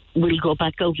she will go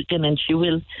back out again, and she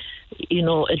will,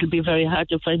 it'll be very hard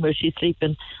to find where she's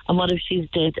sleeping. And what if she's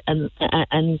dead and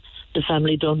the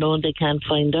family don't know and they can't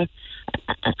find her,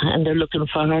 and they're looking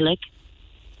for her,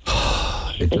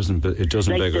 It doesn't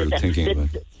beggar thinking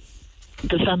about it.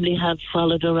 the family have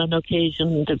followed her on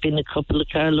occasion. There've been a couple of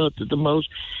carloads of them out,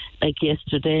 like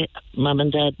yesterday, mum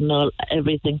and dad and all,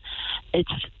 everything.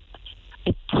 It's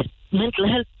mental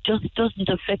health just doesn't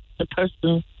affect the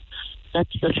person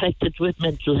that's affected with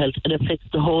mental health. It affects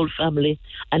the whole family,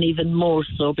 and even more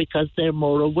so because they're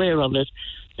more aware of it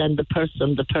than the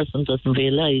person. The person doesn't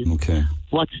realise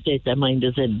what state their mind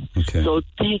is in. So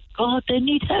they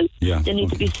need help. They need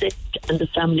to be sick, and the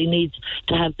family needs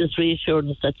to have this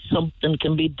reassurance that something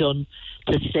can be done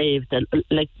to save them.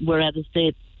 Like, we're at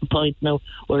a point now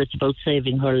where it's about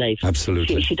saving her life.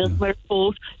 Absolutely. She doesn't wear a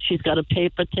coat. She's got a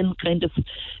paper thin kind of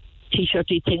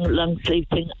T-shirty thing, long sleeve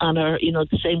thing on her,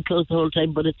 the same clothes the whole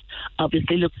time, but it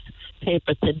obviously looks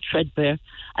paper thin, threadbare,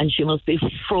 and she must be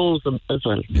frozen as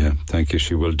well. Yeah, thank you.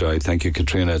 She will die. Thank you,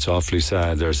 Katrina. It's awfully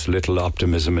sad. There's little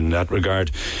optimism in that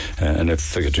regard, and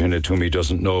if Katrina Toomey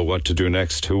doesn't know what to do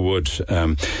next, who would?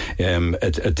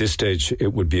 At this stage,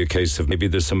 it would be a case of maybe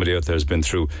there's somebody out there who's been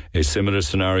through a similar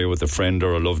scenario with a friend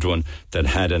or a loved one that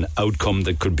had an outcome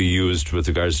that could be used with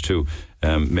regards to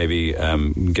maybe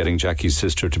getting Jackie's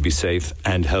sister to be safe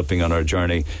and helping on her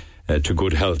journey to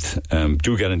good health.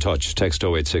 Do get in touch. Text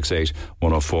 0868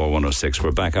 104 106.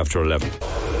 We're back after 11.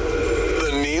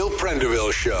 The Neil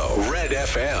Prendeville Show, Red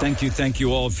FM. Thank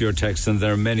you all for your texts, and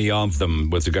there are many of them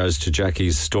with regards to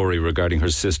Jackie's story regarding her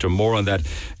sister. More on that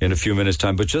in a few minutes'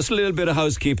 time, but just a little bit of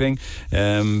housekeeping.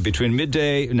 Between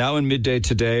now and midday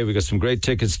today, we got some great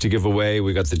tickets to give away.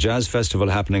 We got the Jazz Festival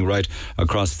happening right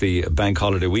across the bank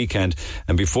holiday weekend,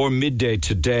 and before midday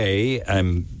today,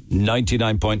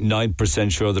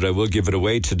 99.9% sure that I will give it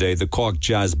away today, the Cork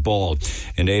Jazz Ball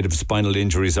in aid of Spinal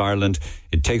Injuries Ireland.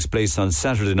 It takes place on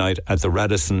Saturday night at the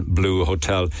Radisson Blue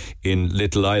Hotel in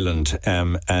Little Island,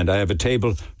 and I have a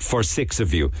table for 6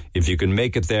 of you. If you can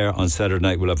make it there on Saturday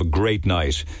night, we'll have a great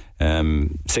night.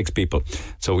 6 people.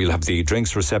 So we'll have the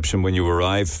drinks reception when you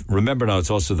arrive. Remember now,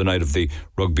 it's also the night of the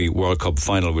Rugby World Cup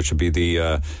final, which will be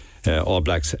the All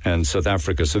Blacks and South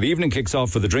Africa. So the evening kicks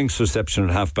off with the drinks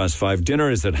reception at 5:30. Dinner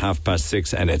is at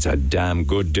 6:30, and it's a damn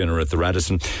good dinner at the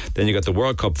Radisson. Then you got the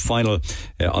World Cup final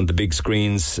on the big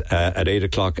screens at 8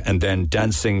 o'clock, and then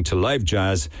dancing to live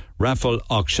jazz, raffle,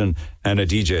 auction, and a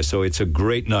DJ. So it's a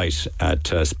great night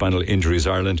at Spinal Injuries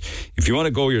Ireland. If you want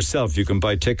to go yourself, you can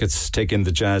buy tickets, take in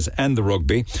the jazz and the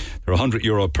rugby. They're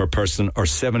 €100 per person, or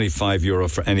 €75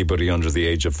 for anybody under the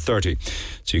age of 30.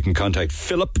 So you can contact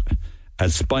Philip at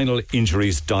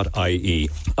spinalinjuries.ie.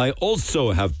 I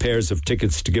also have pairs of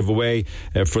tickets to give away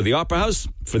for the Opera House,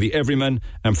 for the Everyman,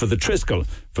 and for the Triskel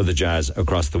for the Jazz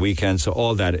across the weekend. So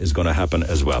all that is going to happen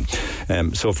as well.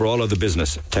 So for all of the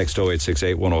business, text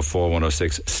 0868 104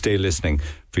 106. Stay listening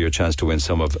for your chance to win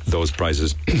some of those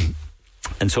prizes.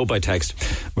 And so by text,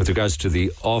 with regards to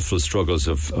the awful struggles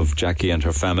of Jackie and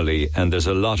her family, and there's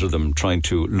a lot of them trying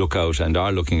to look out and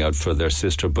are looking out for their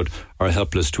sister, but are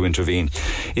helpless to intervene.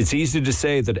 It's easy to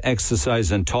say that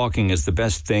exercise and talking is the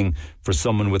best thing for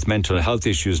someone with mental health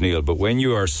issues, Neil, but when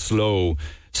you are slow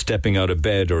stepping out of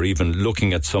bed or even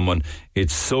looking at someone,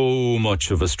 it's so much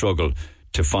of a struggle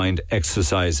to find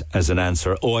exercise as an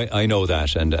answer. Oh, I know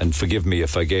that, and forgive me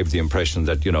if I gave the impression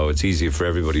that, it's easy for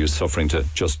everybody who's suffering to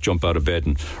just jump out of bed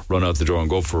and run out the door and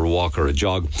go for a walk or a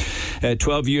jog.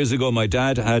 12 years ago, my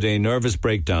dad had a nervous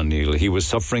breakdown, Neil. He was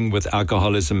suffering with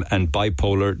alcoholism and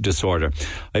bipolar disorder.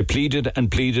 I pleaded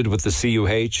and pleaded with the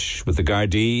CUH, with the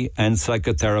Gardaí and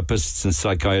psychotherapists and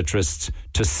psychiatrists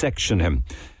to section him.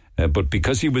 But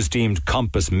because he was deemed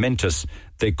compos mentis,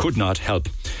 they could not help.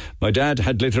 My dad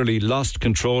had literally lost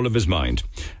control of his mind,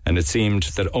 and it seemed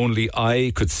that only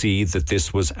I could see that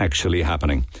this was actually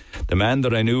happening. The man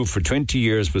that I knew for 20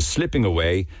 years was slipping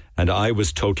away, and I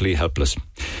was totally helpless.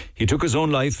 He took his own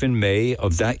life in May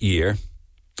of that year,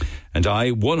 and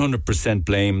I 100%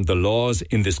 blame the laws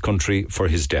in this country for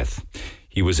his death.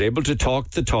 He was able to talk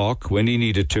the talk when he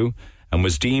needed to, and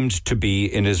was deemed to be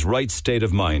in his right state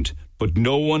of mind, but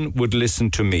no one would listen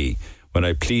to me when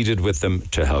I pleaded with them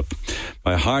to help.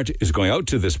 My heart is going out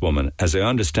to this woman as I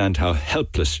understand how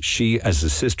helpless she as a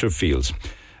sister feels.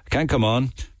 I can't come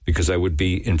on because I would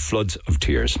be in floods of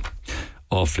tears.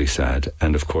 Awfully sad.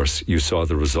 And of course, you saw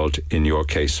the result in your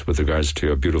case with regards to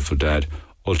your beautiful dad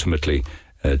ultimately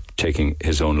taking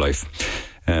his own life.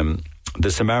 The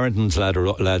Samaritans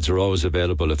lads are always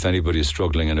available if anybody is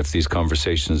struggling and if these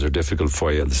conversations are difficult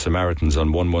for you. The Samaritans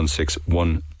on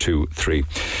 116123.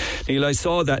 Neil, I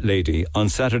saw that lady on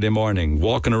Saturday morning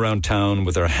walking around town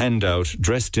with her hand out,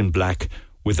 dressed in black,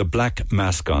 with a black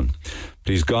mask on.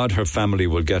 Please God, her family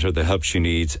will get her the help she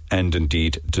needs and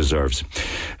indeed deserves.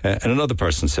 And another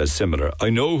person says similar. I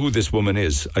know who this woman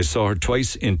is. I saw her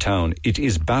twice in town. It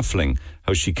is baffling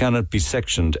how she cannot be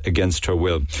sectioned against her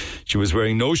will. She was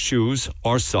wearing no shoes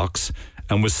or socks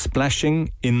and was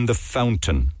splashing in the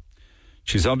fountain.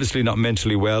 She's obviously not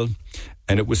mentally well,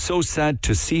 and it was so sad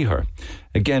to see her.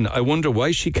 Again, I wonder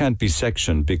why she can't be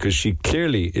sectioned, because she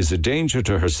clearly is a danger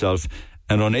to herself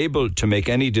and unable to make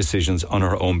any decisions on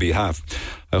her own behalf.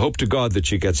 I hope to God that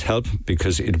she gets help,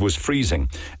 because it was freezing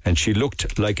and she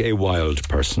looked like a wild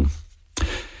person.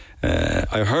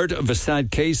 I heard of a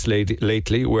sad case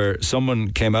lately where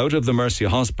someone came out of the Mercy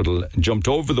Hospital, jumped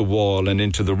over the wall and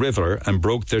into the river and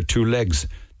broke their 2 legs.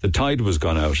 The tide was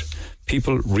gone out.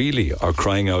 People really are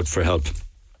crying out for help.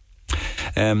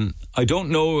 I don't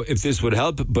know if this would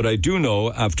help, but I do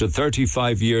know after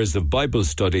 35 years of Bible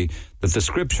study that the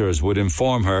scriptures would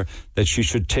inform her that she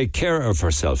should take care of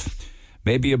herself.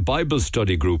 Maybe a Bible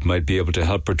study group might be able to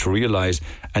help her to realize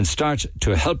and start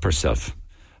to help herself.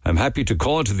 I'm happy to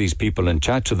call to these people and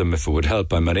chat to them if it would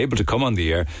help. I'm unable to come on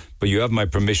the air, but you have my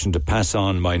permission to pass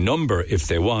on my number if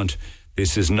they want.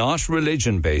 This is not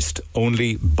religion-based,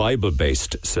 only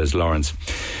Bible-based, says Lawrence.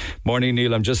 Morning,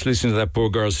 Neil. I'm just listening to that poor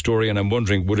girl's story and I'm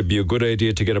wondering, would it be a good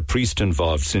idea to get a priest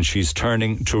involved since she's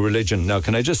turning to religion? Now,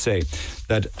 can I just say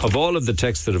that of all of the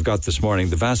texts that I've got this morning,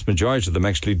 the vast majority of them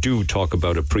actually do talk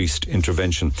about a priest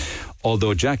intervention.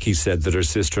 Although Jackie said that her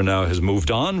sister now has moved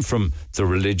on from the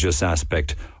religious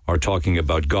aspect or talking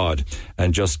about God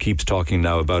and just keeps talking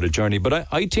now about a journey. But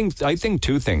I think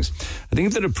 2 things. I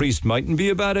think that a priest mightn't be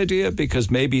a bad idea,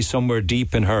 because maybe somewhere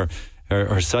deep in her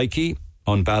psyche,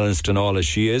 unbalanced and all as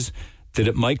she is, that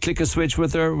it might click a switch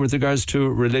with her with regards to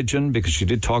religion, because she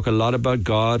did talk a lot about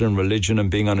God and religion and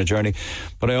being on a journey.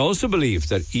 But I also believe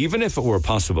that even if it were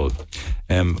possible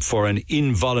for an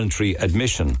involuntary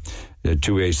admission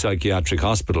to a psychiatric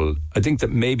hospital, I think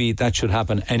that maybe that should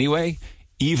happen anyway,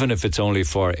 even if it's only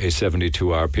for a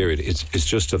 72-hour period. It's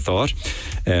just a thought.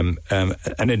 An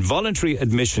involuntary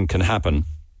admission can happen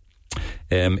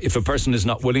if a person is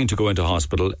not willing to go into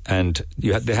hospital, and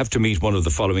they have to meet one of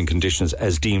the following conditions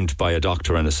as deemed by a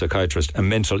doctor and a psychiatrist: a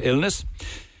mental illness,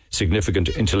 significant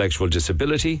intellectual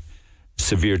disability,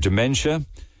 severe dementia.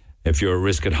 If you're a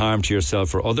risk of harm to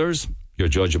yourself or others, your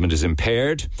judgment is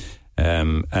impaired,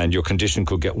 and your condition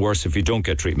could get worse if you don't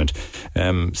get treatment.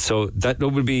 So that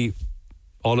would be,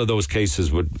 all of those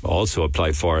cases would also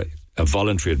apply for a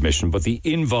voluntary admission, but the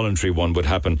involuntary one would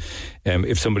happen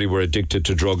if somebody were addicted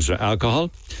to drugs or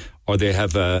alcohol, or they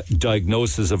have a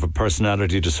diagnosis of a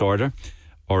personality disorder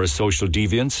or a social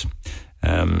deviance.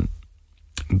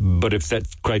 But if that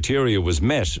criteria was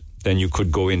met, then you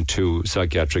could go into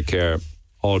psychiatric care,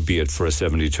 albeit for a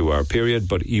 72-hour period.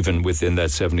 But even within that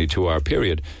 72-hour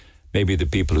period, maybe the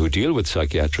people who deal with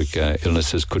psychiatric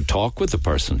illnesses could talk with the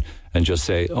person and just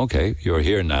say, okay, you're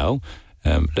here now.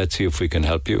 Let's see if we can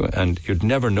help you. And you'd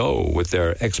never know, with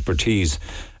their expertise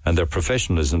and their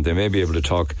professionalism, they may be able to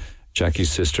talk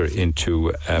Jackie's sister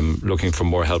into looking for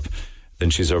more help than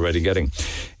she's already getting.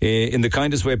 In the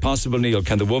kindest way possible, Neil,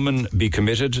 can the woman be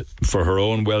committed for her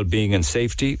own well-being and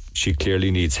safety? She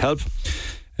clearly needs help.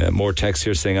 More text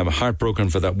here saying, I'm heartbroken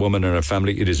for that woman and her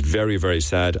family. It is very, very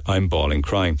sad. I'm bawling,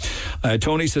 crying.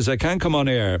 Tony says, I can't come on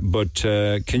air, but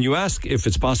can you ask if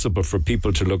it's possible for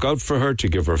people to look out for her, to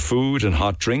give her food and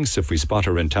hot drinks if we spot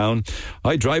her in town?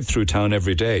 I drive through town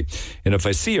every day, and if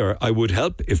I see her, I would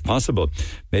help if possible.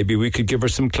 Maybe we could give her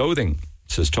some clothing.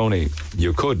 Says Tony,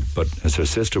 you could, but as her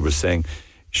sister was saying,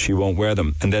 she won't wear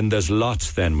them. And then there's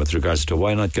lots then with regards to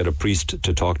why not get a priest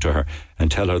to talk to her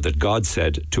and tell her that God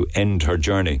said to end her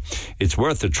journey. It's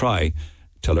worth a try.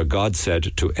 Tell her God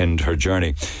said to end her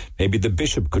journey. Maybe the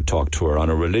bishop could talk to her on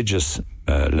a religious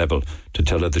level to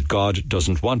tell her that God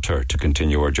doesn't want her to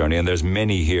continue her journey. And there's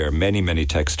many here, many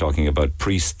texts talking about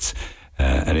priests,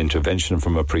 an intervention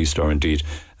from a priest, or indeed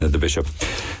the bishop.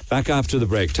 Back after the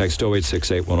break. Text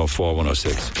 0868 104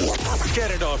 106.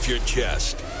 Get it off your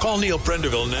chest. Call Neil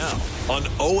Prendeville now on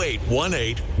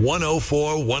 0818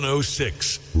 104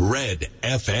 106. Red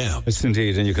FM. Yes,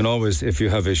 indeed. And you can always, if you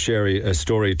have a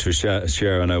story to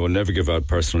share, and I will never give out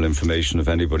personal information of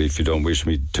anybody if you don't wish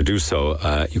me to do so,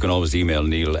 you can always email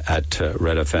Neil at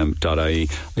redfm.ie.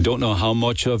 I don't know how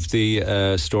much of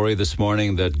the story this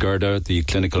morning that Gerda, the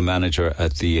clinical manager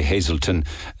at the Hazelton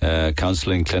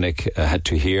Counselling Clinic, had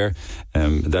to hear.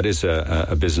 That is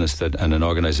a business that and an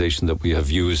organisation that we have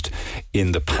used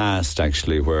in the past,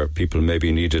 actually, where people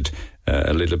maybe needed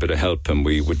a little bit of help, and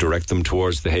we would direct them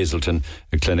towards the Hazelton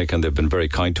Clinic, and they've been very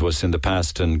kind to us in the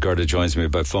past. And Gerda joins me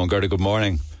by phone. Gerda, good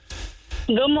morning.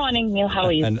 Good morning, Neil. How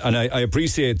are you? And I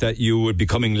appreciate that you would be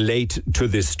coming late to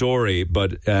this story,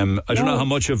 but I don't know how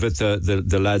much of it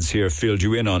the lads here filled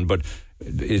you in on, but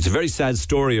it's a very sad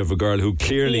story of a girl who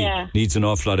clearly needs an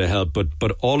awful lot of help,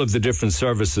 but all of the different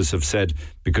services have said,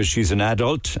 because she's an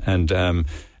adult and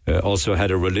also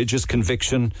had a religious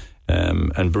conviction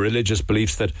and religious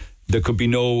beliefs, that there could be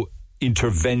no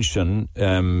intervention.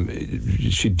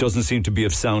 She doesn't seem to be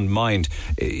of sound mind.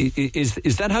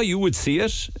 Is that how you would see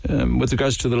it with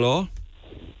regards to the law?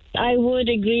 I would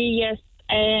agree, yes.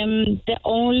 The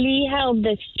only help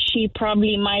that she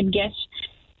probably might get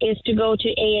is to go to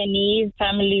A&E.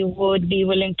 Family would be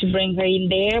willing to bring her in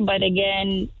there, but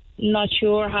again, not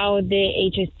sure how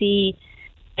the HSC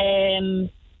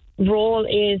role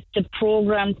is, the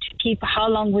program to keep. How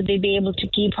long would they be able to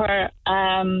keep her?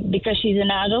 Because she's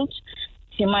an adult,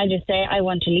 she might just say, I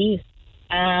want to leave.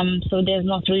 So there's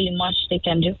not really much they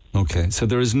can do. Okay, so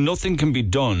there is nothing can be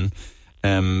done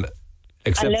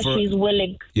except unless she's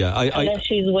willing. Yeah, unless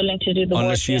she's willing to do the work.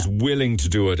 Unless she's willing to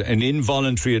do it. An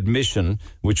involuntary admission,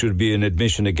 which would be an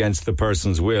admission against the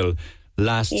person's will,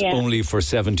 lasts only for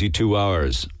 72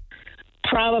 hours.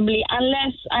 Probably,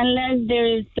 unless there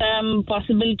is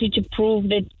possibility to prove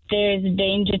that there is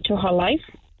danger to her life,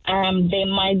 they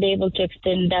might be able to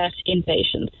extend that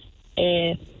inpatient.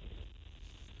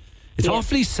 It's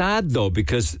awfully sad, though,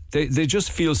 because they just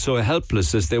feel so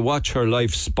helpless as they watch her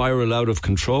life spiral out of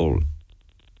control.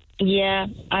 Yeah,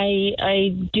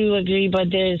 I do agree,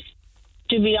 but to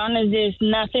be honest, there's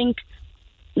nothing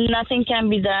can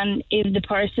be done if the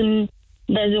person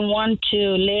doesn't want to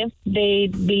live. They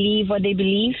believe what they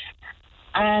believe,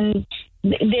 and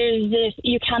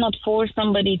you cannot force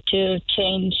somebody to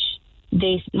change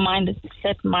their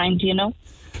set mind, you know.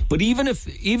 But even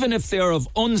if they are of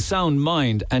unsound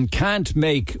mind and can't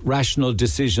make rational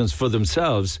decisions for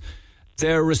themselves,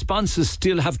 their responses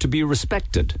still have to be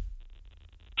respected.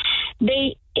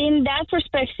 In that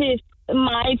perspective,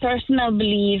 my personal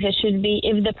belief, it should be,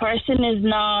 if the person is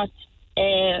not,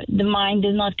 the mind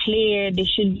is not clear, they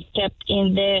should be kept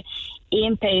in the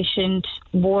inpatient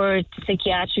ward,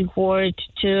 psychiatric ward,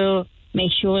 to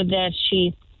make sure that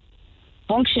she's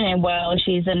functioning well,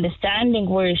 she's understanding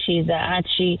where she's at,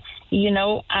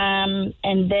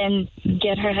 and then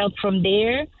get her help from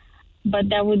there. But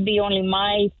that would be only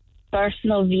my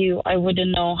personal view. I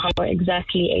wouldn't know how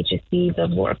exactly HSC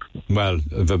does work. Well,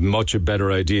 I have a much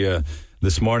better idea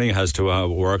this morning as to how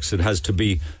it works. It has to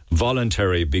be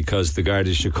voluntary, because the Garda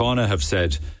Síochána have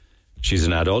said she's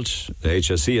an adult. The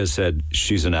HSC has said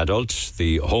she's an adult.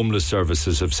 The homeless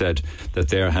services have said that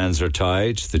their hands are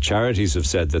tied. The charities have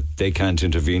said that they can't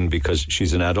intervene because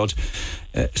she's an adult.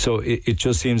 So it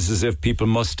just seems as if people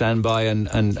must stand by and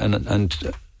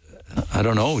I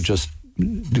don't know, just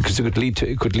because it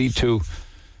could lead to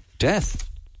death.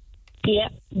 Yeah,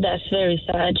 that's very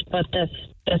sad, but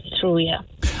that's true. Yeah.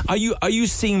 Are you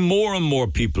seeing more and more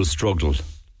people struggle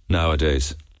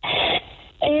nowadays?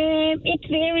 It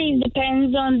varies.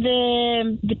 Depends on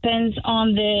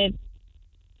the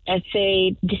I'd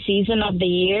say the season of the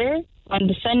year. When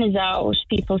the sun is out,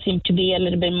 people seem to be a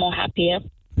little bit more happier.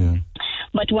 Yeah.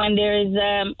 But when there is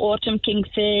autumn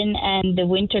kicks in and the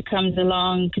winter comes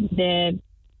along, the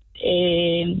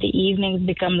evenings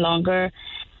become longer.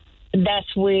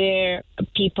 That's where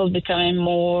people becoming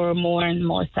more and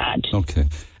more sad. Okay.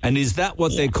 And is that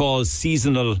what they call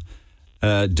seasonal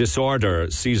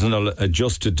disorder, seasonal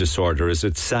adjusted disorder? Is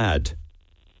it sad?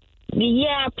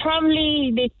 Yeah,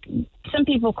 probably. Some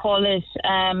people call it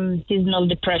seasonal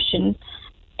depression.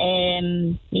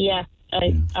 I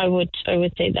would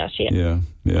say that.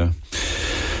 Yeah.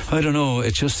 I don't know.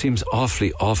 It just seems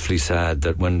awfully sad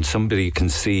that when somebody can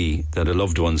see that a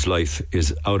loved one's life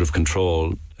is out of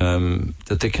control,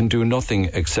 that they can do nothing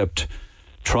except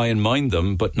try and mind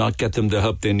them, but not get them the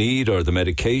help they need, or the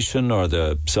medication, or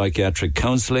the psychiatric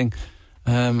counselling.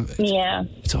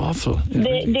 It's awful.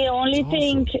 The only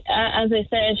thing, as I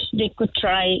said, they could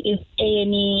try is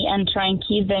A&E and try and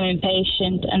keep them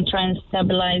inpatient and try and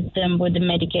stabilize them with the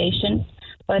medication.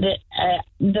 But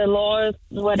the law,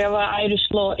 whatever Irish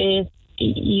law is,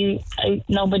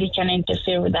 nobody can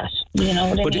interfere with that. You know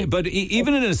what I mean? But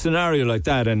even in a scenario like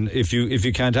that, and if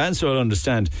you can't answer, I'll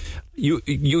understand. You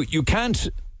can't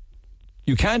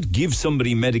give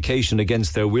somebody medication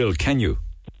against their will, can you?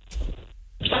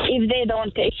 If they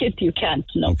don't take it, you can't.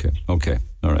 No. Okay.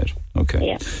 All right. Okay.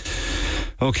 Yeah.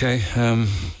 Okay.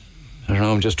 I don't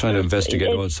know, I'm just trying to investigate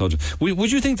all subjects.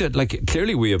 Would you think that,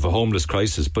 clearly we have a homeless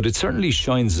crisis, but it certainly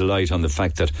shines a light on the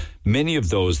fact that many of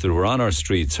those that were on our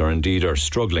streets, or indeed are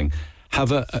struggling,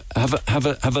 have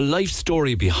a life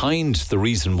story behind the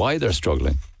reason why they're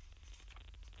struggling?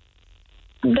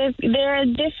 there are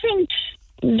different,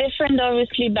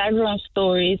 obviously, background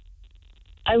stories.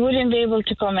 I wouldn't be able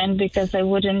to comment because I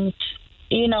wouldn't,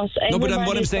 No, but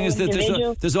what I'm saying is that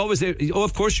there's always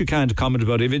of course you can't comment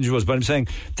about individuals, but I'm saying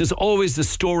there's always a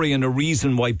story and a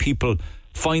reason why people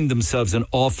find themselves in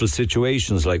awful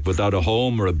situations, like without a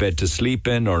home or a bed to sleep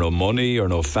in, or no money, or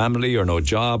no family, or no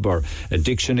job, or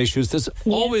addiction issues. There's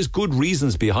always good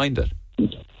reasons behind it.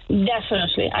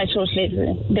 Definitely, I totally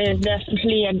agree. There's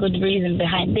definitely a good reason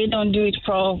behind. They don't do it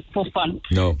for fun.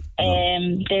 No.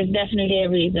 There's definitely a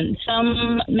reason.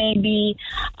 Some maybe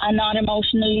are not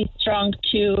emotionally strong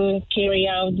to carry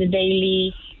out the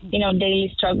daily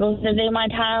struggles that they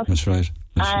might have. That's right.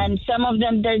 Some of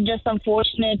them, they're just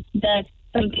unfortunate that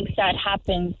something sad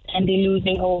happens and they lose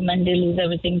their home and they lose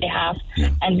everything they have,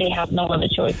 and they have no other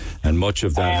choice. And much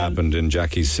of that happened in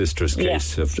Jackie's sister's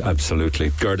case. Yeah.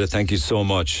 Absolutely. Gerda, thank you so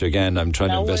much. Again, I'm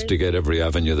trying to investigate every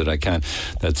avenue that I can.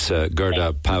 That's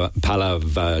Gerda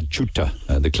Palavachuta,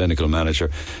 the clinical manager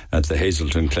at the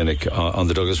Hazelton Clinic on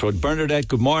the Douglas Road. Bernadette,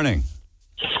 good morning.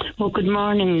 Well, good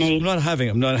morning, Neil.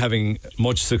 I'm not having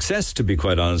much success, to be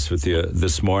quite honest with you,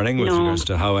 this morning with regards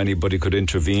to how anybody could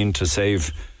intervene to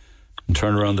save and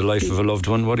turn around the life of a loved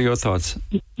one. What are your thoughts?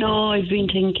 No, I've been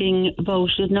thinking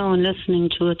about it now and listening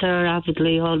to it there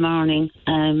avidly all morning.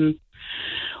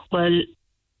 Well,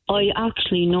 I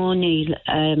actually know Neil.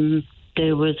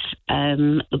 There was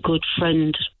a good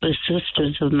friend with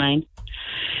sisters of mine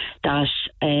that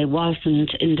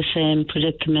wasn't in the same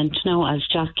predicament now as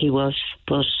Jackie was,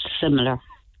 but similar.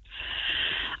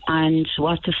 And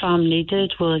what the family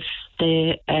did was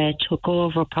they took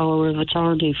over power of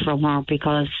attorney from her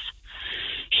because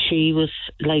she was,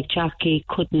 like Jackie,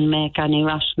 couldn't make any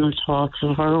rational thoughts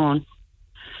of her own.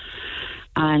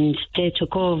 And they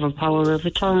took over power of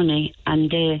attorney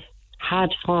and they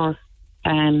had her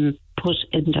put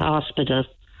into hospital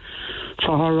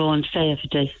for her own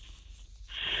safety.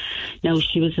 Now,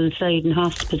 she was inside in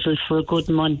hospital for a good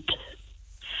month.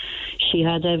 She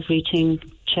had everything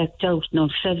checked out. Now,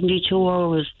 72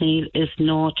 hours, Neil, is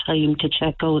no time to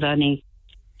check out any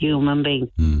human being.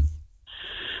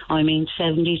 I mean,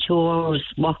 72 hours,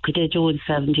 what could they do in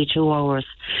 72 hours?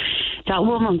 That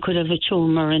woman could have a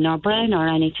tumour in her brain or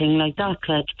anything like that.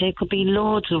 Like, there could be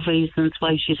loads of reasons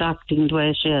why she's acting the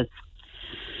way she is.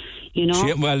 You know?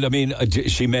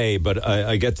 She may, but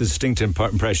I get the distinct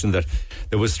impression that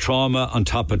there was trauma on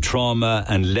top of trauma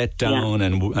and letdown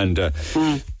and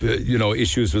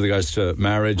issues with regards to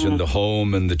marriage and the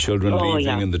home and the children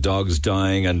leaving and the dogs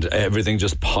dying and everything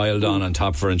just piled on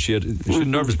top of her, and she had a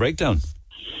nervous breakdown.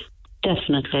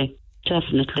 Definitely.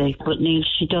 But Neil,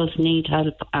 she does need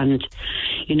help, and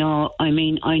I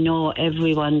know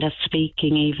everyone that's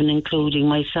speaking, even including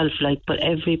myself, but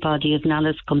everybody is not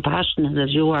as compassionate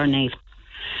as you are, Neil.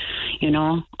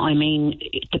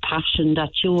 The passion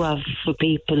that you have for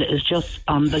people is just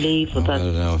unbelievable. I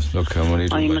don't know. Look, I'm only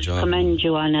doing my job. I must commend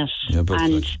you on it.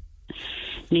 Yeah,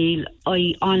 Neil,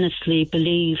 I honestly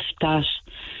believe that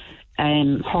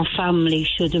her family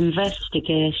should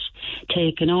investigate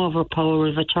taking over power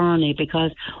of attorney,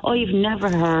 because I've never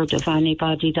heard of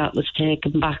anybody that was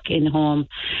taken back in home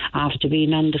after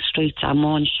being on the streets and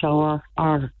won't shower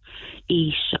or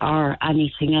eat or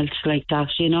anything else like that,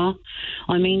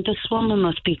 this woman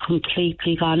must be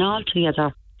completely gone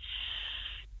altogether.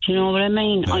 Do you know what I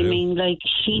mean? Yeah.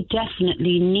 She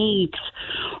definitely needs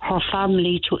her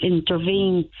family to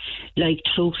intervene,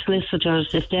 through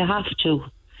solicitors if they have to,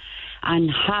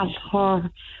 and have her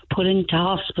put into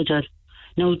hospital.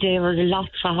 Now, there are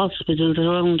lots of hospitals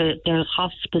around it. There's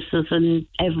hospices and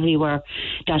everywhere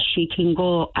that she can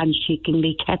go and she can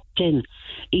be kept in.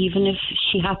 Even if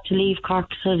she had to leave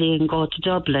Cork City and go to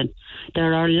Dublin,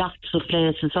 there are lots of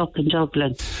places up in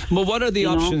Dublin. Well, what are the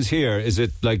options here? Is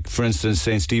it, for instance,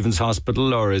 St. Stephen's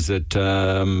Hospital, or is it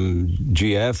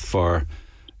GF, or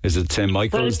is it St.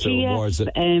 Michael's? Neil,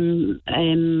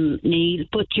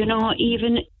 but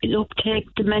even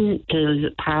take the mental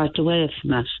part away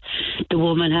from it. The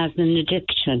woman has an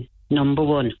addiction, number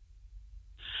one.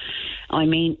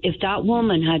 If that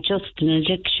woman had just an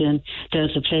addiction,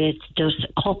 there's a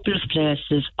couple of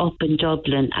places up in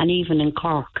Dublin and even in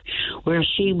Cork where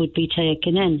she would be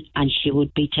taken in and she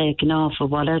would be taken off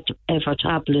of whatever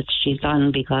tablets she's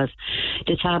on, because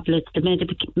the tablets, the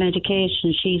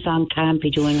medication she's on can't be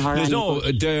doing her any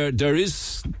good. There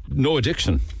is no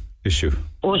addiction issue.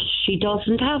 Oh, she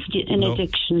doesn't have an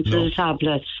addiction to the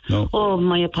tablets. No. Oh,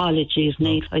 my apologies,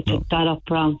 Nate. I picked that up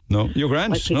wrong. No, you're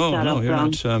grand. No, you're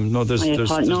not.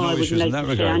 There's no issues in that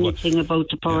regard. I wouldn't like to say anything about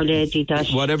the poor lady. That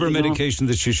whatever medication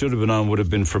that she should have been on would have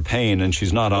been for pain, and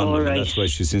she's not on them, and that's why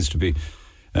she seems to be.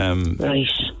 Right.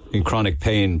 in chronic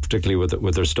pain, particularly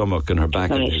with her stomach and her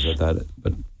back and things like that.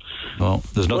 But no,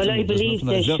 there's nothing. Well, I believe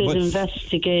they should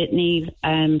investigate Neil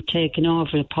taking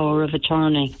over the power of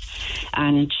attorney,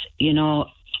 and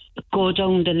go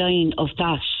down the line of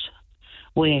that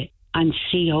way and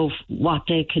see what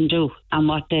they can do and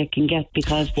what they can get,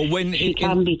 because she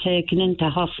can be taken into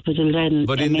hospital then.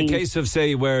 But in the case of,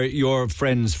 say, where your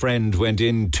friend's friend went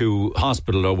into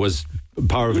hospital or was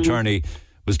power of attorney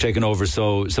was taken over,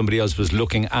 so somebody else was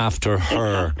looking after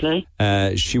her.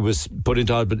 Exactly. She was put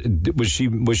into. But was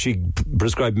she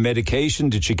prescribed medication?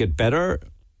 Did she get better?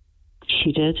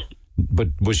 She did. But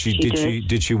was she?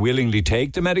 Did she willingly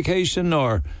take the medication,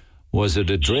 or was it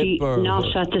a drip?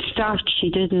 Not at the start. She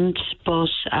didn't. But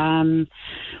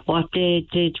what they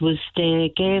did was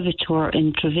they gave it to her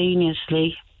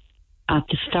intravenously at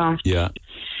the start. Yeah.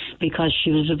 Because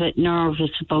she was a bit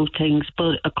nervous about things,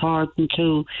 but according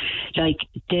to,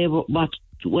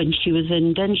 when she was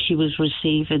in, then she was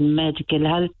receiving medical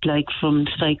help, from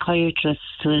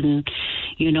psychiatrists and,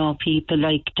 people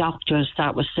like doctors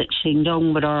that were sitting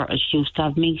down with her. She used to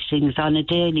have meetings on a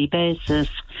daily basis,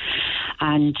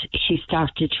 and she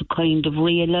started to kind of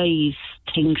realise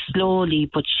things slowly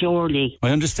but surely. I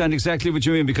understand exactly what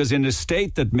you mean, because in a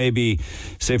state that maybe,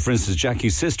 say for instance,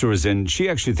 Jackie's sister is in, she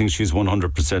actually thinks she's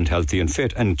 100% healthy and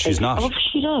fit, and she's not. Oh,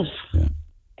 she does. Yeah.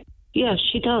 Yeah,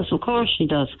 she does. Of course she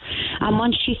does. And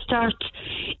once she starts,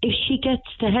 if she gets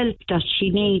the help that she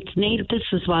needs, Neil, this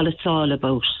is what it's all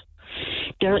about.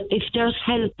 If there's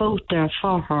help out there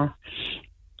for her,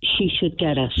 she should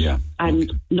get it. Yeah.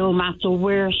 And no matter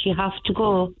where she has to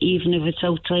go, even if it's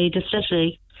outside the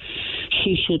city,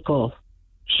 she should go.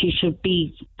 She should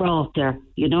be brought there,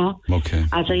 Okay.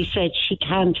 As I said, she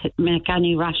can't make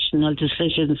any rational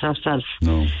decisions herself.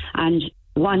 No. And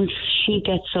once she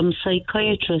gets some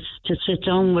psychiatrist to sit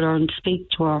down with her and speak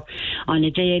to her on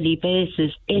a daily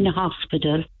basis in a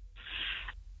hospital,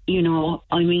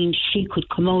 she could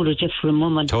come out a different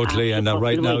woman. Totally, and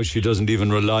right now she doesn't even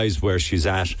realise where she's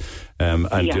at,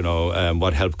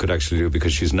 what help could actually do,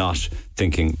 because she's not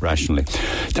thinking rationally.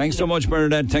 Thanks so much,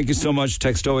 Bernadette. Thank you so much.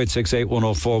 Text 0868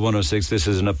 104 106. This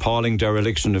is an appalling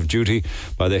dereliction of duty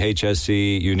by the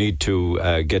HSE. You need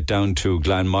to get down to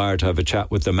Glanmire to have a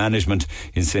chat with the management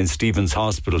in St. Stephen's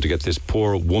Hospital to get this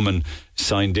poor woman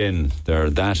signed in. There are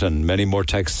that and many more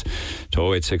texts to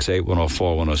 0868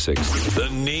 104 106. The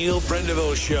Neil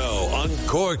Prendeville Show on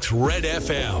Cork's Red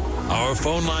FM. Our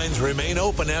phone lines remain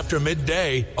open after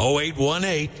midday.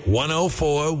 0818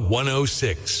 104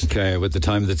 106. Okay, with the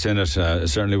time that's in it,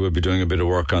 certainly we'll be doing a bit of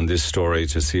work on this story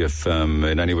to see if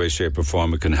in any way, shape or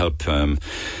form it can help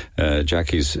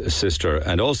Jackie's sister,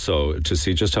 and also to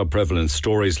see just how prevalent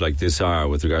stories like this are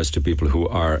with regards to people who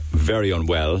are very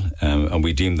unwell, and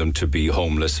we deem them to be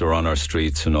homeless or on our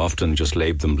streets, and often just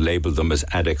label them as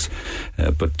addicts.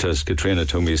 But as Katrina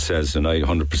Toomey says, and I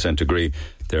 100% agree,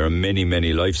 there are many,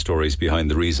 many life stories behind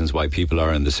the reasons why people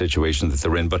are in the situation that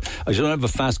they're in. But I should have a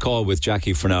fast call with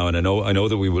Jackie for now, and I know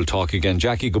that we will talk again.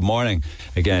 Jackie, good morning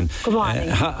again. Good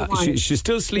morning. She's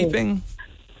still sleeping?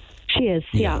 She is,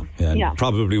 yeah.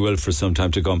 Probably will for some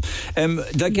time to come. In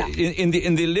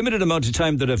the limited amount of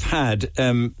time that I've had,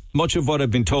 much of what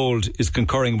I've been told is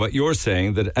concurring what you're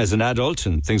saying, that as an adult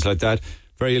and things like that,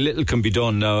 very little can be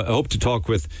done. Now, I hope to talk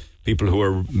with people who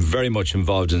are very much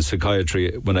involved in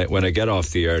psychiatry when I get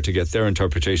off the air to get their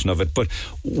interpretation of it. But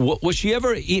was she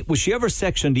ever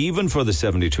sectioned even for the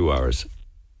 72 hours?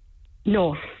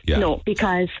 No,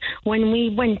 because when we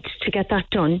went to get that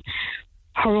done,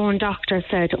 her own doctor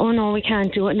said, "Oh no, we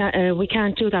can't do it. We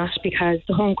can't do that because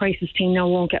the home crisis team now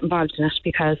won't get involved in it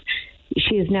because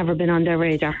she has never been on their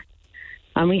radar."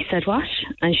 And we said, "What?"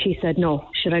 And she said, "No.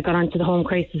 Should I got onto the home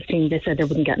crisis team, they said they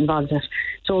wouldn't get involved in it.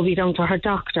 So we'll be down to her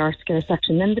doctor to get a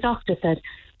section." Then the doctor said,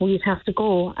 "We'd have to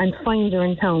go and find her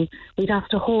in town. We'd have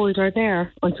to hold her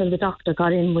there until the doctor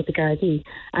got in with the Gardaí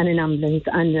and an ambulance,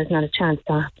 and there's not a chance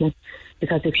that happening.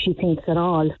 Because if she thinks at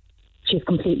all, she's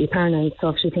completely paranoid. So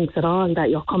if she thinks at all that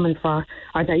you're coming for her,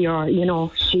 or that you're,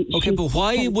 Okay, but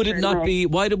why would it not be?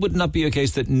 Why would it not be a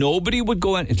case that nobody would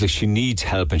go in? It's like she needs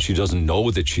help and she doesn't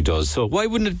know that she does. So why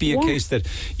wouldn't it be a case that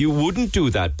you wouldn't do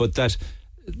that, but that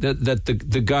the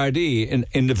Gardaí,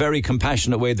 in the very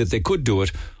compassionate way that they could do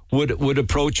it, would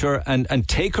approach her and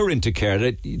take her into care?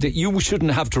 That you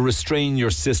shouldn't have to restrain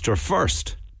your sister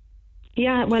first.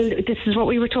 Yeah, well, this is what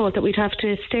we were told, that we'd have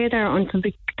to stay there until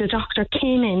the doctor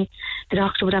came in. The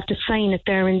doctor would have to sign it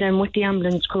there and then with the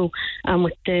ambulance crew and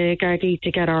with the Gardaí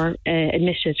to get her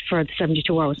admitted for the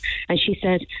 72 hours. And she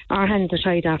said our hands are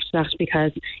tied after that,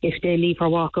 because if they leave her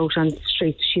walk out on the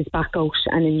streets, she's back out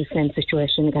and in the same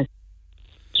situation again.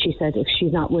 she said if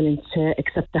she's not willing to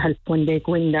accept the help when they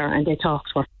go in there and they talk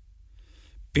to her.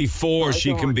 Before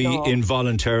she can be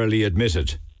involuntarily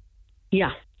admitted?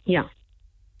 Yeah.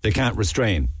 They can't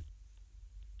restrain?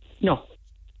 No.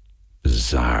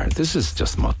 Bizarre. This is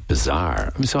just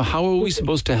bizarre. I mean, so how are we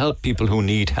supposed to help people who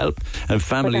need help and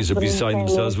families are beside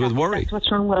themselves with worry? That's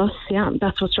what's wrong with us, yeah.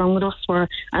 That's what's wrong with us. We're,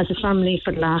 as a family,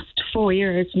 for the last 4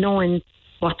 years, knowing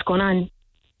what's going on.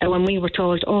 And when we were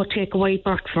told, take a wide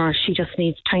berth for her, she just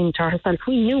needs time to herself.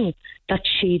 We knew that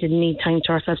she didn't need time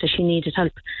to herself, that she needed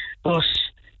help. But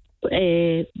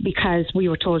because we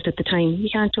were told at the time, you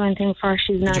can't do anything for her.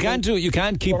 She's not. You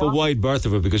can't keep a wide berth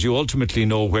of her because you ultimately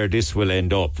know where this will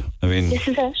end up. I mean, this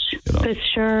is it. Because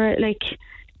sure, like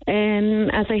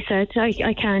as I said,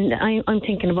 I'm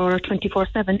thinking about her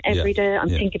 24/7 every day. I'm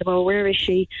thinking about where is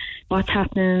she, what's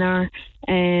happening in her.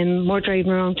 We're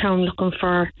driving around town looking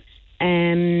for her.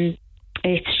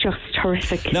 It's just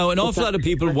horrific. Now, an awful lot of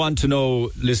people want to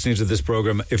know, listening to this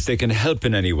programme, if they can help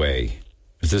in any way.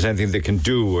 If there's anything they can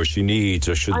do or she needs,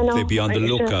 or should they be on the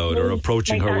lookout or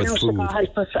approaching her with food?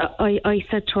 I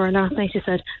said to her last night, I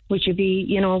said, would you be,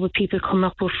 would people come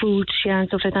up with food, and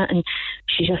stuff like that? And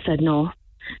she just said no,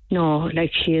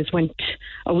 like she has went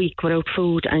a week without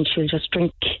food and she'll just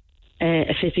drink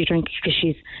a fizzy drink because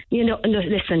she's,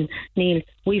 listen, Neil,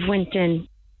 we've went in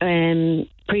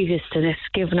previous to this,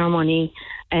 giving her money,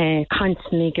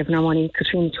 constantly giving her money.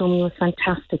 Katrina Toomey was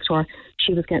fantastic to her.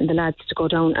 She was getting the lads to go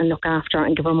down and look after her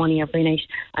and give her money every night,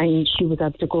 and she was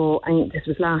able to go, and this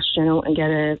was last, and get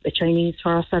a Chinese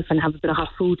for herself and have a bit of hot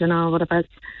food and all, whatever.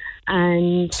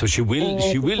 And so she will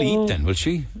eat then, will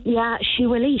she? Yeah, she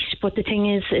will eat, but the thing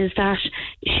is that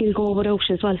she'll go without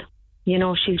as well.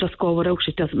 She'll just go without.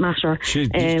 It doesn't matter.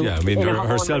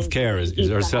 Her self-care is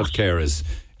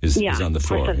on the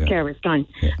floor. Her self-care is gone,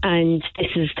 and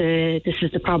this is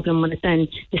the problem with it. Then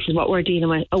this is what we're dealing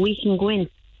with. We can go in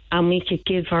and we could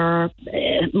give her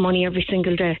money every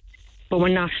single day, but we're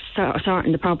not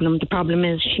sorting the problem. The problem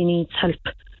is she needs help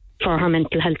for her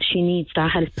mental health. She needs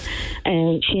that help.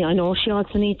 I know she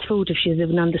also needs food if she's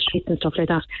living on the streets and stuff like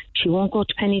that. She won't go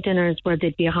to penny dinners where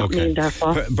there'd be a hot meal there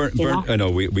for her. I know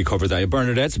we covered that.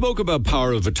 Bernadette spoke about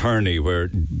power of attorney, where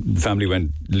family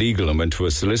went legal and went to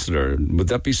a solicitor. Would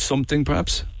that be something,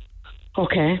 perhaps?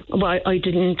 Okay. Well, I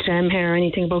didn't hear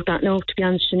anything about that, no, to be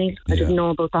honest, Neil. I didn't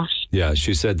know about that. Yeah,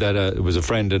 she said that it was a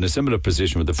friend in a similar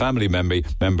position with a family member.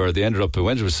 They ended up,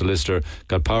 went to a solicitor,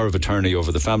 got power of attorney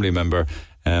over the family member,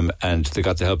 and they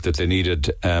got the help that they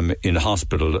needed in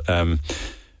hospital.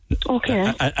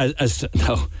 Okay.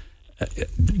 Now,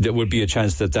 there would be a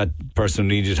chance that person who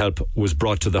needed help was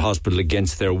brought to the hospital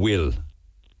against their will.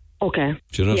 Okay.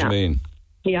 Do you know what I mean?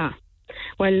 Yeah.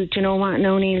 Well, do you know what,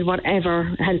 now, Neil,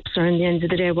 whatever helps her in the end of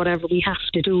the day, whatever we have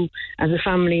to do as a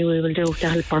family, we will do to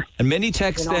help her. And many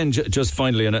texts then, just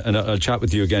finally, and I'll chat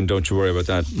with you again, don't you worry about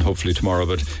that, hopefully tomorrow,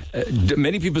 but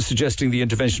many people suggesting the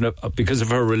intervention of, because of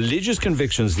her religious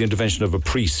convictions, the intervention of a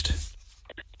priest.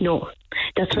 No,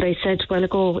 that's what I said a while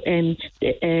ago.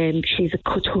 She's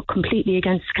completely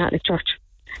against the Catholic Church.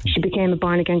 She became a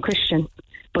born-again Christian.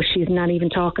 But she's not even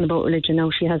talking about religion now.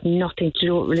 She has nothing to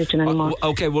do with religion anymore.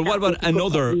 Okay, well, what about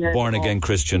another born-again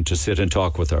Christian to sit and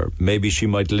talk with her? Maybe she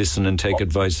might listen and take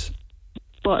advice.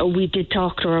 But we did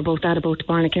talk to her about that, about the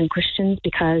born-again Christians,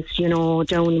 because, down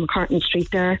McCartan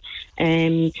Street there,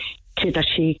 that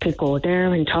she could go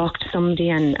there and talk to somebody.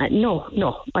 And no,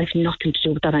 I've nothing to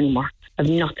do with that anymore. I've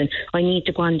nothing. I need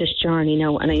to go on this journey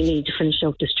now, and I need to finish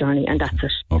out this journey, and that's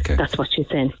it. Okay. That's what she's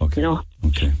saying,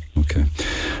 Okay. Okay.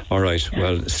 All right.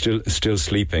 Well, still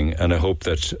sleeping, and I hope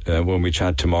that when we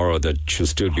chat tomorrow that she'll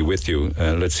still be with you.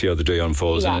 Let's see how the day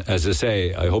unfolds. Yeah. And as I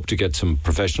say, I hope to get some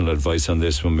professional advice on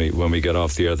this when we get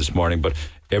off the air this morning. But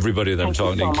everybody that I'm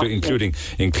talking,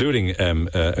 including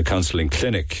a counselling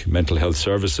clinic, mental health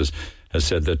services, has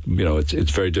said that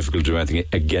it's very difficult to do anything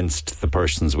against the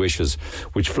person's wishes,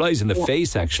 which flies in the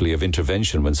face actually of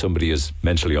intervention when somebody is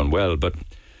mentally unwell. But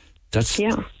that's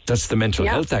the Mental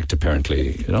Health Act,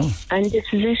 apparently. And this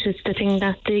is it. It's the thing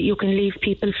that you can leave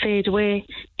people fade away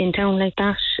in town like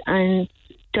that and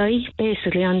die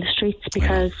basically on the streets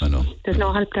because I know. There's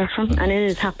no help there from, and it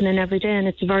is happening every day, and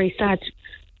it's a very sad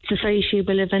society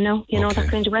we live in now, that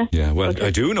kind of way. Yeah, well,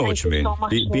 I do know what you mean.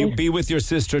 So be with your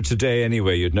sister today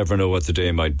anyway. You'd never know what the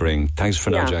day might bring. Thanks for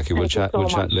now, Jackie. We'll chat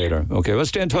later. Okay, we'll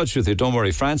stay in touch with you. Don't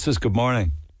worry. Francis, good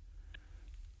morning.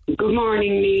 Good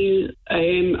morning, Neil.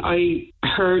 I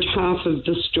heard half of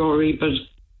the story, but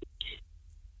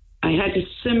I had a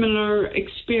similar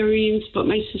experience, but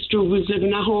my sister was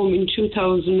living at home in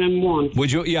 2001.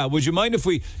 Would you mind if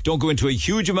we don't go into a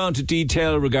huge amount of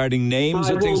detail regarding names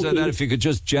and things like that? If you could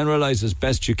just generalise as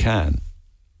best you can.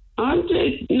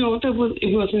 No,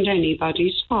 it wasn't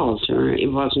anybody's fault, or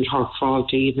it wasn't her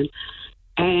fault even.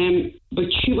 But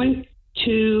she went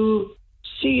to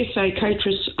see a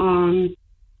psychiatrist on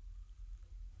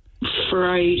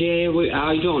Friday.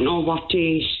 I don't know what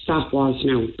date that was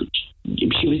now, but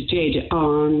she was dead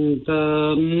on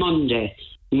the Monday.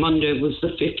 Monday was the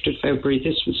 5th of February.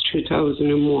 This was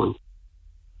 2001.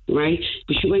 Right?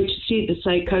 But she went to see the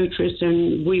psychiatrist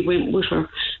and we went with her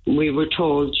and we were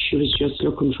told she was just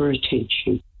looking for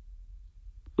attention.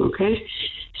 Okay?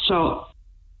 So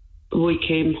we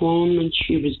came home and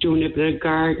she was doing a bit of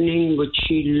gardening, which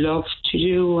she loved to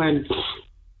do, and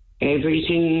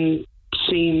everything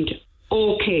seemed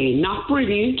okay. Not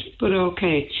brilliant, but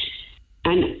okay.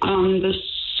 And on the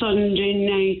Sunday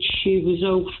night, she was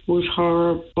out with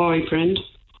her boyfriend,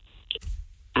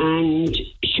 and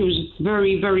she was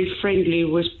very, very friendly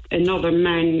with another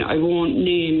man. I won't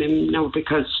name him now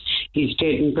because he's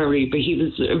dead and buried, but he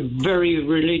was a very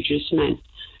religious man.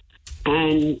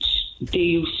 And they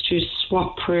used to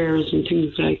swap prayers and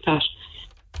things like that.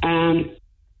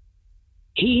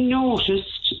 He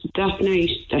noticed that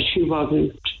night that she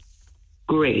wasn't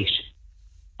great.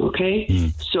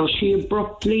 Okay? So she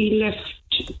abruptly left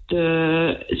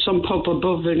some pub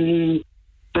above in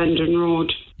Bandon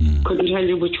Road. Couldn't tell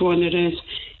you which one it is.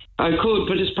 I could,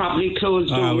 but it's probably closed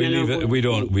down. We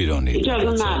don't need it. It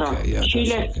doesn't matter. Okay. Yeah, she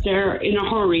left there in a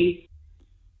hurry.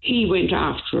 He went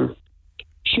after her.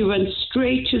 She went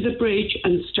straight to the bridge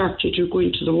and started to go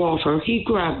into the water. He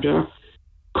grabbed her,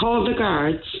 called the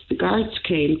guards. The guards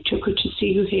came, took her to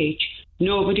CUH.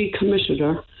 Nobody committed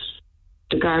her.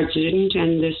 The guards didn't,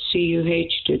 and the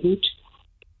CUH didn't.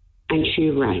 And she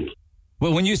ran.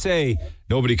 Well, when you say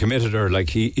nobody committed her, like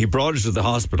he brought her to the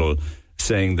hospital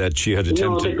saying that she had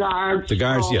attempted... No, the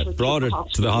guards brought her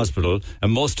to the hospital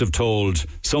and must have told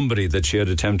somebody that she had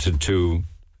attempted to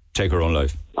take her own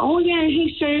life. Oh, yeah,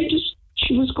 he said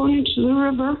she was going into the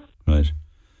river. Right.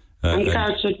 And the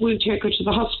guard said, we'll take her to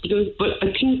the hospital. But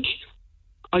I think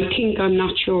I'm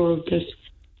not sure of this.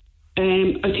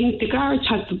 I think the guards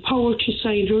had the power to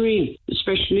sign her in,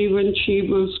 especially when she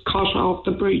was caught off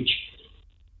the bridge.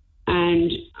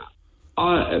 And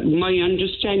my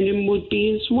understanding would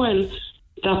be as well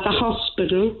that the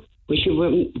hospital, which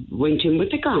went in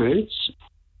with the guards,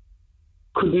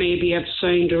 could maybe have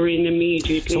signed her in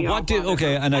immediately. So what did...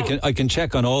 Okay, and I can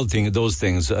check on all those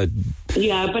things.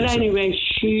 Yeah, but anyway,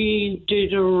 she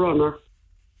did a runner.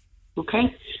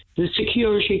 Okay? The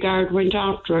security guard went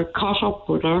after her, caught up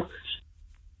with her,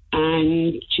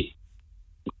 and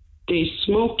they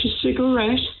smoked a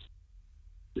cigarette,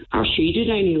 or she did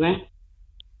anyway,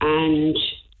 and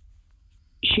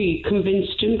she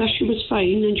convinced him that she was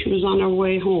fine and she was on her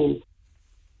way home.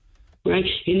 Right?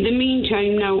 In the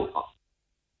meantime, now,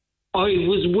 I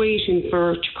was waiting for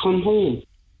her to come home,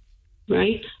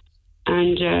 right?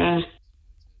 And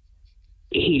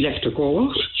he let her go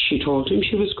out. She told him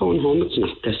she was going home. It's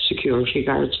not the security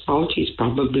guard's fault. He's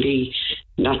probably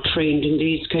not trained in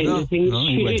these kind of things. No,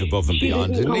 he went above and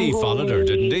beyond, didn't he? He followed her,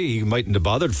 didn't he? He mightn't have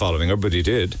bothered following her, but he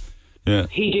did. Yeah.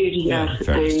 He did, yeah.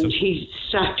 And he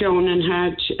sat down and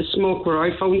had a smoke where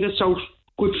I found this out a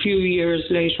good few years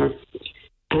later.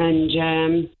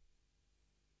 And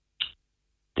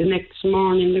the next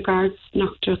morning, the guards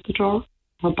knocked at the door.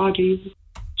 Her body,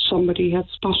 somebody had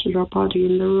spotted her body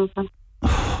in the river.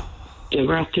 They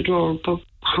were at the door about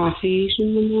 8:30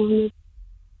 in the morning.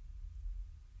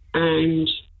 And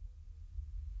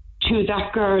to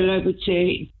that girl, I would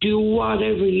say, do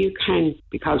whatever you can,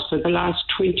 because for the last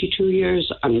 22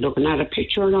 years, I'm looking at a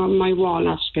picture on my wall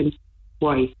asking,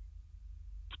 why?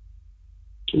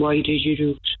 Why did you do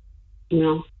it? You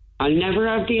know, I'll never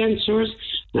have the answers.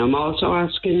 And I'm also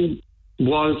asking,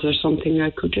 was there something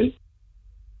I could do?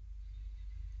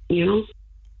 You know?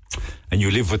 And you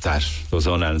live with that, those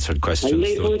unanswered questions,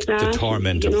 the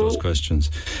torment of those questions.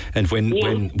 And when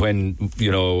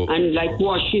you know... And like,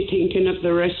 was she thinking of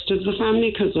the rest of the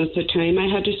family? Because at the time I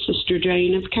had a sister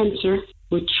dying of cancer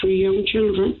with 3 young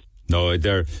children.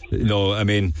 I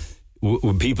mean,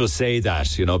 when people say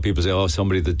that, you know, people say, oh,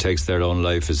 somebody that takes their own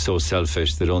life is so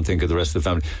selfish, they don't think of the rest of the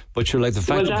family. But you're like, the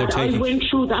fact that they're taking... I went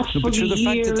through that for the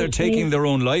fact that they're taking their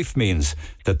own life means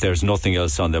that there's nothing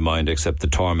else on their mind except the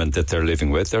torment that they're living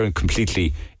with. They're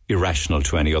completely irrational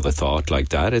to any other thought like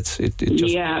that. It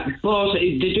just... Yeah, but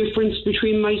the difference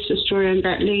between my sister and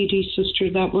that lady's sister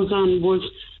that was on was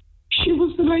she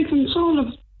was the life and soul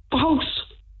of the house.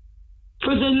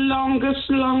 For the longest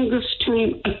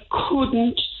time, I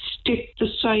couldn't stick the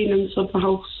silence of the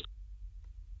house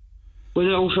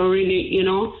without her in it, you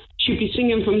know. She'd be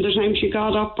singing from the time she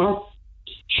got up, or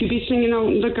she'd be singing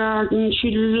out in the garden.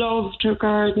 She loved her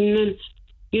garden, and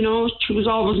You know, she was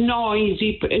always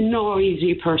a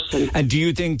noisy person. And do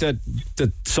you think that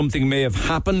something may have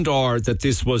happened, or that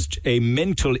this was a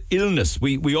mental illness?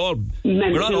 We're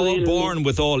not all born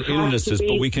with all illnesses,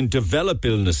 but we can develop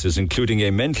illnesses, including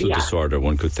a mental disorder,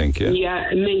 one could think, yeah?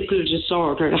 Yeah, a mental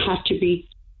disorder. It had to be,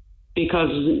 because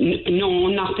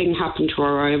nothing happened to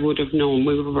her. I would have known.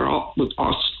 We were all, with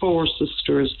us 4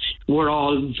 sisters, we're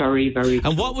all very, very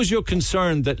And what was your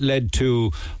concern that led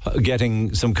to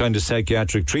getting some kind of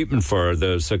psychiatric treatment for her?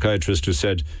 The psychiatrist who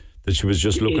said that she was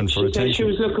just looking for attention. She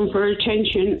was looking for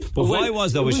attention. But why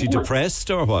was that? Was she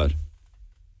depressed or what?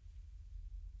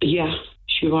 Yeah,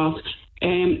 she was.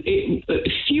 A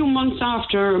few months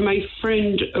after, my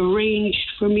friend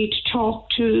arranged for me to talk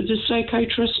to the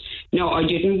psychiatrist. No, I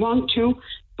didn't want to,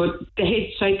 but the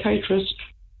head psychiatrist.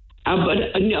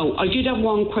 No, I did have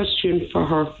one question for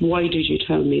her. Why did you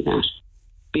tell me that?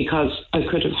 Because I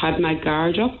could have had my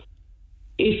guard up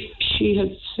if she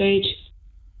had said,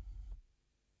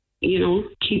 you know,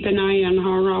 keep an eye on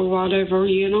her or whatever,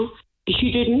 you know.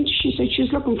 She didn't. She said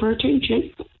she's looking for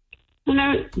attention. And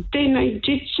then I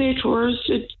did say to her,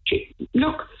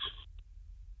 look,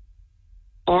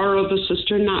 our other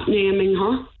sister, not naming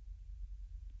her,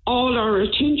 all our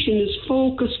attention is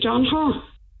focused on her.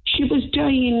 She was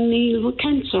dying, Neil, with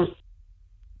cancer.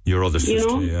 Your other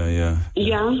sister, you know?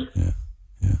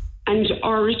 Yeah. And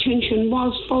our attention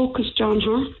was focused on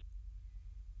her.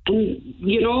 And,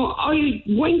 you know, I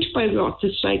went by what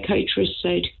the psychiatrist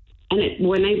said. And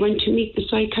when I went to meet the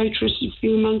psychiatrist a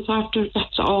few months after,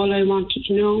 that's all I wanted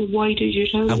to know. Why did you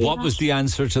tell me And what was the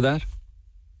answer to that?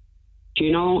 Do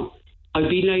you know, I'd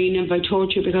be lying if I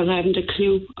told you, because I haven't a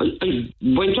clue. I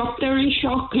went up there in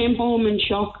shock, came home in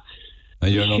shock.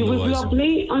 And you're she was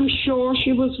lovely. I'm sure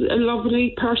she was a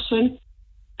lovely person.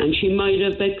 And she might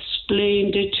have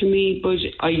explained it to me, but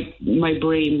my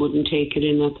brain wouldn't take it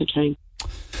in at the time.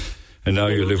 And now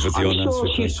you live with the unanswered questions. I'm sure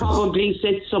she questions. probably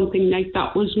said something like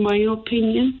that was my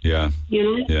opinion. Yeah.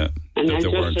 You know? Yeah. And I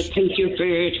just said, thank you for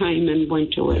your time, and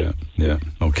went away. Yeah.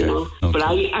 Okay. You know? Okay. But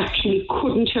I actually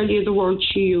couldn't tell you the words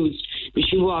she used, but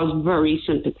she was very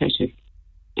sympathetic.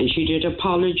 And she did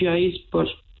apologise, but,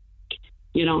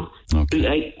 you know,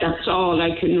 like, that's all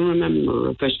I can remember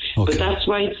of it. But that's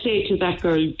why I'd say to that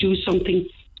girl, do something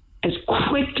as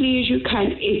quickly as you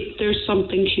can if there's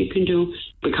something she can do,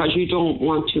 because you don't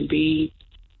want to be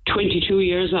 22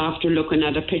 years after looking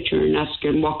at a picture and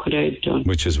asking, what could I have done?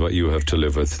 Which is what you have to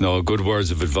live with. No, good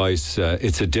words of advice.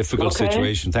 It's a difficult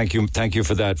situation. Thank you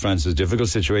for that, Francis. Difficult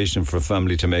situation for a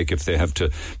family to make if they have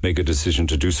to make a decision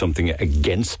to do something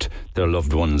against their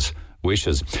loved one's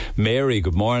wishes. Mary,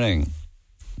 good morning.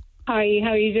 Hi, how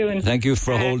are you doing? Thank you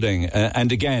for holding.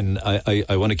 And again,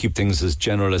 I want to keep things as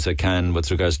general as I can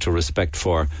with regards to respect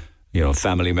for, you know,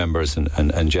 family members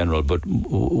and general. But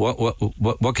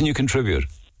what can you contribute?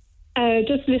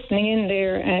 Just listening in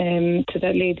there to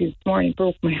that lady this morning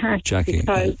broke my heart. Jackie.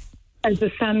 Because as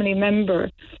a family member,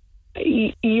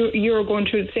 you're going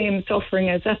through the same suffering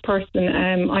as that person.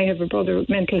 I have a brother with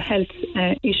mental health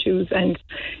issues, and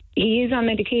he is on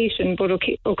medication, but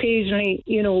occasionally,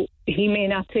 you know, he may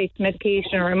not take the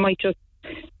medication, or it might just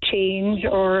change,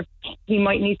 or he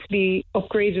might need to be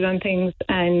upgraded on things.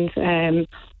 And,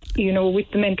 you know, with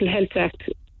the Mental Health Act,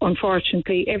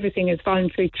 unfortunately, everything is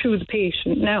voluntary through the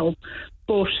patient now.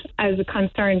 But as a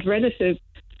concerned relative,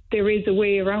 there is a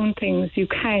way around things. You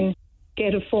can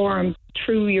get a form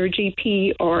through your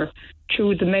GP or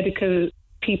through the medical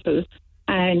people,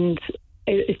 and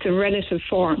it's a relative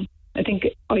form. I think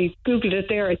I googled it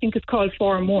there. I think it's called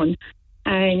Form 1,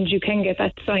 and you can get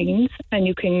that signed, and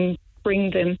you can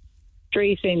bring them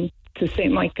straight in to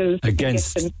St. Michael's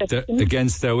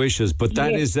against their wishes. But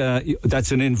that is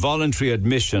that's an involuntary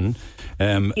admission,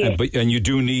 and you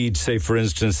do need, say, for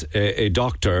instance, a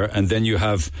doctor, and then you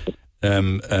have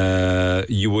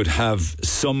you would have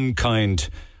some kind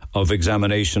of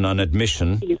examination on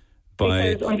admission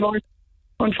by. Because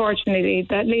unfortunately,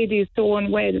 that lady is so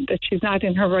unwell that she's not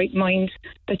in her right mind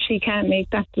that she can't make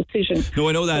that decision. No,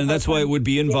 I know that, and that's why it would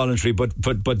be involuntary.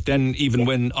 But then, even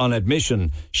when on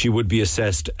admission, she would be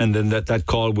assessed, and then that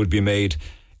call would be made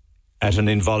at an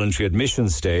involuntary admission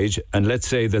stage. And let's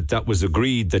say that was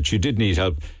agreed that you did need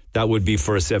help. That would be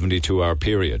for a 72-hour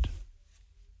period.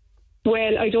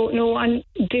 Well, I don't know on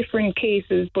different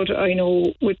cases, but I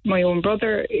know with my own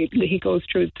brother, he goes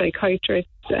through the psychiatrist,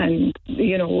 and,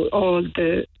 you know, all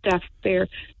the staff there,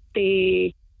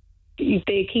 they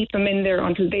keep him in there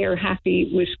until they're happy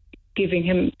with giving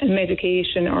him a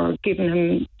medication or giving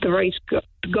him the right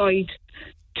guide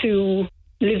to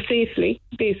live safely,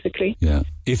 basically. Yeah.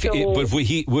 But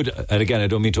he would, and again, I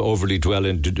don't mean to overly drill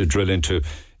into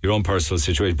your own personal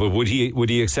situation. But would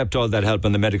he accept all that help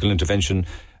and the medical intervention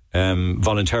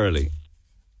voluntarily?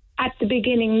 At the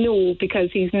beginning, no,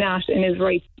 because he's not in his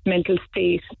right mental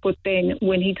state. But then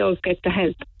when he does get the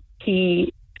help,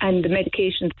 and the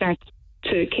medication starts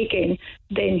to kick in,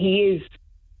 then he is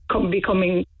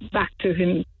becoming back to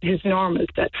his normal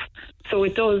self. So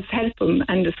it does help him,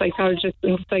 and the psychologists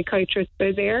and the psychiatrists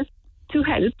are there to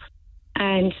help,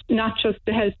 and not just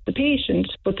to help the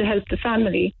patient, but to help the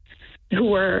family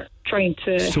who are trying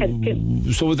to help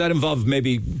him. So would that involve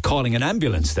maybe calling an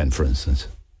ambulance then, for instance?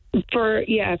 For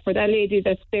that lady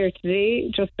that's there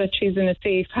today, just that she's in a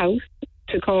safe house,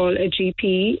 to call a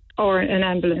GP or an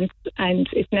ambulance, and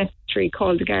if necessary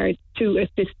call the guards to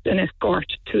assist and escort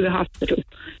to the hospital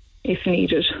if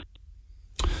needed.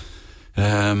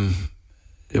 And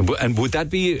would that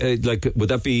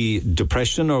be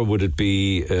depression, or would it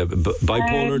be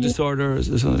bipolar disorder or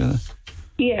something like that?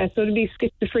 Yeah, so it'd be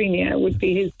schizophrenia would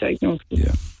be his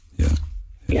diagnosis.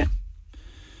 Yeah.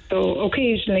 So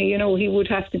occasionally, he would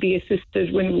have to be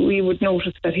assisted when we would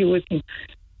notice that he wasn't,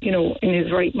 in his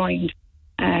right mind.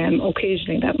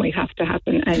 Occasionally that might have to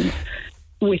happen, and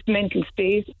with mental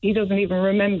state, he doesn't even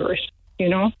remember it.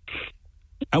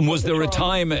 And was there a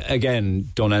time, again,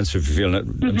 don't answer if you feel it,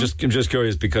 I'm just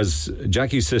curious, because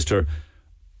Jackie's sister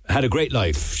had a great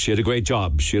life. She had a great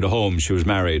job. She had a home. She was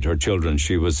married. Her children.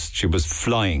 She was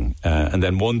flying. And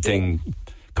then one thing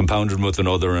compounded with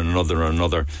another and another and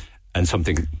another, and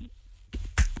something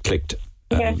clicked.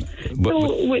 Yeah.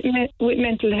 So with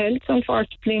mental health,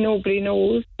 unfortunately, nobody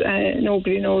knows.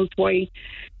 Nobody knows why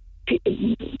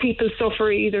people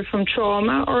suffer either from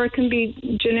trauma, or it can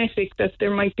be genetic, that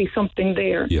there might be something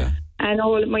there. Yeah. And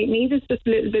all it might need is just a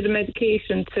little bit of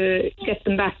medication to get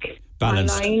them back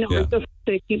balanced, online, or just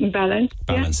to keep them balanced.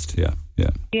 Balanced, yeah.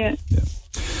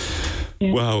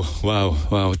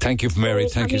 Wow. Thank you, Mary.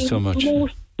 Thank you so much.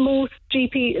 Most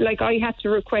GP, like I had to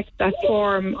request that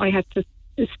form. I had to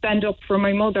stand up for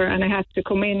my mother, and I had to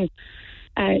come in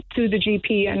to the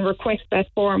GP and request that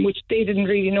form, which they didn't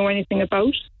really know anything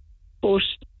about. But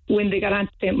when they got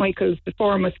onto St. Michael's, the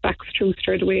form was back through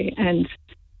straight away, and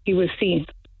he was seen.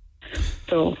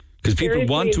 So, because people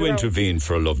want to intervene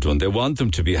for a loved one, they want them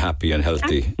to be happy and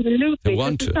healthy. Absolutely, they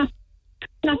want to.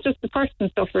 Not just the person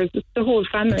suffers, it's the whole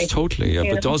family. It's totally,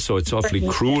 but also it's awfully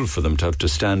cruel for them to have to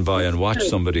stand by and watch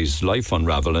somebody's life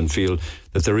unravel and feel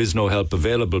that there is no help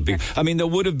available. I mean, there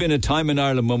would have been a time in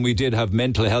Ireland when we did have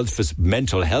mental health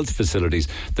facilities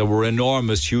that were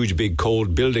enormous, huge, big,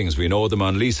 cold buildings. We know them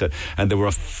on Lisa, and they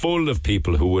were full of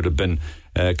people who would have been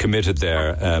committed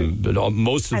there,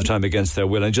 most of the time against their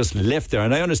will, and just left there.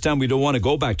 And I understand we don't want to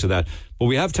go back to that, but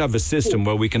we have to have a system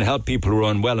where we can help people who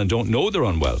are unwell and don't know they're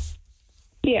unwell.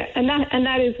 Yeah, and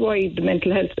that is why the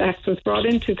Mental Health Act was brought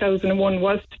in 2001,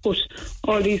 was to put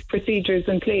all these procedures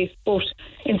in place. But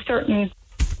in certain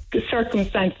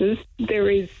circumstances,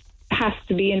 there has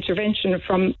to be intervention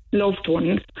from loved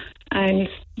ones, and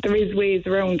there is ways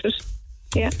around it.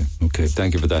 Yeah. Okay.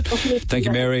 Thank you for that. Okay. Thank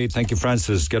you, Mary. Thank you,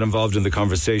 Francis. Get involved in the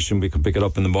conversation. We can pick it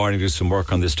up in the morning, do some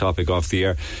work on this topic off the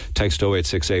air. Text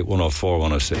 0868 104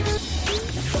 106.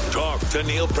 Talk to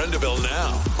Neil Prendeville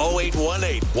now.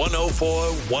 0818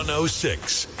 104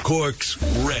 106. Cork's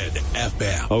Red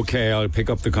FM. Okay, I'll pick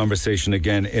up the conversation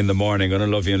again in the morning. I'm going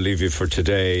to love you and leave you for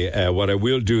today. What I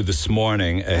will do this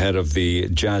morning ahead of the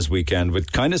jazz weekend,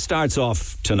 which kind of starts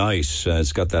off tonight.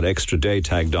 It's got that extra day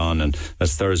tagged on, and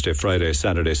that's Thursday, Friday,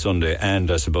 Saturday, Sunday, and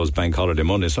I suppose Bank Holiday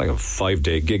Monday. It's like a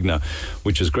 5-day gig now,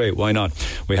 which is great. Why not?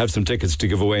 We have some tickets to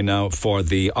give away now for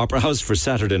the Opera House for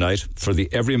Saturday night, for the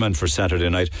Everyman for Saturday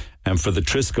night, and for the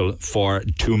Triskel for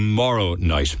tomorrow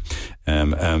night.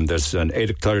 There's an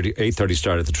 8:30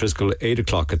 start at the Triskel, 8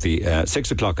 o'clock at the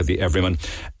 6 o'clock at the Everyman,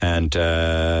 and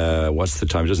what's the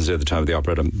time? It doesn't say the time of the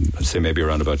opera. I'd say maybe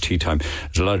around about tea time.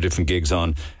 There's a lot of different gigs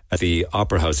on at the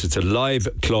Opera House. It's a live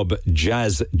club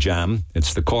jazz jam.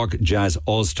 It's the Cork Jazz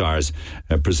All-Stars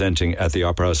presenting at the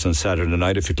Opera House on Saturday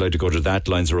night. If you'd like to go to that,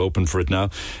 lines are open for it now.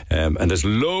 And there's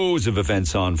loads of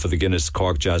events on for the Guinness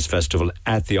Cork Jazz Festival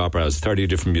at the Opera House. 30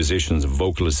 different musicians,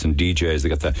 vocalists and DJs. They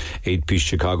got the 8-piece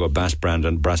Chicago brass band,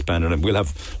 and we'll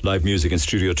have live music in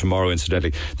studio tomorrow,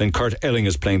 incidentally. Then Kurt Elling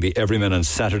is playing the Everyman on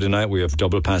Saturday night. We have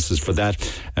double passes for that.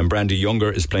 And Brandy Younger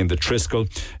is playing the Triskel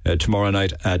tomorrow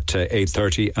night at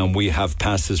 8:30. And we have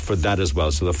passes for that as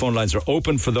well. So the phone lines are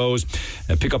open for those.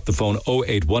 Pick up the phone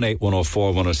 0818 104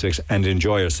 106 and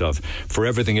enjoy yourself. For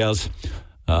everything else,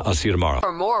 I'll see you tomorrow.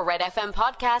 For more Red FM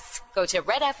podcasts, go to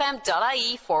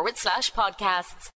redfm.ie/podcasts.